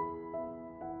bai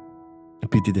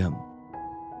piti de ham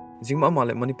jingma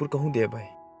male manipur ka hung de bai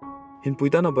hin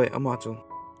puita na bai ama chu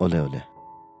ole ole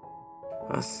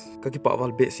as ka ki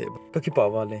pawal be se ka ki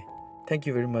pawale thank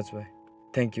you very much bai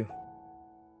thank you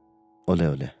ole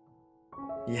ole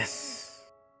yes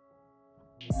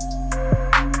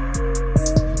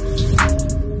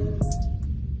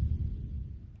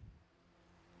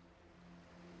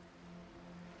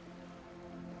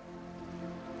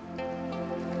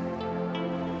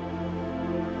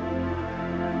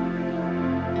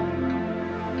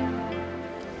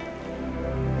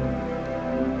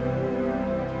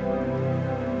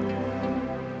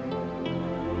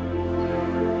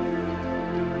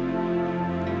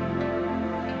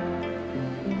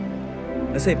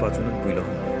Nasay pa chu nan puilo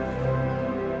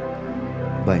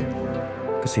bai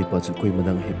kasi pa chu koi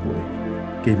madang he boy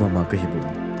ke mama ka hi bo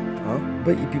ha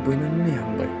bai ipi boy nan ne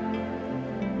ham bai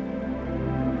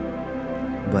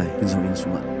kinjong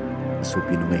insung so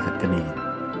pinu mai khat kani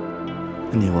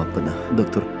ani wa pana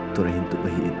doktor torahin tu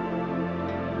bahi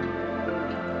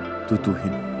tu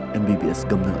hin MBBS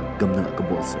gamna ka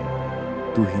bol sai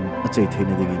tu hin achai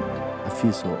theina dingin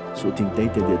afiso shooting tai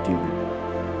te de tu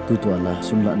tu ala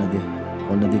sumla na de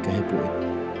ona de ka hepo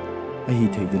ai hi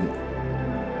thei de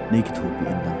nei ki thopi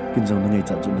en dang kinjong na ngai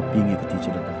cha chu na pinge ka ti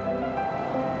chu la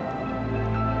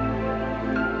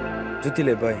juti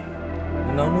le bai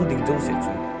na nu ding jong se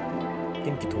chu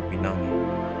kin ki thopi na nge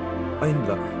ain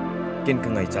la kin ka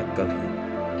ngai chat kal hi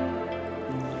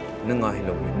na nga hi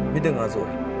lo midang a zo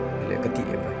le ka ti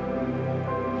e bai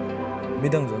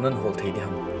midang zo nan hol thei de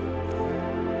ham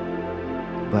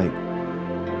bai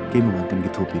ke mo man kan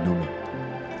ki thopi no me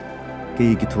ke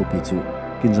ki thopi chu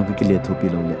kinjong ki le thopi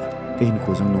lo le ke hin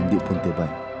ko jong nom di phun te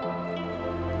bai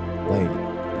bai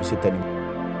se tani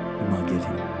ma ge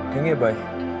thi henge bai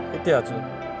ete a chu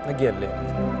na ge le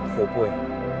ho poi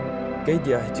ke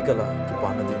dia chi kala ki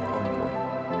pa na ding on poi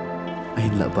ai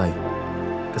la bai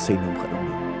ka sei nom kha dong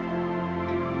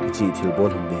chi thil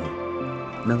bol hum de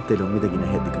nang te lo mi da gi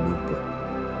na he di ka nom poi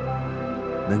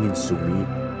nang in sumi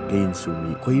ke in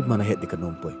sumi khoi mana he di ka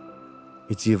nom poi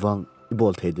chi wang i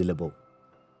bol the de le bo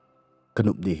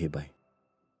kanup di he bai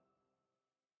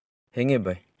henge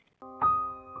bai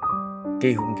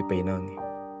ke hum ki pe na nge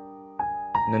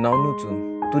na naw nu chu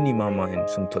tu ni mama en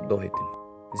sum thot do hetin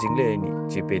jingle ni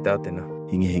chi pe ta te na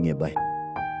hinge bai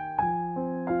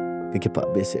ke pa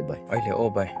be se bai ai le o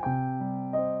bai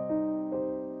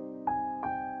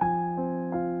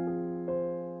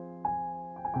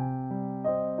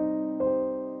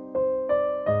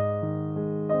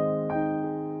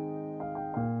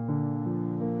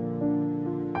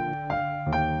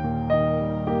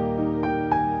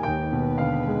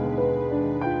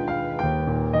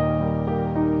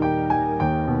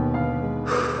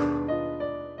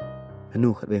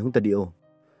nu khat ve hung ta di o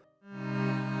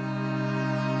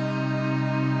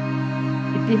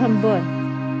ipi ham boy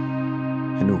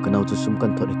hanu kanau chu sum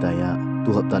kan thot ta ya tu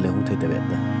hap ta le hung thai ta ve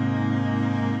ta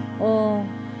o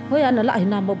hoi ana la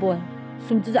hina mo boy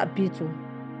sum chu ja pi chu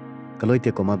kaloi te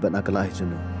ko ma ba na kala hi chu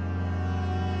no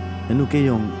hanu ke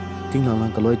yong ting lang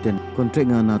lang kaloi ten contract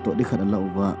nga na to di khat la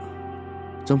uwa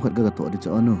chom khat ga to di cha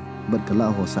anu bat kala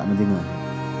ho sa na dinga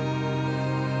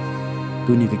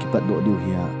tu ni ka ki pat do diu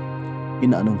hiya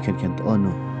ina anong khen to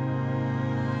anu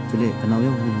chule kanau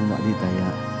yang hu ma di taya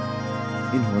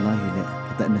in hola hi le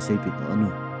phata na sei pi to anu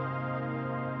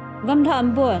gam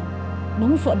tham boy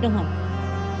nong so dang ham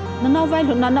na naw vai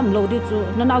lu na nam lo di chu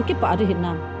na naw ki pa di hin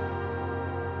nam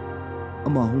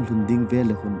ama hung thun ding ve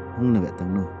le hun hung na ve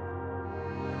tang no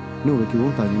nu ve ki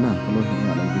wo ta ni na ko lo hin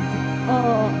na lang bin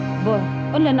boy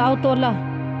on le na auto la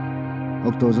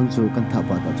auto jang chu kan tha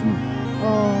pa ta chu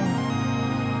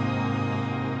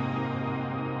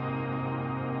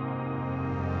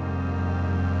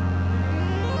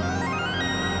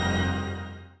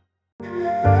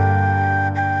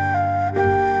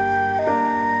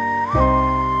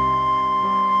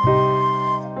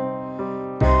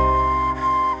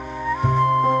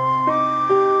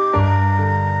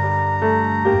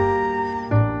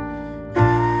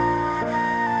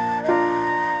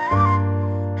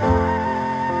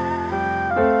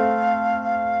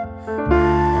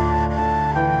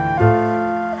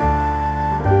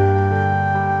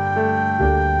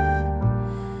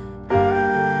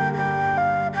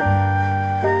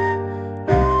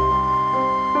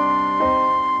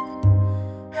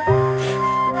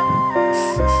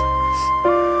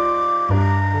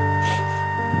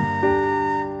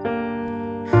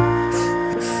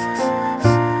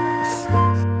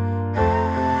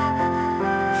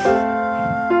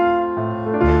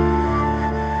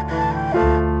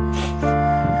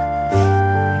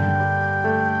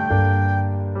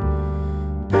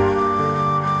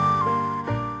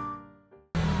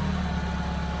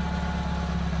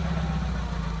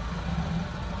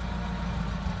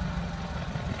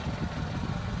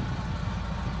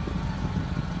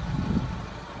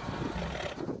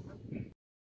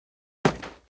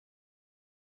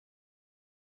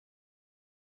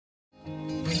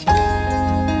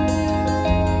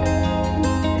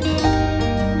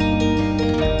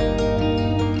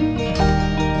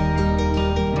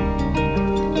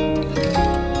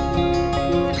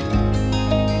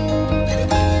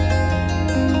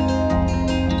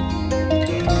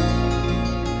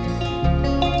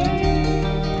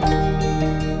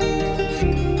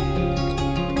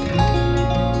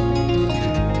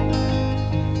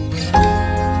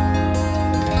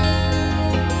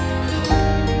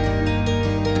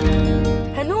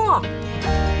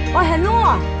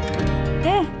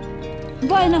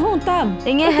boy na hung tam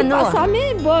inge hanu sami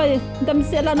boy dam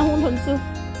sela na hung thon chu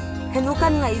hanu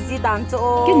kan ngai ji dan cho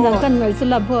kin jang kan ngai chu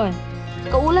la boy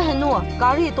ka ula hanu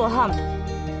kari to ham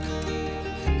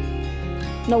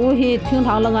na u hi thing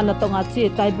thang langa na tonga chi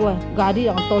tai boy gari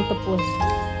yang tol ta pu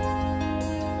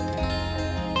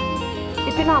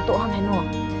ipina to ham hanu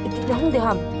iti na hung de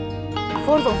ham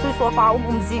phone zo su so fa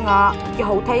jinga ki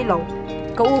ho thai lo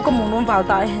ka u ka munum wal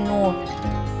ta hanu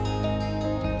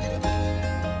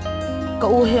ka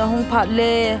u he hung phat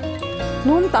le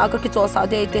num ta ka ki cho sa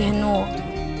de te henu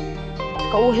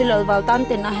ka u he lal wal tan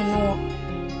te na henu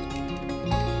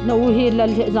na u he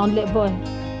lal he jang le boy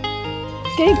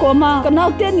ke ko ma ka naw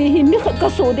te ni hi mi ka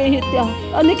so de hi tia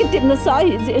ani ki tip na sa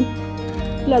hi jin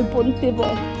lal pun te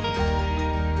boy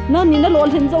na ni na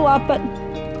lol hin zo wa pat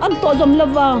an to jom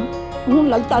lawa hung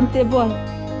lal tan te boy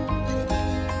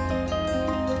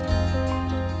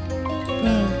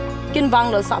kin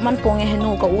wang lo sa man pong he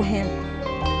henu ka u he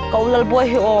kau lal boy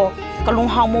he o kalung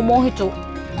hang mo hi chu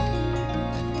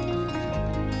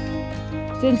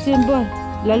chen boy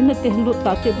lal na te lu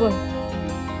ta te boy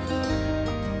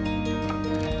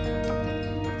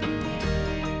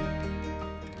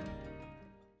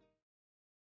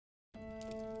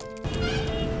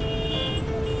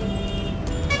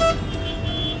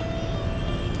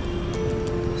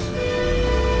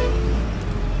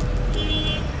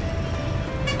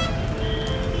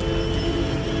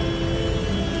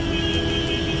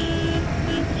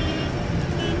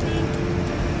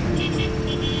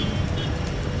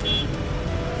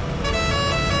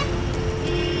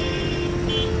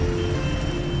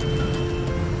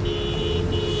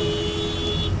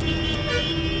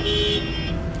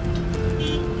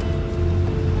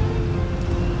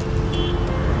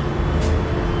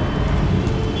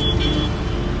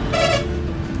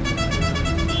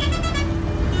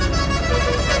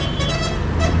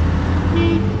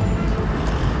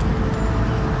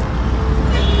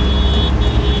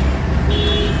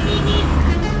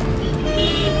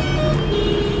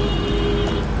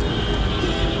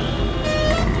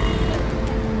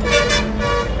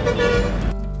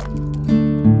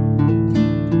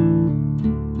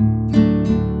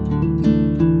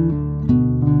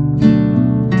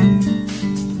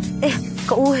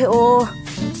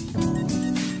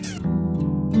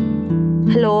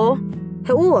Hello,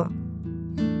 Hữu.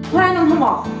 Khoan không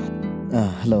hả?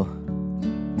 Hello.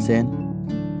 Sen.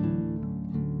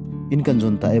 In kan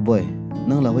zon ta boy.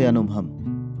 nang la hoya nom ham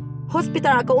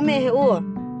hospital ka ume he o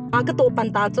ka to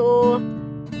panta cho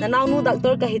nanang nu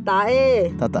doctor ka hita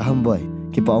e tata ham boy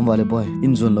ki pa om wale boy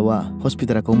in zone lawa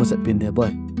hospital ko ma sat pin de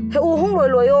boy he u hung loi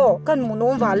loi o kan mu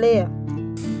nom wale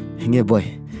hinge boy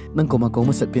nang ko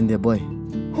ma sat pin de boy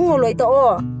hung loi to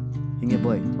o hinge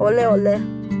boy ole ole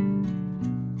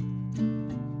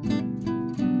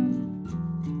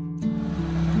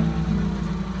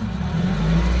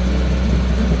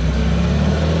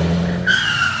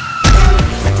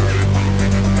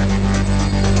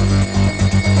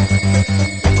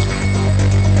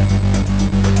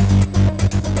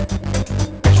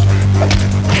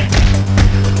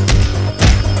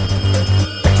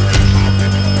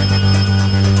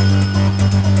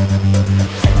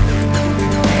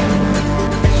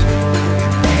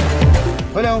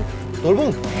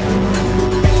Tolbung.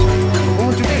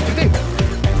 Oh, cuti.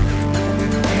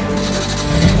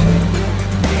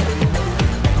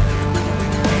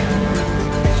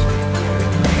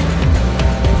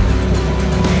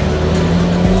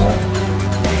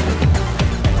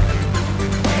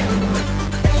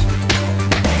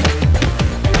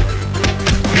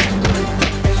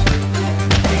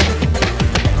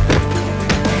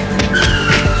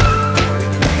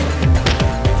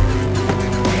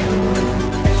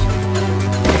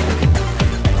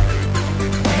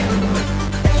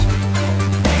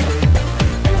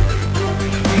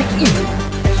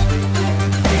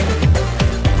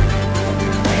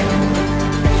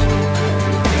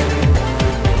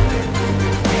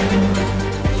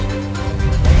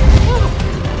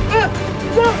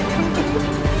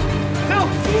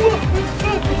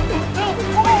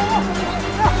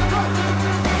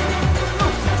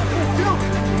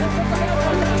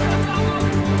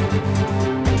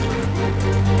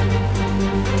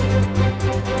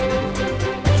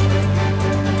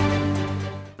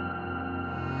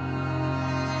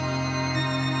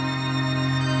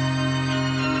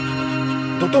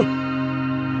 Doktor.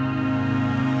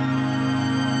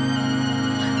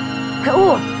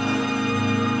 Heo.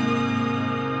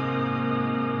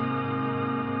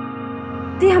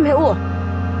 Diam heo.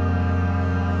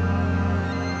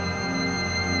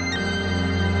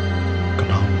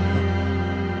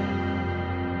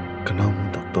 Kenapa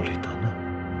doktor itu?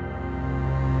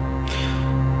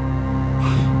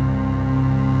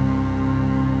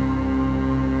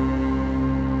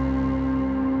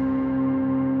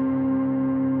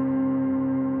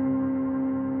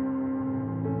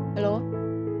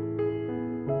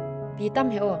 Tam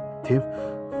heo. Tim,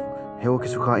 heo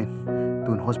kisukain.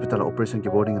 Tun hospital operation ke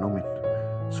boarding anomin.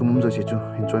 Sumum jo sichu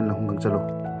enjoy la hungang chalo.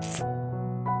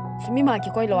 Sumi ma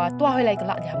ki koi lo a to hoi lai ka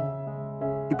la jam.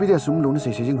 Ipidia sum lo na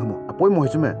se jing hamo. Apoi mo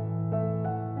hichume.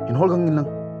 In hol gang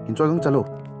lang. Enjoy gang chalo.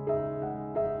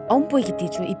 Om poi ki ti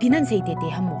chu ipinan se te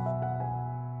hamo.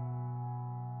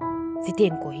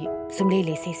 Siten ko hi sum le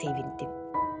le se vintin.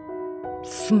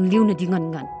 Sum liu na di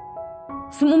ngan.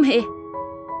 Sumum he.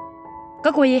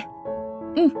 Ka ko ye.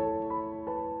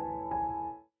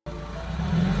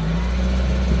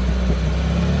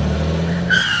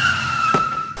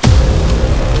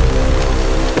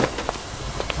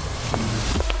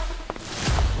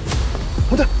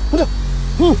 Udah.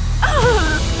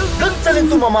 Gan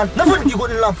chalin tu maman, nafun ki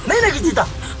godin lang. Nay lagi cita.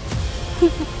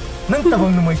 Nang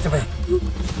tabang numay sabay.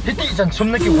 Hiti jan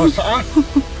sumna ki wasa.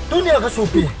 Dunia ka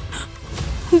supi.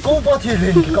 Kau ba thi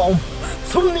len ki kaum.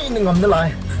 Sumni ning ngam na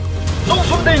lai. Lo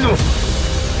sum dai nu.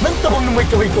 Nang tabang numay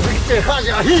sabay ko ki che kha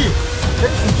ja hi.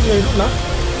 Len sum ti lu na.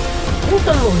 Ku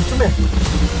tan lo ni chume.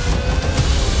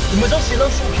 Ima jang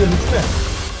silang su ki lu chume.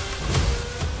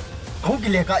 Kau ki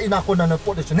le ka ina ko na na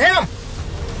po de chune.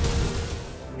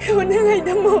 Heo na ngai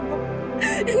damo.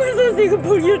 Ima so si ko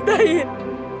pulyo tai.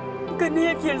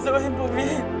 Kaniya kiel so hen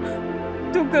bomi.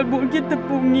 Tukal bol kita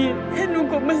pungi. Henu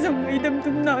ko masang idam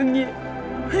tum nangi.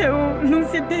 Heo lung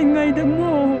si tengai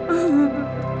damo.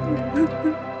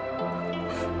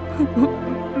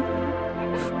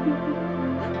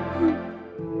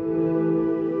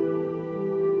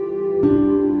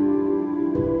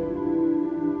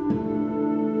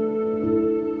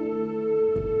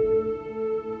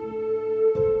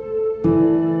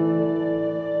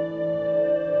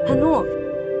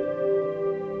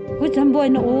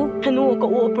 Jangboi na o. Hanu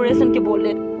ko operation ke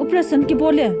bole. Operation ke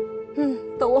bole.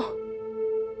 To.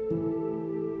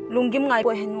 Lunggim ngai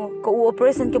boy hanu ko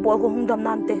operation ke bol ko hungdam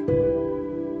nante.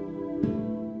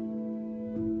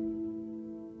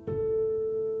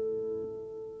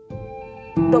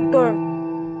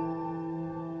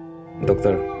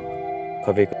 Doktor,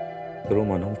 kave kru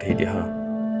manong thei dia ha.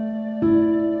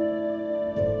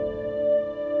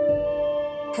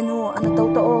 Hanu ana to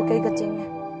kay ka ching.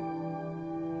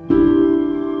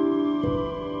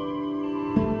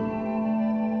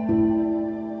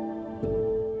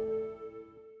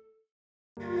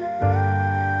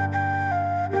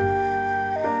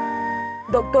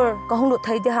 doctor ka hung lut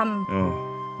thei de ham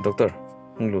doctor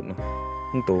hung lut no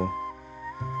hung to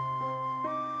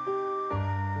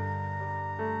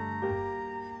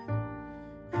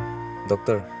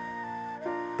doctor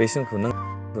patient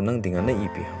khunang dinga na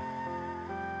ipi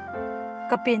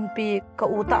kapin pi ka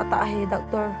uta ta he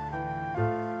doctor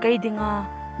kai dinga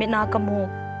mena kamu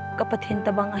kapathin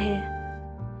tabang ahe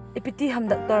ipiti ham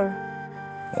doctor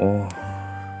oh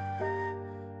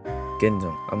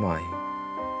kenjong amai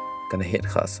kana het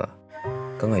khasa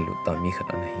ka ngai lu ta mi khat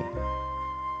anahi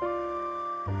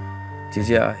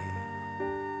jija ai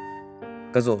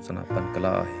ka zo chana pan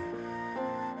kala ai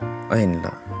ain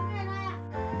la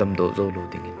dam do zo lu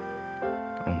dingin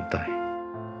tai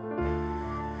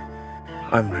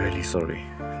I'm really sorry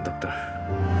doctor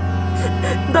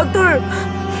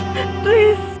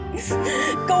please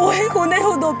cậu hãy khổ này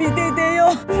hồ đồ bị tê tê yo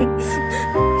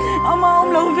ama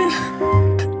ông lâu viên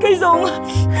cây rồng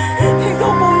thì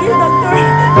cậu buồn như doctor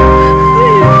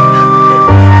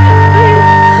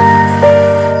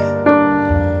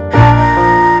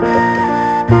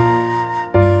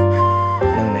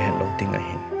nang này lâu tiếng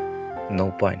ai no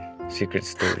point secret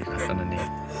story khát anh này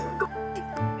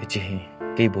chỉ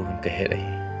cây bùn cái hệ đấy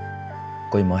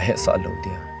coi mà hệ sợ lâu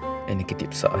dia anh cái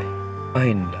tip sợ ai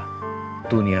là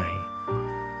dunia hi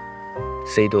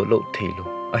seido lo theilu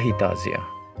ahi ta zia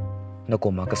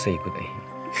nakoma ka sei gun ahi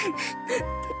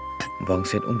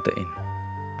wangset ta in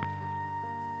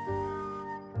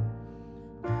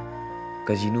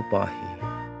kajinu pa hi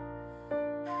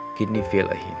kidney fail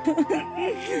ahi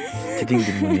tiding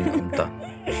din munin umta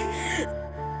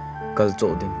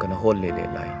kalcho din kana hol le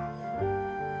lai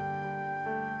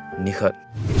nikhat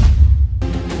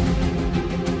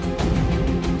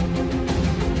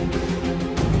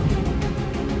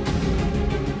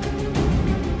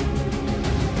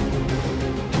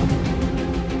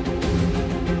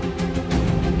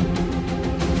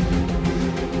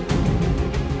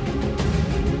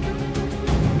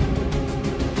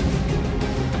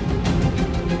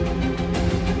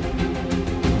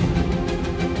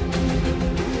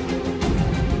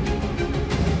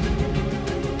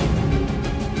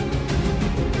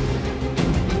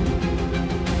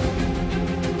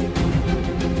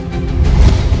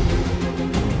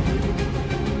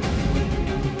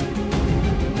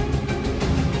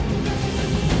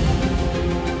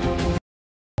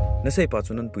Nasay pa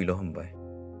chunan puilo ham bai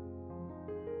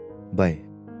bai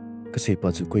kasay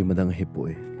pa chu koi madang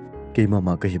hipoi kay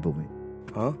mama ka hiboi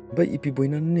ha bai ipi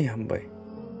boina ne ham bai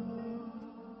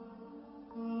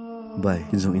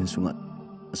kinjong insunga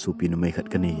supi na may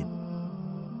khat kanin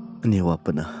aniwa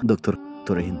pa na doktor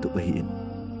torahin to bahiin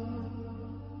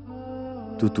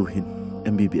tutuhin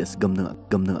MBBS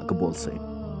gamnanga ka bolsay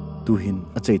tuhin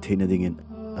achay thei na dingin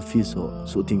afiso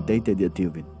suting tay te dia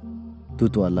tiwin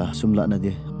tutwala sumla na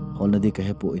di hol na di ka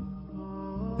hepoin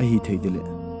ahi thei dile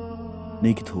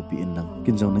nei ki thopi in lang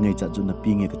kinjong na ngai cha chu na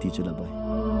pinge ka ti chula bai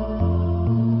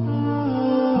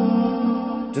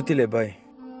jutile bai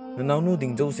na naunu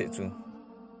ding jo se chu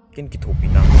kin ki thopi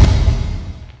na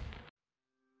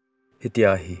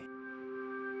hitia hi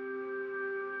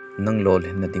nang lol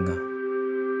hin na dinga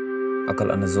akal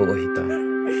ana zo hita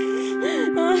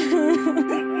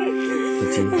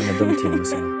hitin na dam thim ma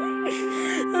sang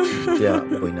dia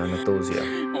boina na to zia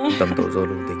dam to zo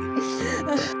lu ding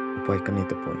pai kani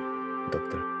to poi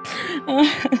doctor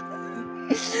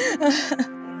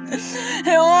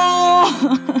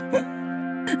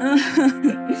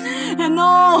Hello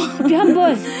Piam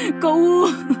boy cậu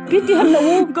piti ham na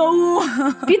cậu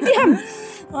piti ham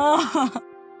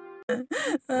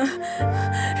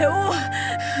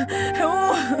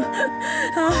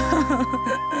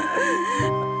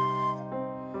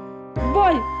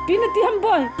boy pinati ham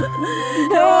boy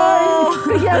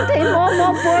kaya tay mo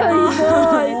boy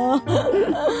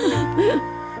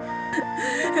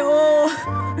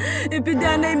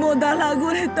ipidanay mo dalago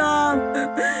hitam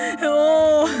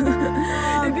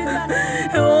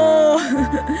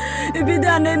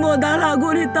ipidanay mo dalago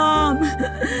hitam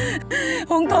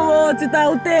hong tawo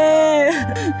chitao te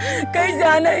kay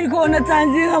janay ko na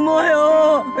chansing mo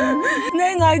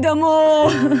nay ngay da mo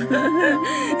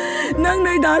nang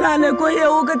nay dalala ko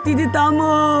ka tidita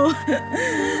mo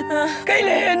kay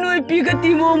lehe no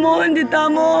ipikati mo hindi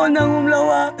tamo nang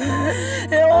umlawa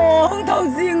hong tao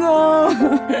singo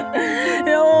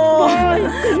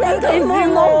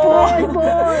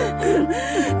boy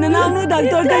nanano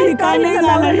doctor kay kanay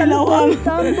nga na hilawam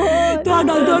to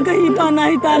doctor kay hita na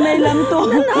lam to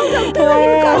doctor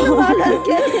ka nawalan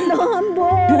kaya hilawam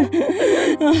boy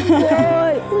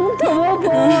boy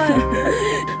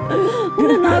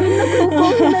nanawin na kuko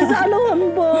kinasalawan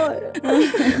boy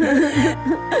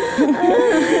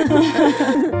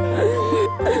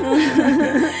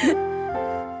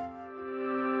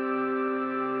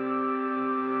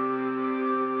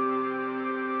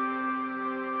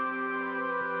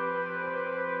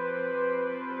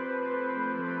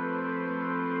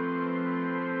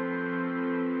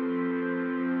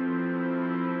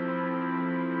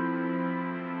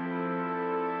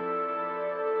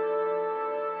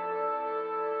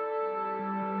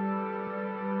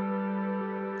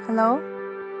Hello?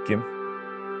 Kim?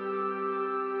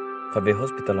 Kabe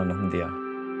hospital na dia.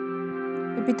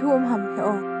 Ipitu ham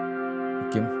heo.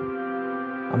 Kim?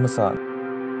 Amasa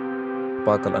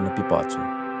pakal ana pipacho.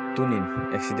 Tunin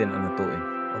accident ana toin.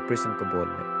 Operation ka bol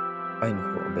le. Ain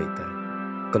ko abaita.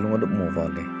 Kalunga do mo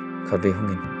vale. Kabe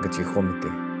hungin gachi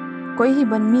khomite. Koi hi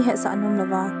ban mi he sa anum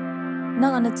lawa.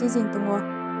 Nang ana chijing tungwa.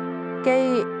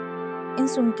 Kay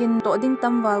insung kin to ding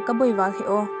tamwal ka boiwal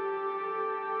heo.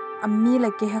 Ammi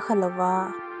lagi he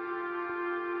khalawa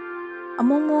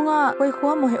among mo nga koi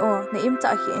khuwa mo he o na im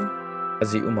cha hin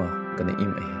azi uma kana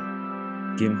im ai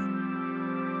Kim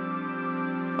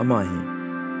ama hi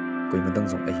koi madang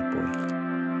jong ai poi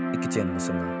ikichen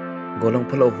masanga golang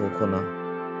phalo ho khona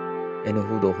eno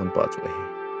hu do hon pa chu ai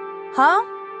ha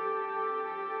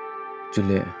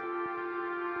chule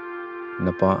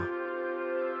napa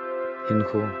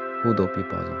hinkho hu do pi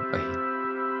pa jong ai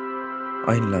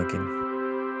ain lakin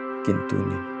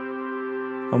Kintuni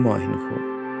ama hinkho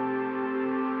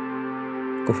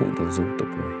ko hu do zo to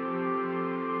boy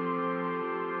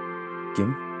Kim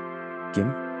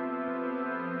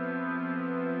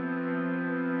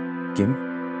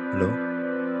hello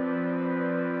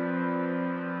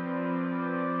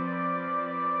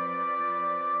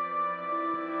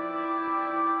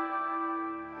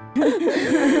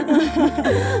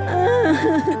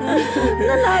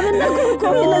Nanawin na ko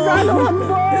minazalo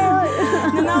boy.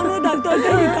 Nanawin doctor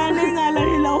kahi kane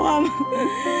ngalari lawam.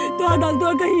 To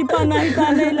doctor kahi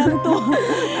panay lang to.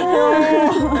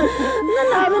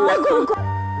 Nanawin na ko.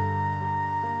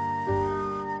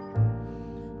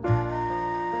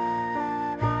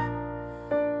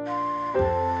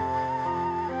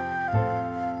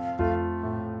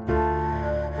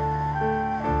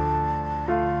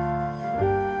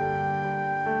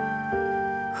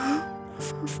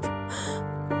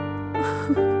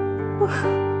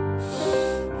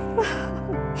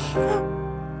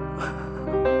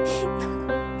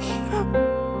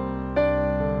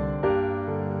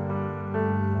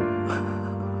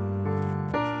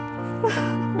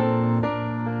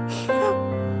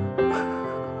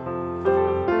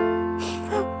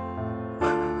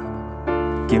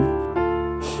 Kim,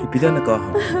 ipida na ka ha?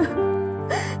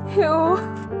 Yo,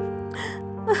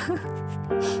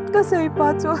 kasi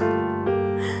ipacho,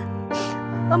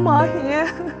 ama hiya.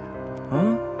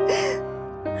 Huh?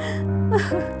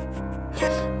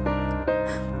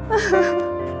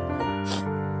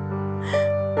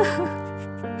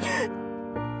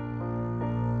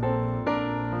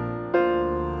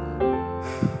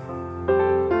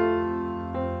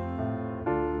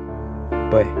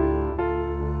 Bye.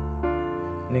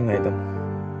 Ni ngai dam.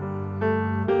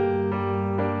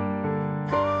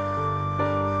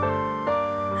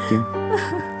 Kim.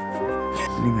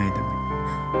 Ni ngai dam.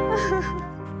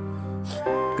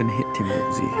 Kan hit tim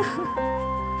zi.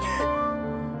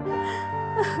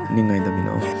 Ni ngai dam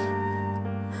ino.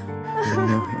 Ni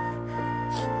ngai he.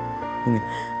 Hungin.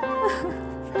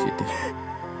 Chiti.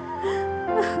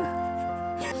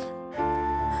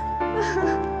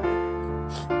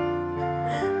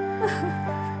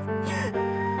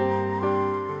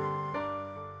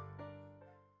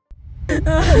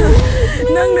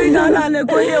 Nang nagdala na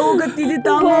ko yung gati di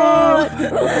tamo.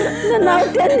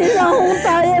 Nanawin ni na hong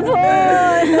tayo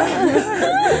boy.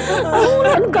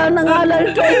 Ahuran ka na ngalal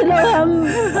kay Loham.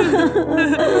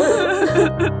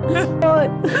 Boy,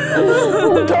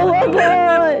 hong tawa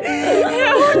boy.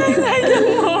 Hunay ngayon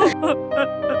mo.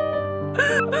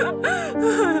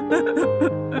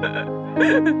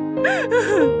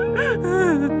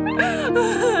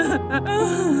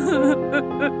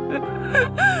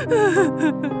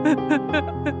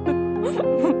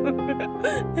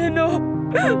 Ano?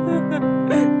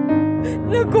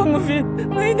 Nagkumafit.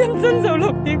 Ngayon ang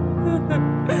sansaulok dik.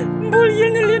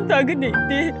 Bulyan na liyan taga na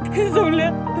iti.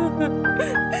 Saulat.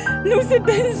 Lusit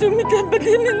tayo sumikat pa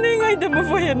din na ngay na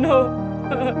mafayan no.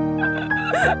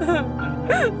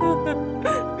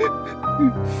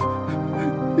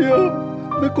 Ya,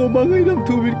 nakumangay ng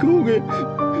tubig ko ngayon.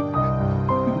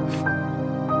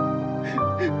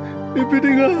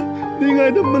 Ipidi nga, di nga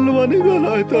naman lumanin nga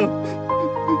na ito.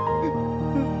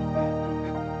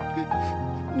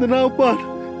 Nanapan,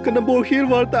 kanabukir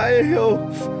war tayo.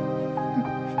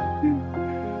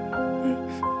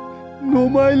 ngô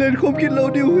mai lên không kít lâu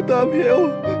điều tam hiểu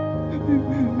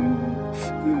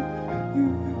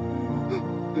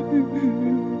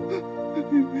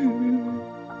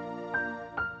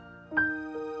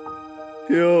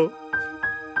hiểu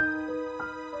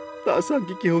ta sang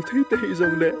cái kiểu thấy tệ rồi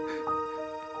nè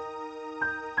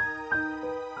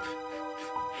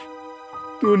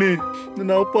tu nè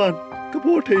nào pan cái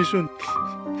bộ thấy xuân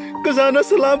cái giá nó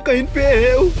salam kahin pe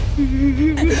hiểu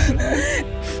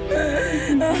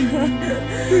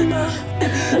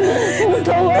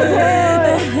thôi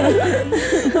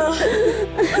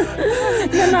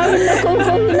nào nó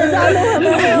không nó ra luôn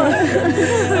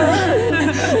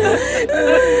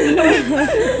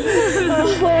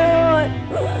thôi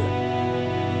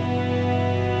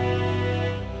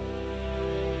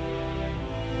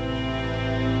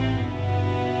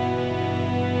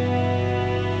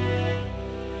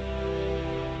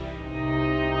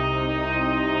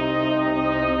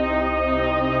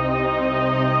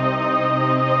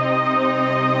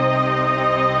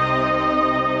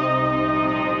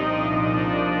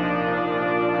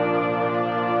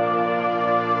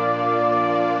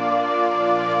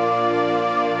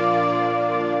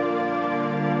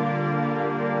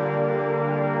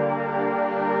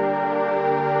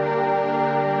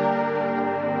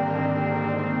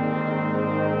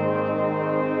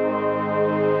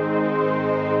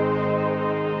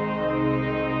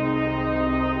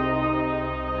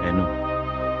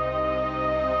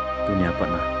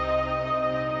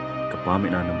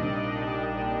Paominlen namu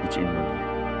icin namu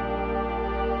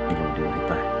ilu dia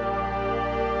hitai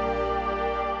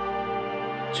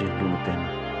cilu ten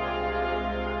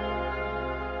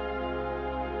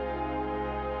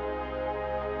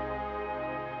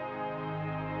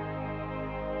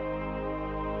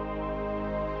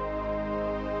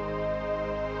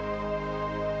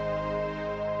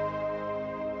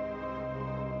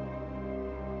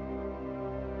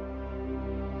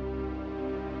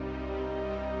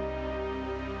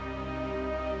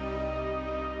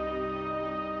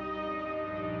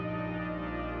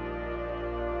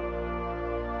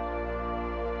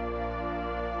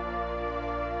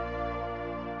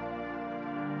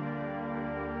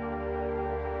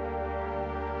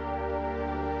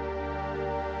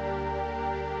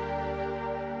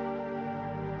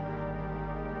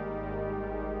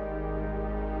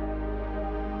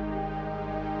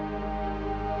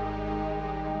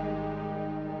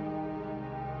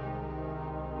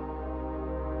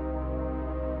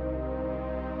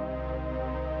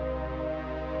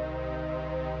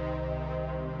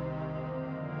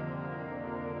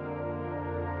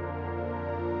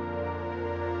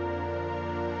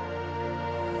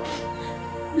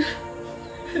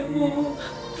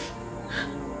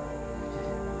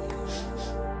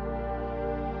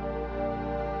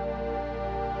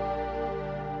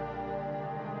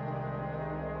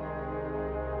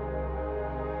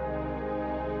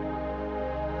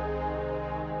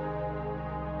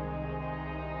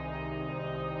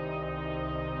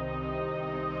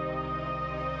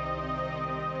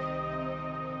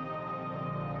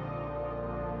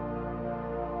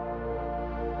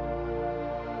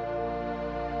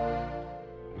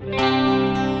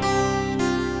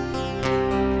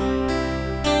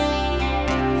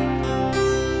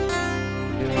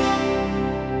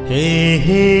Hey,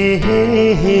 hey,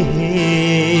 hey, hey,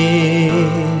 hey.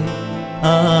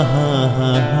 Ah, ah,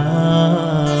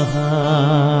 ah,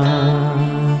 ah.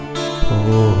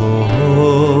 Oh, oh,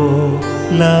 oh.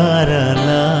 La, la,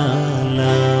 la,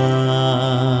 la.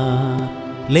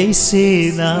 Lấy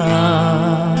xe na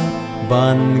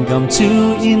ban gam chu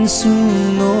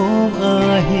Insung nom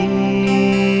ahi.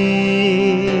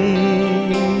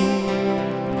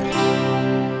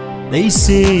 Lấy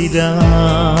xe na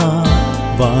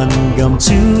van gam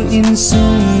chu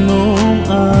Insung nom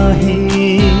ahi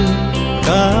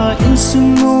ka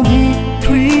Insung nom hi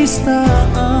Krista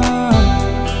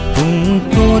hung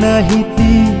ko na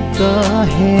hiti ka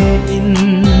he in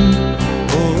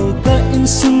o ka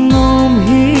Insung nom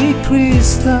hi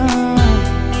Krista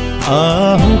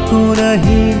hung ko na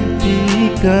hiti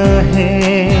ka he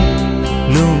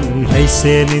lung hay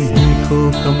se linh Hinkho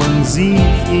kamang zi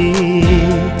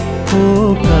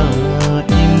o ka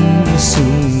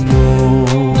Insung mo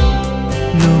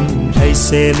nung hay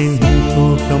se linh Hinkho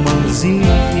kamang zi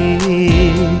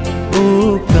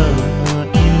o ka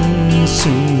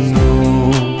Insung mo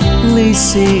lấy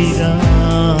se ra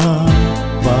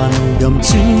van gam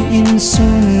chu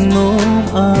Insung nom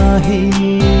ahi.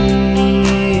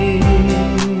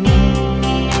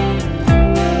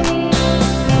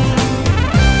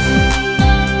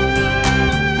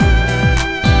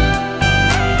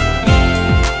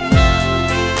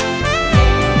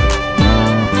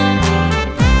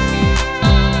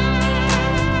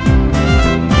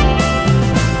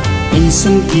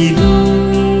 kỳ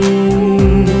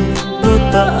lung đô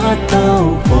ta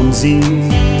tao phong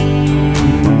dinh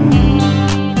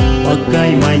ở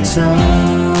cái mai cha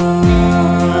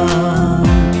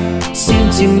xin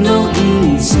chim nấu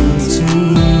in sương chu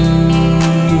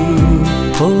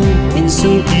ô in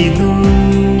sung kỳ lung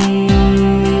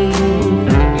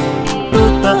đô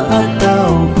ta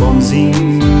tao phong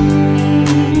dinh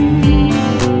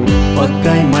ở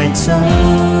cái mai cha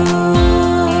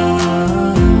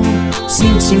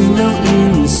xin chim nấu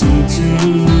in sương chu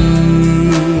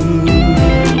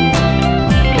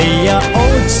đây ya ô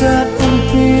cha pe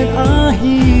a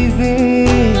hi ve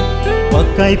wa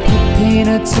kai phe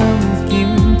na chang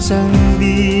kim chang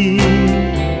di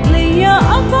leya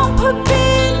abang phe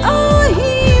a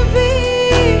hi ve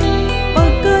wa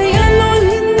kai a lol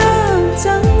hin na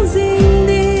chang jing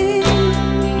di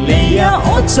leya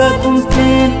o chan pe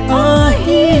a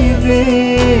hi ve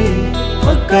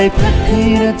wa kai phe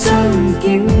na chang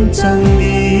kim chang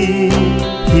di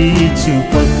hi chu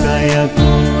pa kai a ko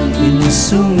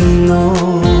Insung no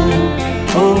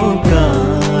o ka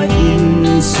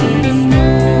insung no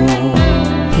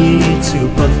hi chu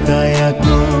pakaya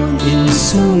ko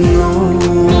insung no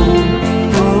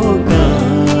o ka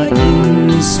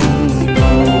insung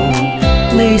no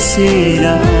lấy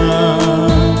sera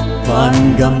van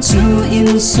gam chu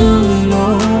insung no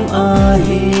a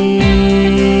hi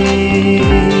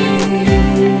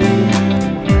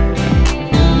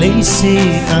lấy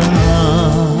sera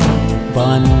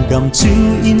ban gam chu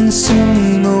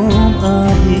insung no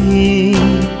ahi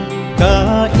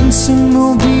ka insung no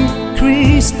bi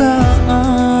Krista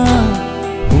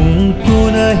hung ko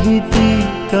na hiti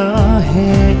ka he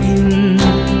in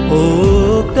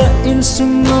o ka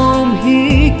insung no hi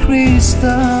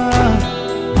Krista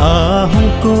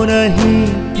hung ko na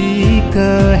hiti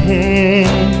ka he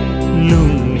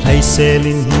lung hai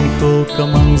selin hi ko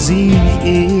kamang zi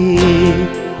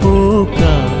o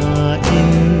ka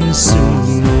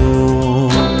Insung no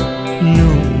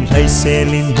lung hai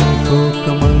selin Hinkho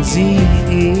kamang zi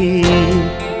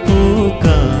o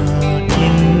ka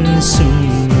insung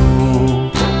no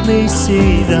lấy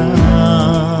sera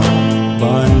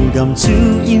ban gam chu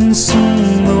insung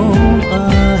no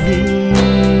ahi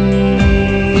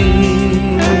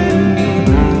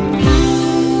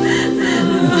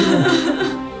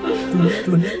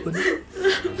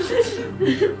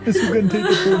Sugan thei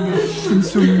ta pom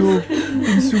insung no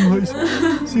insung hoi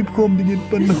sip khom dingin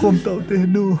pan na khom tau te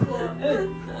nu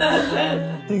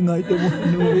ngai te mo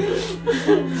nu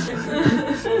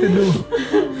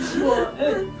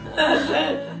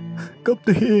kap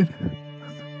te hin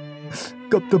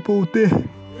kap ta pu te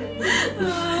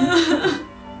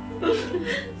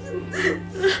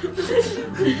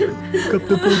kap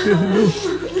ta pu te nu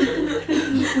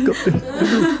kap te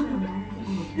nu